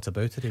world at what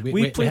about it?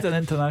 We played an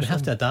international. We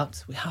have to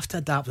adapt. We have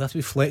to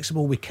be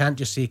flexible. We can't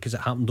just say because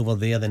it happened over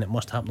there, then it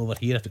must happen over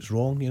here if it's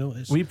wrong. You know,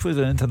 we played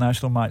an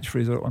international match,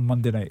 Fraser, on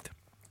Monday night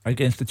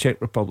against the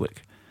Czech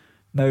Republic.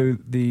 Now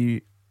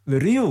the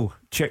real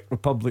Czech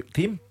Republic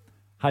team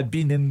had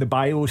been in the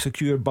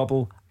biosecure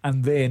bubble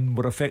and then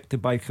were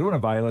affected by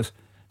coronavirus,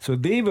 so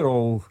they were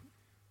all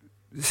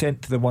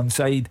sent to the one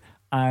side,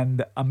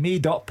 and a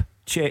made up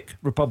Czech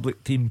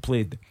Republic team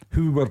played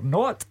who were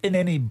not in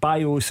any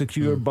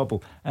biosecure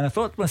bubble. And I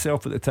thought to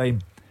myself at the time,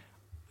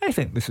 I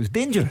think this is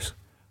dangerous,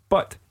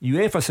 but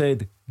UEFA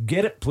said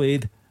get it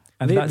played,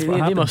 and that's what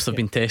happened. They must have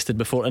been tested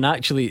before. And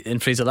actually, in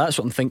Fraser, that's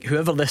what I'm thinking.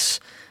 Whoever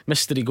this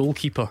mystery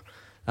goalkeeper,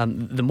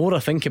 the more I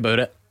think about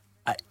it,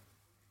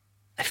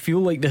 I feel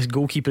like this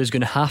goalkeeper is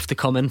going to have to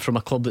come in from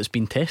a club that's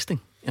been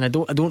testing, and I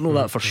don't know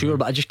that for sure,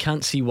 but I just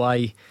can't see why.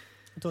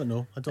 I don't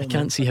know. I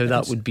can't see how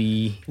that would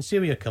be. I can see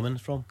where you're coming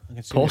from. I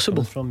can see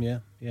possible. Where you're coming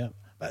from, yeah.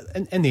 But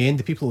in the end,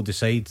 the people will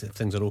decide if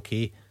things are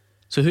okay.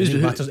 So who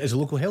matters is the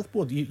local health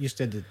board. You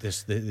said that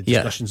the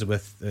discussions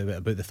about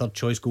the third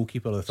choice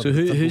goalkeeper.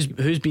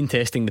 Who's been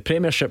testing? The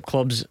Premiership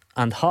clubs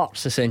and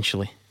Hearts,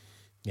 essentially.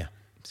 Yeah.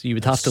 So you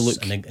would have to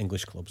look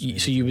English clubs.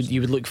 So you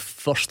would look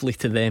firstly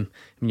to them. I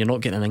mean, you're not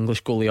getting an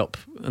English goalie up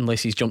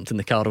unless he's jumped in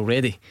the car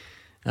already.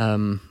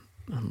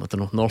 I don't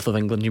know, north of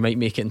England, you might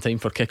make it in time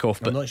for kick-off.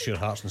 But I'm not sure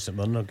Hearts and St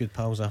Mirren are good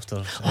pals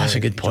after. That's a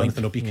good point.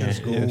 Jonathan Obika's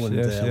goal.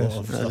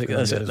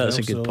 That's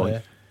a good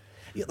point.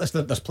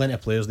 Listen, there's plenty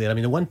of players there. I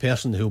mean, the one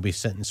person who'll be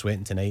sitting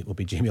sweating tonight will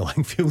be Jamie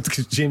Langfield,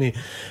 because Jamie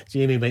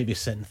might be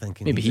sitting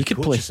thinking maybe he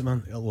could play.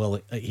 Well,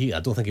 I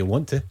don't think he'll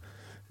want to.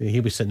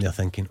 He'll be sitting there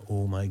thinking,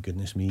 oh my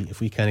goodness me, if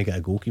we can't get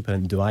a goalkeeper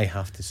in, do I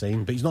have to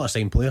sign? But he's not a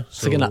signed player,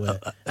 so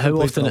how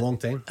often for a long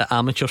time. At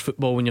amateur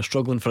football, when you're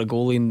struggling for a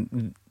goalie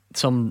and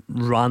some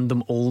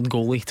random old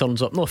goalie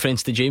turns up, no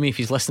offence to Jamie if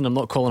he's listening, I'm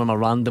not calling him a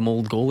random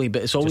old goalie,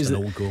 but it's always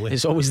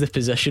the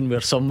position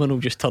where someone will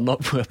just turn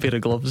up with a pair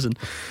of gloves and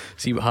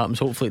see what happens.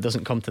 Hopefully it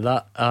doesn't come to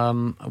that. I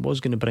was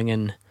going to bring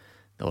in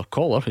our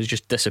caller who's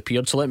just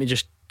disappeared, so let me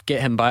just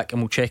get him back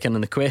and we'll check in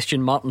on the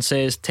question. Martin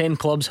says 10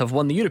 clubs have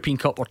won the European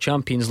Cup or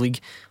Champions League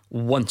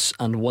once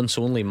and once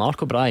only.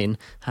 Mark O'Brien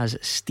has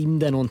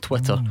steamed in on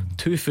Twitter,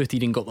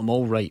 2-footed and got them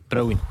all right.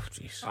 Brilliant.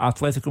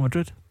 Atletico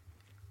Madrid?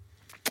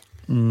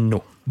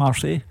 No.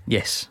 Marseille?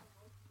 Yes.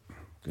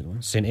 Good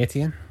one. Saint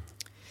Etienne?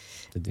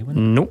 Did they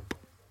win? Nope.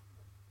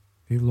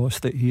 They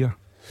lost it here.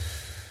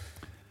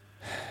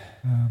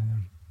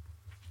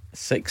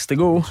 6 to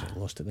go.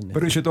 Lost it, didn't they?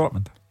 Borussia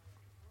Dortmund?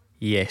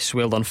 Yes,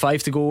 well done.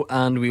 5 to go,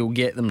 and we'll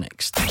get them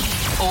next.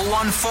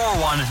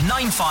 0141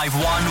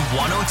 951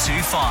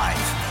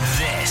 1025.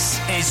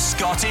 This is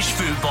Scottish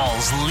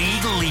football's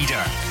league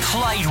leader,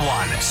 Clyde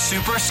 1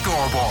 Super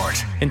Scoreboard.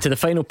 Into the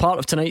final part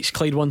of tonight's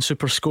Clyde 1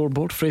 Super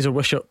Scoreboard. Fraser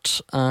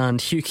Wishart and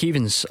Hugh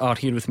Keevins are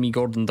here with me,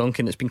 Gordon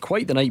Duncan. It's been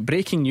quite the night.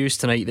 Breaking news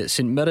tonight that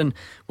St Mirren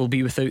will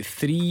be without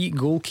 3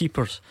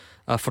 goalkeepers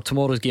for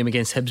tomorrow's game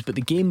against Hibs, but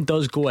the game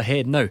does go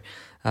ahead now.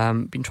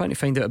 Been trying to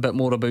find out a bit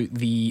more about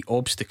the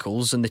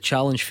obstacles and the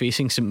challenge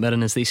facing St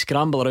Mirren as they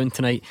scramble around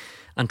tonight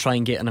and try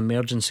and get an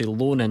emergency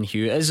loan in.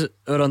 Hugh, is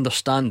our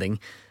understanding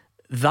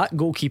that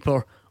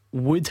goalkeeper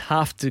would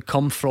have to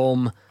come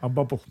from a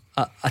bubble,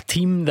 a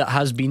team that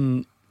has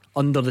been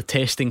under the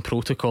testing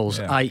protocols,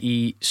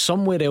 i.e.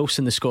 somewhere else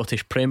in the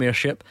Scottish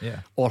Premiership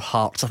or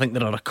Hearts. I think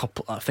there are a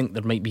couple. I think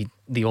there might be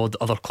the odd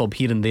other club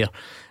here and there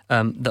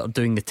that are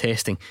doing the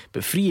testing,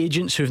 but free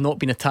agents who have not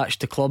been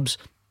attached to clubs,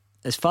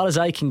 as far as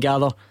I can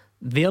gather,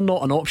 they're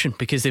not an option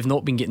because they've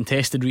not been getting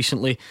tested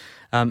recently.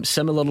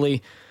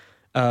 Similarly,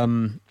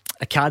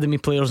 academy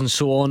players and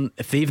so on,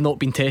 if they've not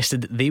been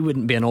tested, they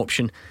wouldn't be an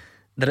option.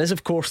 There is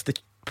of course the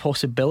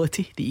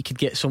possibility that you could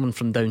get someone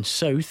from down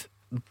south,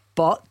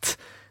 but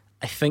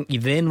I think you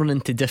then run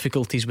into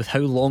difficulties with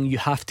how long you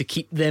have to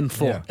keep them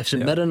for. If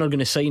St Mirren are going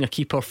to sign a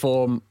keeper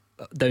from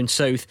down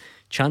south,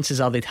 chances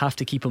are they'd have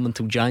to keep him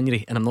until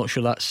January, and I'm not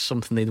sure that's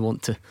something they'd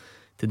want to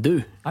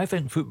do. I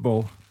think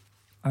football,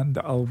 and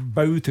I'll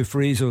bow to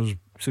Fraser's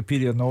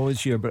superior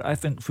knowledge here, but I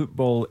think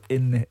football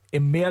in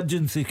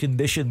emergency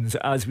conditions,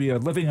 as we are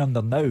living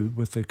under now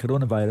with the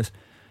coronavirus,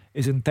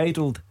 is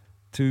entitled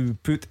to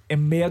put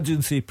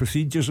emergency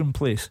procedures in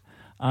place.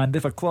 And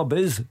if a club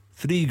is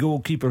 3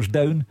 goalkeepers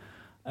down,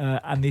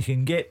 and they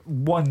can get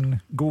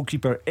 1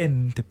 goalkeeper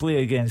in to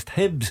play against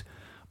Hibs,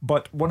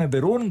 but one of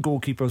their own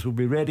goalkeepers will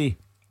be ready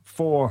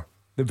for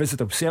the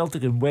visit of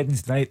Celtic on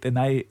Wednesday night, then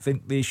I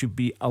think they should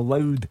be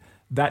allowed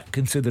that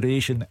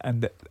consideration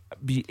and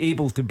be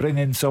able to bring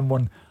in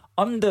someone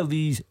under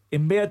these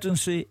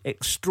emergency,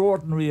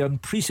 extraordinary,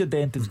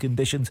 unprecedented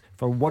conditions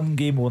for 1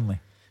 game only.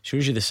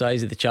 Shows you the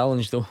size of the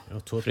challenge, though.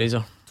 Totally,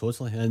 Fraser.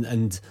 Totally.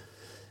 And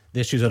the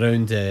issues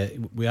around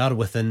we are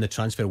within the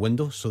transfer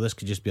window, so this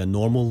could just be a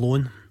normal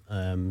loan.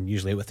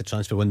 Usually with the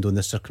transfer window in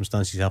this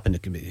circumstances happen,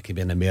 it can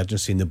be an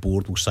emergency and the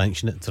board will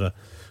sanction it for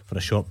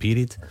a short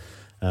period.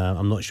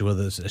 I'm not sure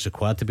whether it's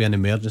required to be an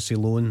emergency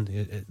loan.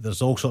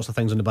 There's all sorts of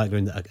things in the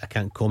background that I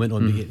can't comment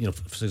on. You know,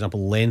 for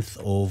example, length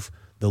of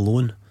the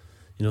loan.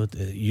 You know,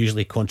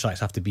 usually contracts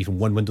have to be from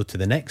one window to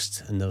the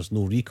next, and there's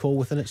no recall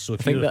within it. So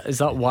if I think is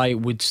that why it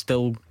would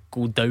still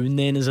go down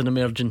then as an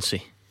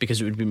emergency?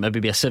 Because it would be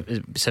maybe a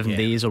 7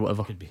 days or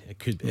whatever. It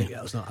could be.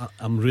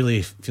 I'm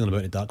really feeling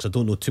about it dark, because I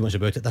don't know too much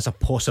about it. That's a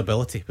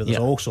possibility, but there's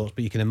all sorts.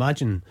 But you can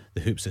imagine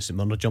the hoops that St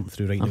Mirren are jumping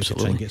through right now to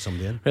try and get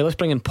somebody in. Right, let's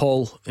bring in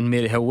Paul in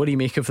Maryhill. What do you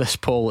make of this,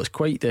 Paul? It's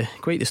quite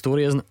the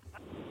story, isn't it?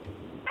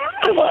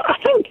 I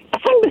think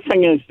the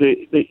thing is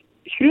that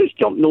Hugh's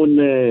jumping on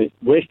the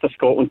West of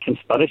Scotland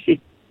conspiracy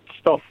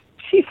stuff.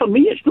 See, for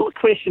me, it's not a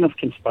question of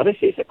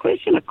conspiracy; it's a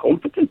question of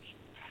competence.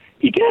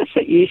 You get a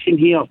situation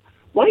here.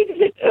 Why does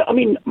it? I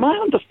mean, my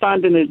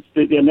understanding is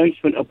that the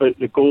announcement about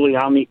the goalie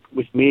Arnie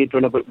was made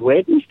on about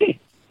Wednesday,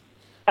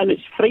 and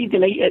it's Friday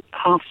night at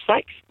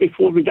 6:30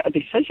 before we get a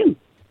decision.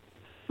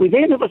 We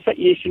then have a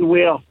situation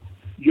where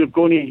you're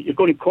going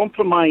to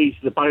compromise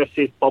the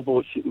biosafe bubble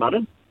at St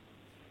Mirren.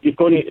 You're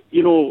going to,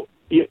 you know,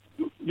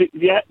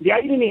 the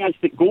irony is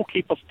that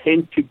goalkeepers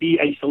tend to be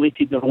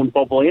isolated in their own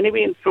bubble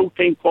anyway, in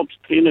full-time clubs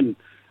training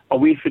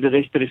away for the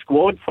rest of the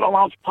squad for a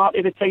large part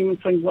of the time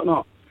and things like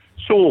that.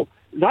 So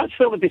that's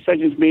where the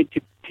decision's made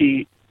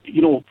to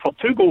you know, for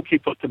 2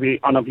 goalkeepers to be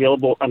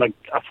unavailable and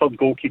a third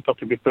goalkeeper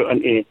to be put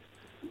into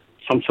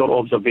some sort of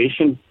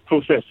observation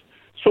process.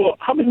 So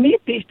having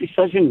made these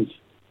decisions,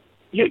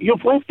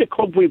 you've left the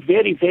club with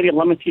very, very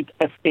limited,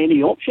 if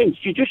any, options.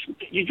 You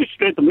just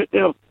spread them out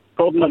there,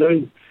 Gordon,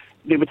 around.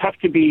 They would have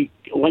to be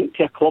linked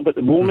to a club at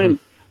the moment.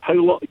 How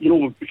long, you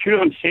know, Hugh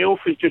himself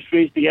has just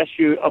raised the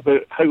issue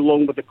about how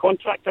long would the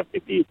contract have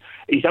to be.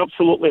 He's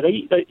absolutely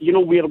right that, you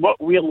know,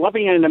 we're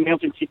living in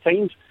emergency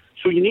times,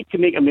 so you need to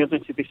make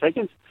emergency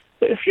decisions.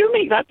 But if you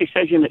make that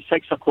decision at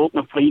 6 o'clock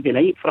on a Friday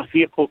night for a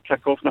 3 o'clock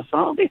kick-off on a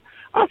Saturday,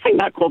 I think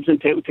that club's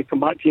entitled to come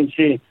back to you and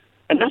say,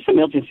 in this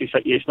emergency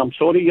situation, I'm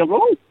sorry, you're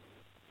wrong.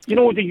 You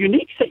know, the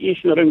unique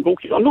situation around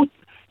goalkeepers. I'm not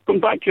going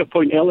back to your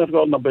point earlier,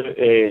 Gordon, about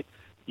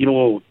you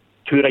know,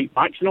 2 right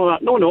backs and all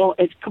that. No,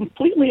 it's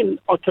completely and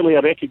utterly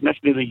a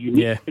recognition of the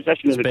unique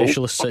position of the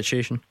specialist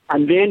situation.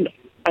 And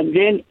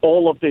then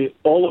all of the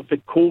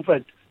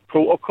COVID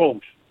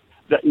protocols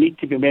that need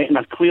to be met and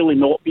are clearly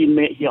not being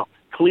met here,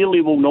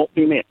 clearly will not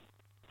be met.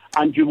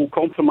 And you will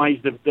compromise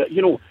the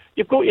you know,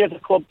 you've got to, as a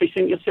club, be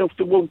saying to yourself,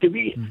 well, do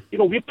we, you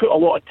know, we put a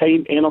lot of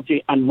time,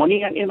 energy and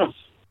money into this.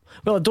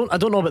 Well, I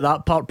don't know about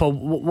that part, Paul.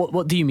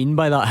 What do you mean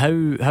by that?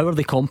 How are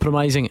they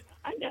compromising it?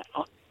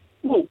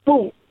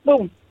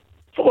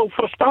 Well,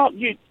 for a start,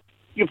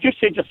 you've just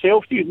said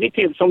yourself you need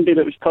to have somebody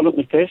that was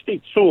currently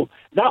tested. So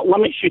that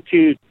limits you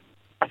to,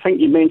 I think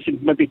you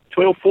mentioned maybe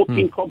 12,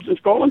 14 clubs in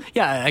Scotland.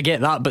 Yeah, I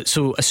get that. But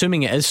so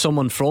assuming it is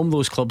someone from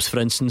those clubs, for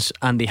instance,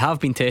 and they have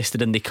been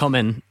tested and they come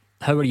in,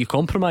 how are you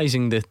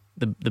compromising the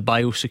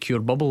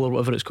biosecure bubble or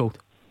whatever it's called?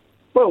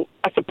 Well,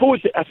 I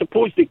suppose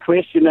the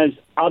question is,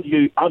 are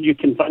you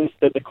convinced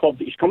that the club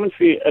that he's coming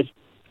for is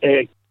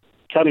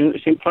carrying out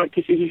the same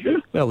practices as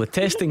you? Well, the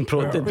testing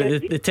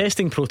the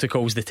testing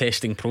protocol is the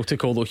testing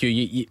protocol, though, Hugh.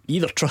 You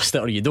either trust it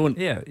or you don't.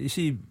 Yeah, you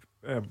see,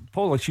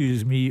 Paul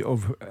accuses me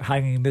of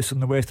hanging this on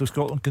the West of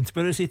Scotland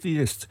conspiracy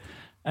theorists,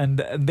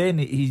 and then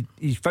he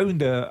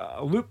found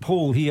a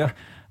loophole here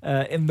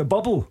in the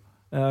bubble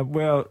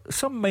where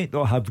some might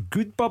not have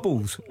good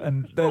bubbles.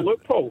 And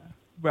loophole.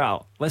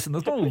 Well, listen,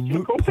 there's no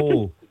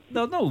loophole.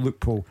 There's no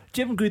loophole.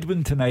 Jim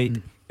Goodwin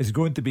tonight is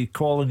going to be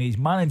calling his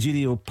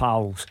managerial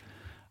pals,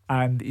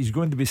 and he's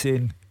going to be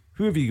saying,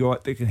 who have you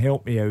got that can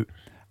help me out?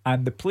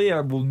 And the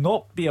player will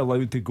not be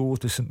allowed to go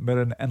to St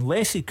Mirren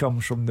unless he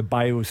comes from the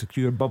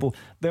biosecure bubble.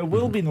 There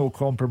will be no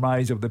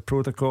compromise of the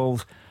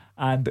protocols,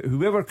 and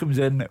whoever comes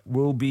in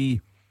will be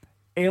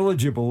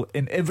eligible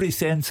in every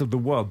sense of the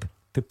word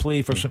to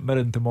play for St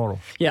Mirren tomorrow.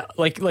 Yeah,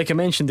 like I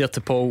mentioned there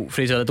to Paul,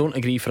 Fraser, I don't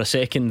agree for a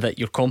second that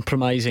you're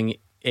compromising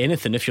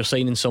anything if you're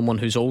signing someone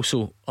who's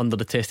also under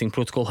the testing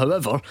protocol.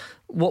 However,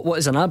 what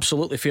is an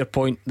absolutely fair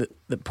point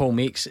that Paul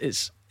makes,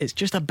 it's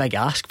just a big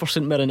ask for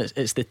St Mirren.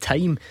 It's the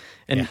time,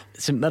 and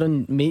St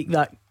Mirren make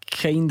that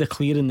kind of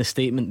clear in the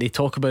statement. They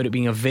talk about it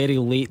being a very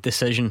late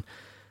decision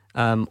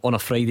on a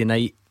Friday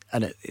night,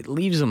 and it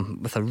leaves them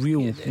with a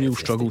real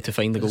struggle to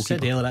find the goalkeeper. I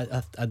said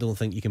earlier, I don't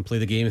think you can play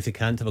the game if you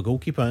can't have a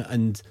goalkeeper.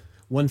 And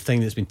one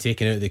thing that's been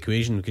taken out of the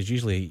equation, because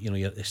usually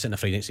you're sitting a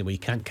Friday night and saying, well, you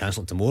can't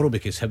cancel it tomorrow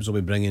because Hibs will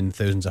be bringing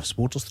thousands of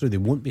supporters through. They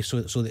won't be, so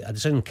a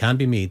decision can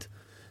be made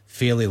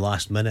fairly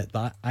last minute.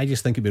 But I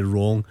just think it'd be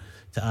wrong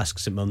to ask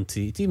St Mirren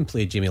to even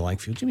play Jamie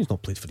Langfield. Jamie's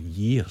not played for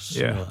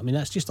years. I mean,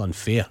 that's just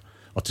unfair.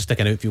 Or to stick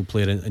an outfield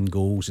player in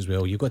goals as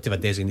well. You've got to have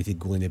a designated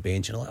goal in the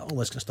bench and all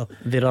this kind of stuff.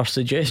 There are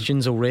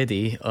suggestions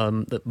already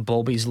that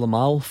Bobby's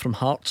Lamal from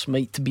Hearts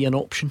might be an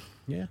option.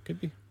 Yeah,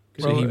 could be.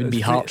 So he would be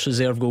Hearts'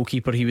 reserve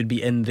goalkeeper. He would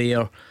be in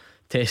their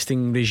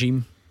testing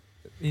regime.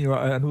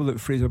 I know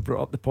that Fraser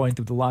brought up the point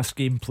of the last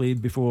game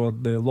played before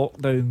the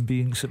lockdown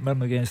being St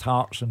Mirren against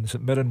Hearts, and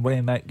St Mirren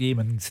winning that game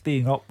and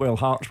staying up while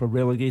Hearts were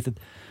relegated.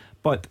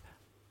 But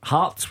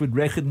Hearts would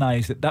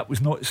recognise that was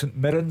not St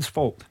Mirren's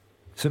fault.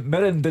 St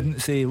Mirren didn't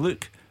say,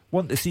 look,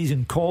 want the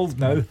season called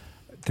now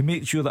to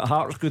make sure that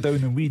Hearts go down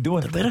and we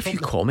don't. There were a few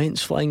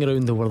comments flying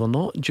around though, were there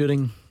not,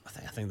 during...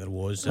 I think there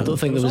was. I don't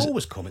think there was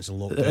always comments in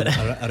lockdown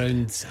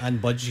around Anne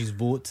Budgie's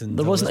vote, and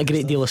there wasn't a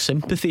great deal of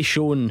sympathy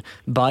shown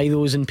by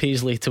those in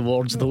Paisley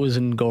towards those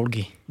in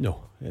Gorgie.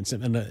 No, and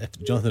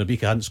if Jonathan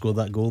Abika hadn't scored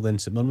that goal, then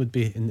St Mirren would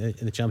be in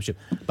the championship.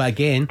 But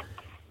again,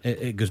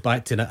 it goes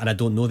back to, and I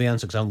don't know the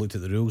answer because I haven't looked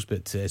at the rules,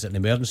 but is it an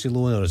emergency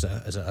loan or is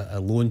it a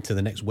loan to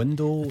the next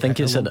window? I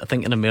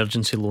think an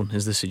emergency loan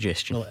is the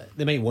suggestion. Well,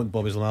 they might want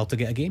Bobby Lamal to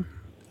get a game,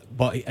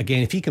 but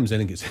again, if he comes in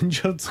and gets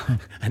injured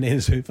and then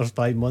is out for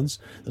 5 months,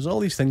 there's all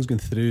these things going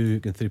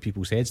through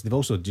people's heads. They've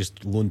also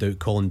just loaned out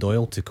Colin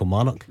Doyle to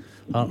Kilmarnock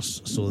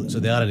Hearts, so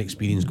they are an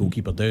experienced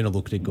goalkeeper down,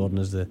 although Craig Gordon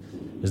is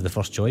the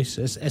first choice.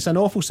 It's an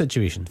awful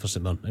situation for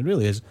St Mirren. It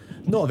really is.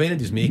 Not of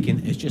anybody's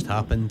making. It's just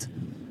happened.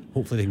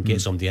 Hopefully they can get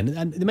somebody in,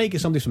 and they might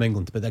get somebody from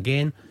England, but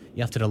again,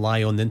 you have to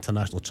rely on the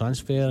international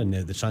transfer and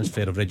the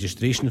transfer of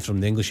registration from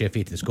the English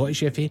FA to the Scottish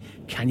FA.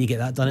 Can you get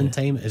that done in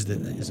time? Is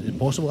it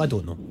possible? I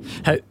don't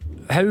know.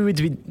 How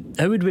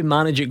would we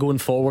manage it going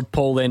forward,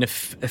 Paul, then,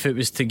 if it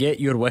was to get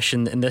your wish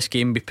and this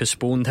game be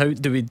postponed?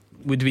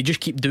 Would we just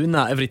keep doing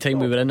that every time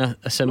we were in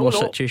a similar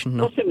situation?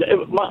 No. Listen,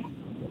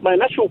 my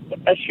initial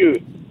issue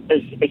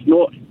is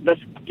not this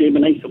game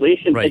in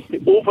isolation. Right.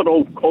 It's the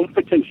overall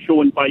competence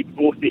shown by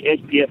both the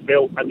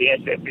SPFL and the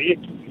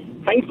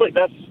SFA. Things like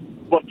this.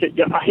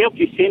 I heard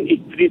you saying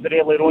to Fraser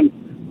earlier on,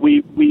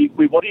 we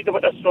worried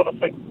about this sort of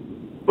thing.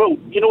 Well,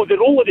 the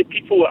role of the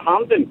people at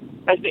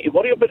Hampden isn't to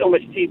worry about them,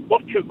 it's to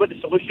work out what the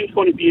solution's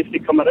going to be if they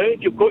come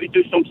around. You've got to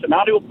do some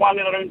scenario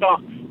planning around that.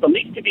 There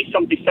needs to be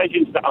some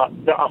decisions that are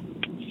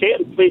set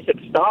in place at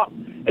the start.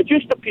 It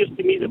just appears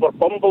to me that we're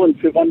bumbling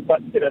from one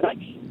bit to the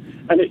next.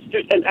 And it's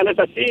just, and as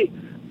I say,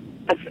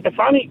 if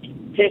Annie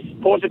tests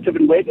positive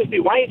on Wednesday,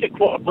 why is it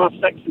 6:15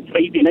 on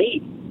Friday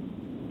night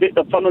that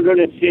they're turning around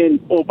and saying,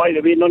 oh, by the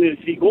way, none of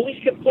the 3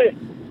 goalies can play?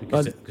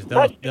 Because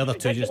the other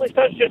two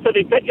that's just a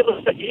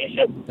ridiculous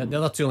situation. The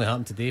other two only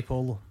happened today,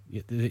 Paul.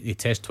 They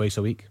test twice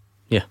a week.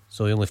 Yeah.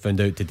 So they only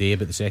found out today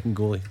about the second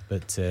goalie.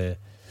 But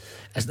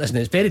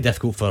it's very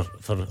difficult for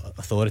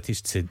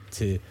authorities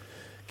to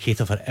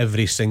cater for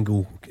every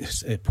single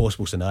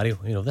possible scenario.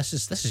 This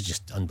is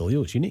just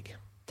unbelievable. It's unique.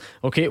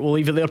 Okay, we'll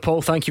leave it there,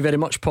 Paul. Thank you very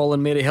much, Paul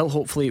and Mary Hill.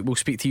 Hopefully we'll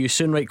speak to you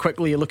soon. Right,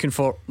 quickly, you're looking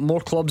for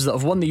more clubs that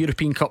have won the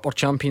European Cup or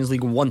Champions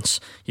League once.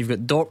 You've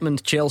got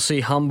Dortmund,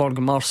 Chelsea, Hamburg,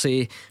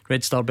 Marseille,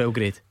 Red Star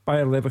Belgrade.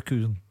 Bayer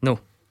Leverkusen.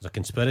 No. There's a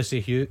conspiracy,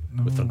 Hugh.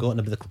 We've forgotten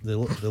about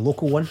the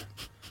local one.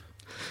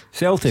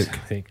 Celtic.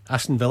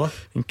 Aston Villa.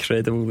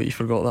 Incredible that you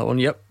forgot that one.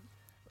 Yep.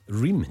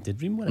 Reims.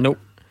 Did Reims win it? Nope.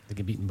 They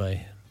get beaten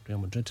by Real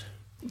Madrid.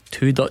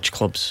 2 Dutch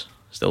clubs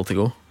still to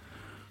go.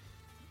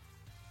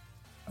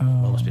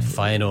 Well, must be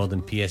Feyenoord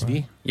and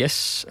PSV.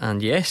 Yes,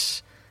 and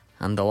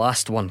the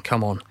last one,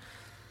 come on.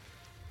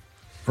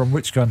 From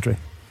which country?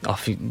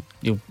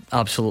 You'll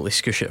absolutely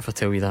scoosh it if I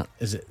tell you that.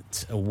 Is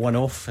it a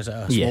one-off? Is it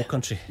a small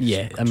country?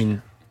 Yeah, I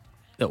mean,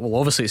 well,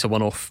 obviously it's a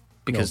one-off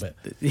because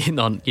You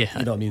know what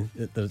I mean?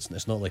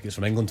 It's not like it's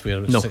from England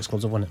where 6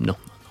 clubs have won it. No.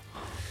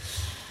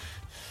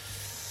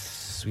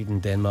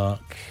 Sweden,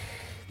 Denmark,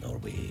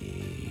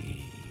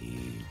 Norway,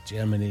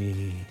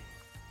 Germany.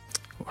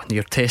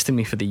 You're testing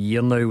me for the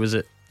year now. Was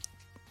it?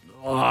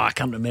 I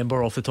can't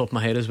remember off the top of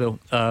my head as well.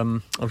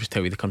 I'll just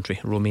tell you the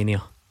country.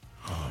 Romania.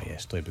 Oh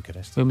yes, Stoy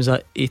Bucharest. When was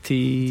that?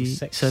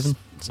 87?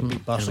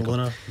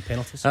 Barcelona and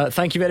penalties.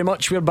 Thank you very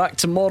much. We're back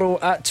tomorrow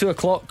at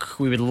 2:00.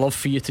 We would love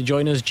for you to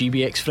join us.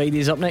 GBX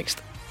Fridays up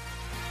next.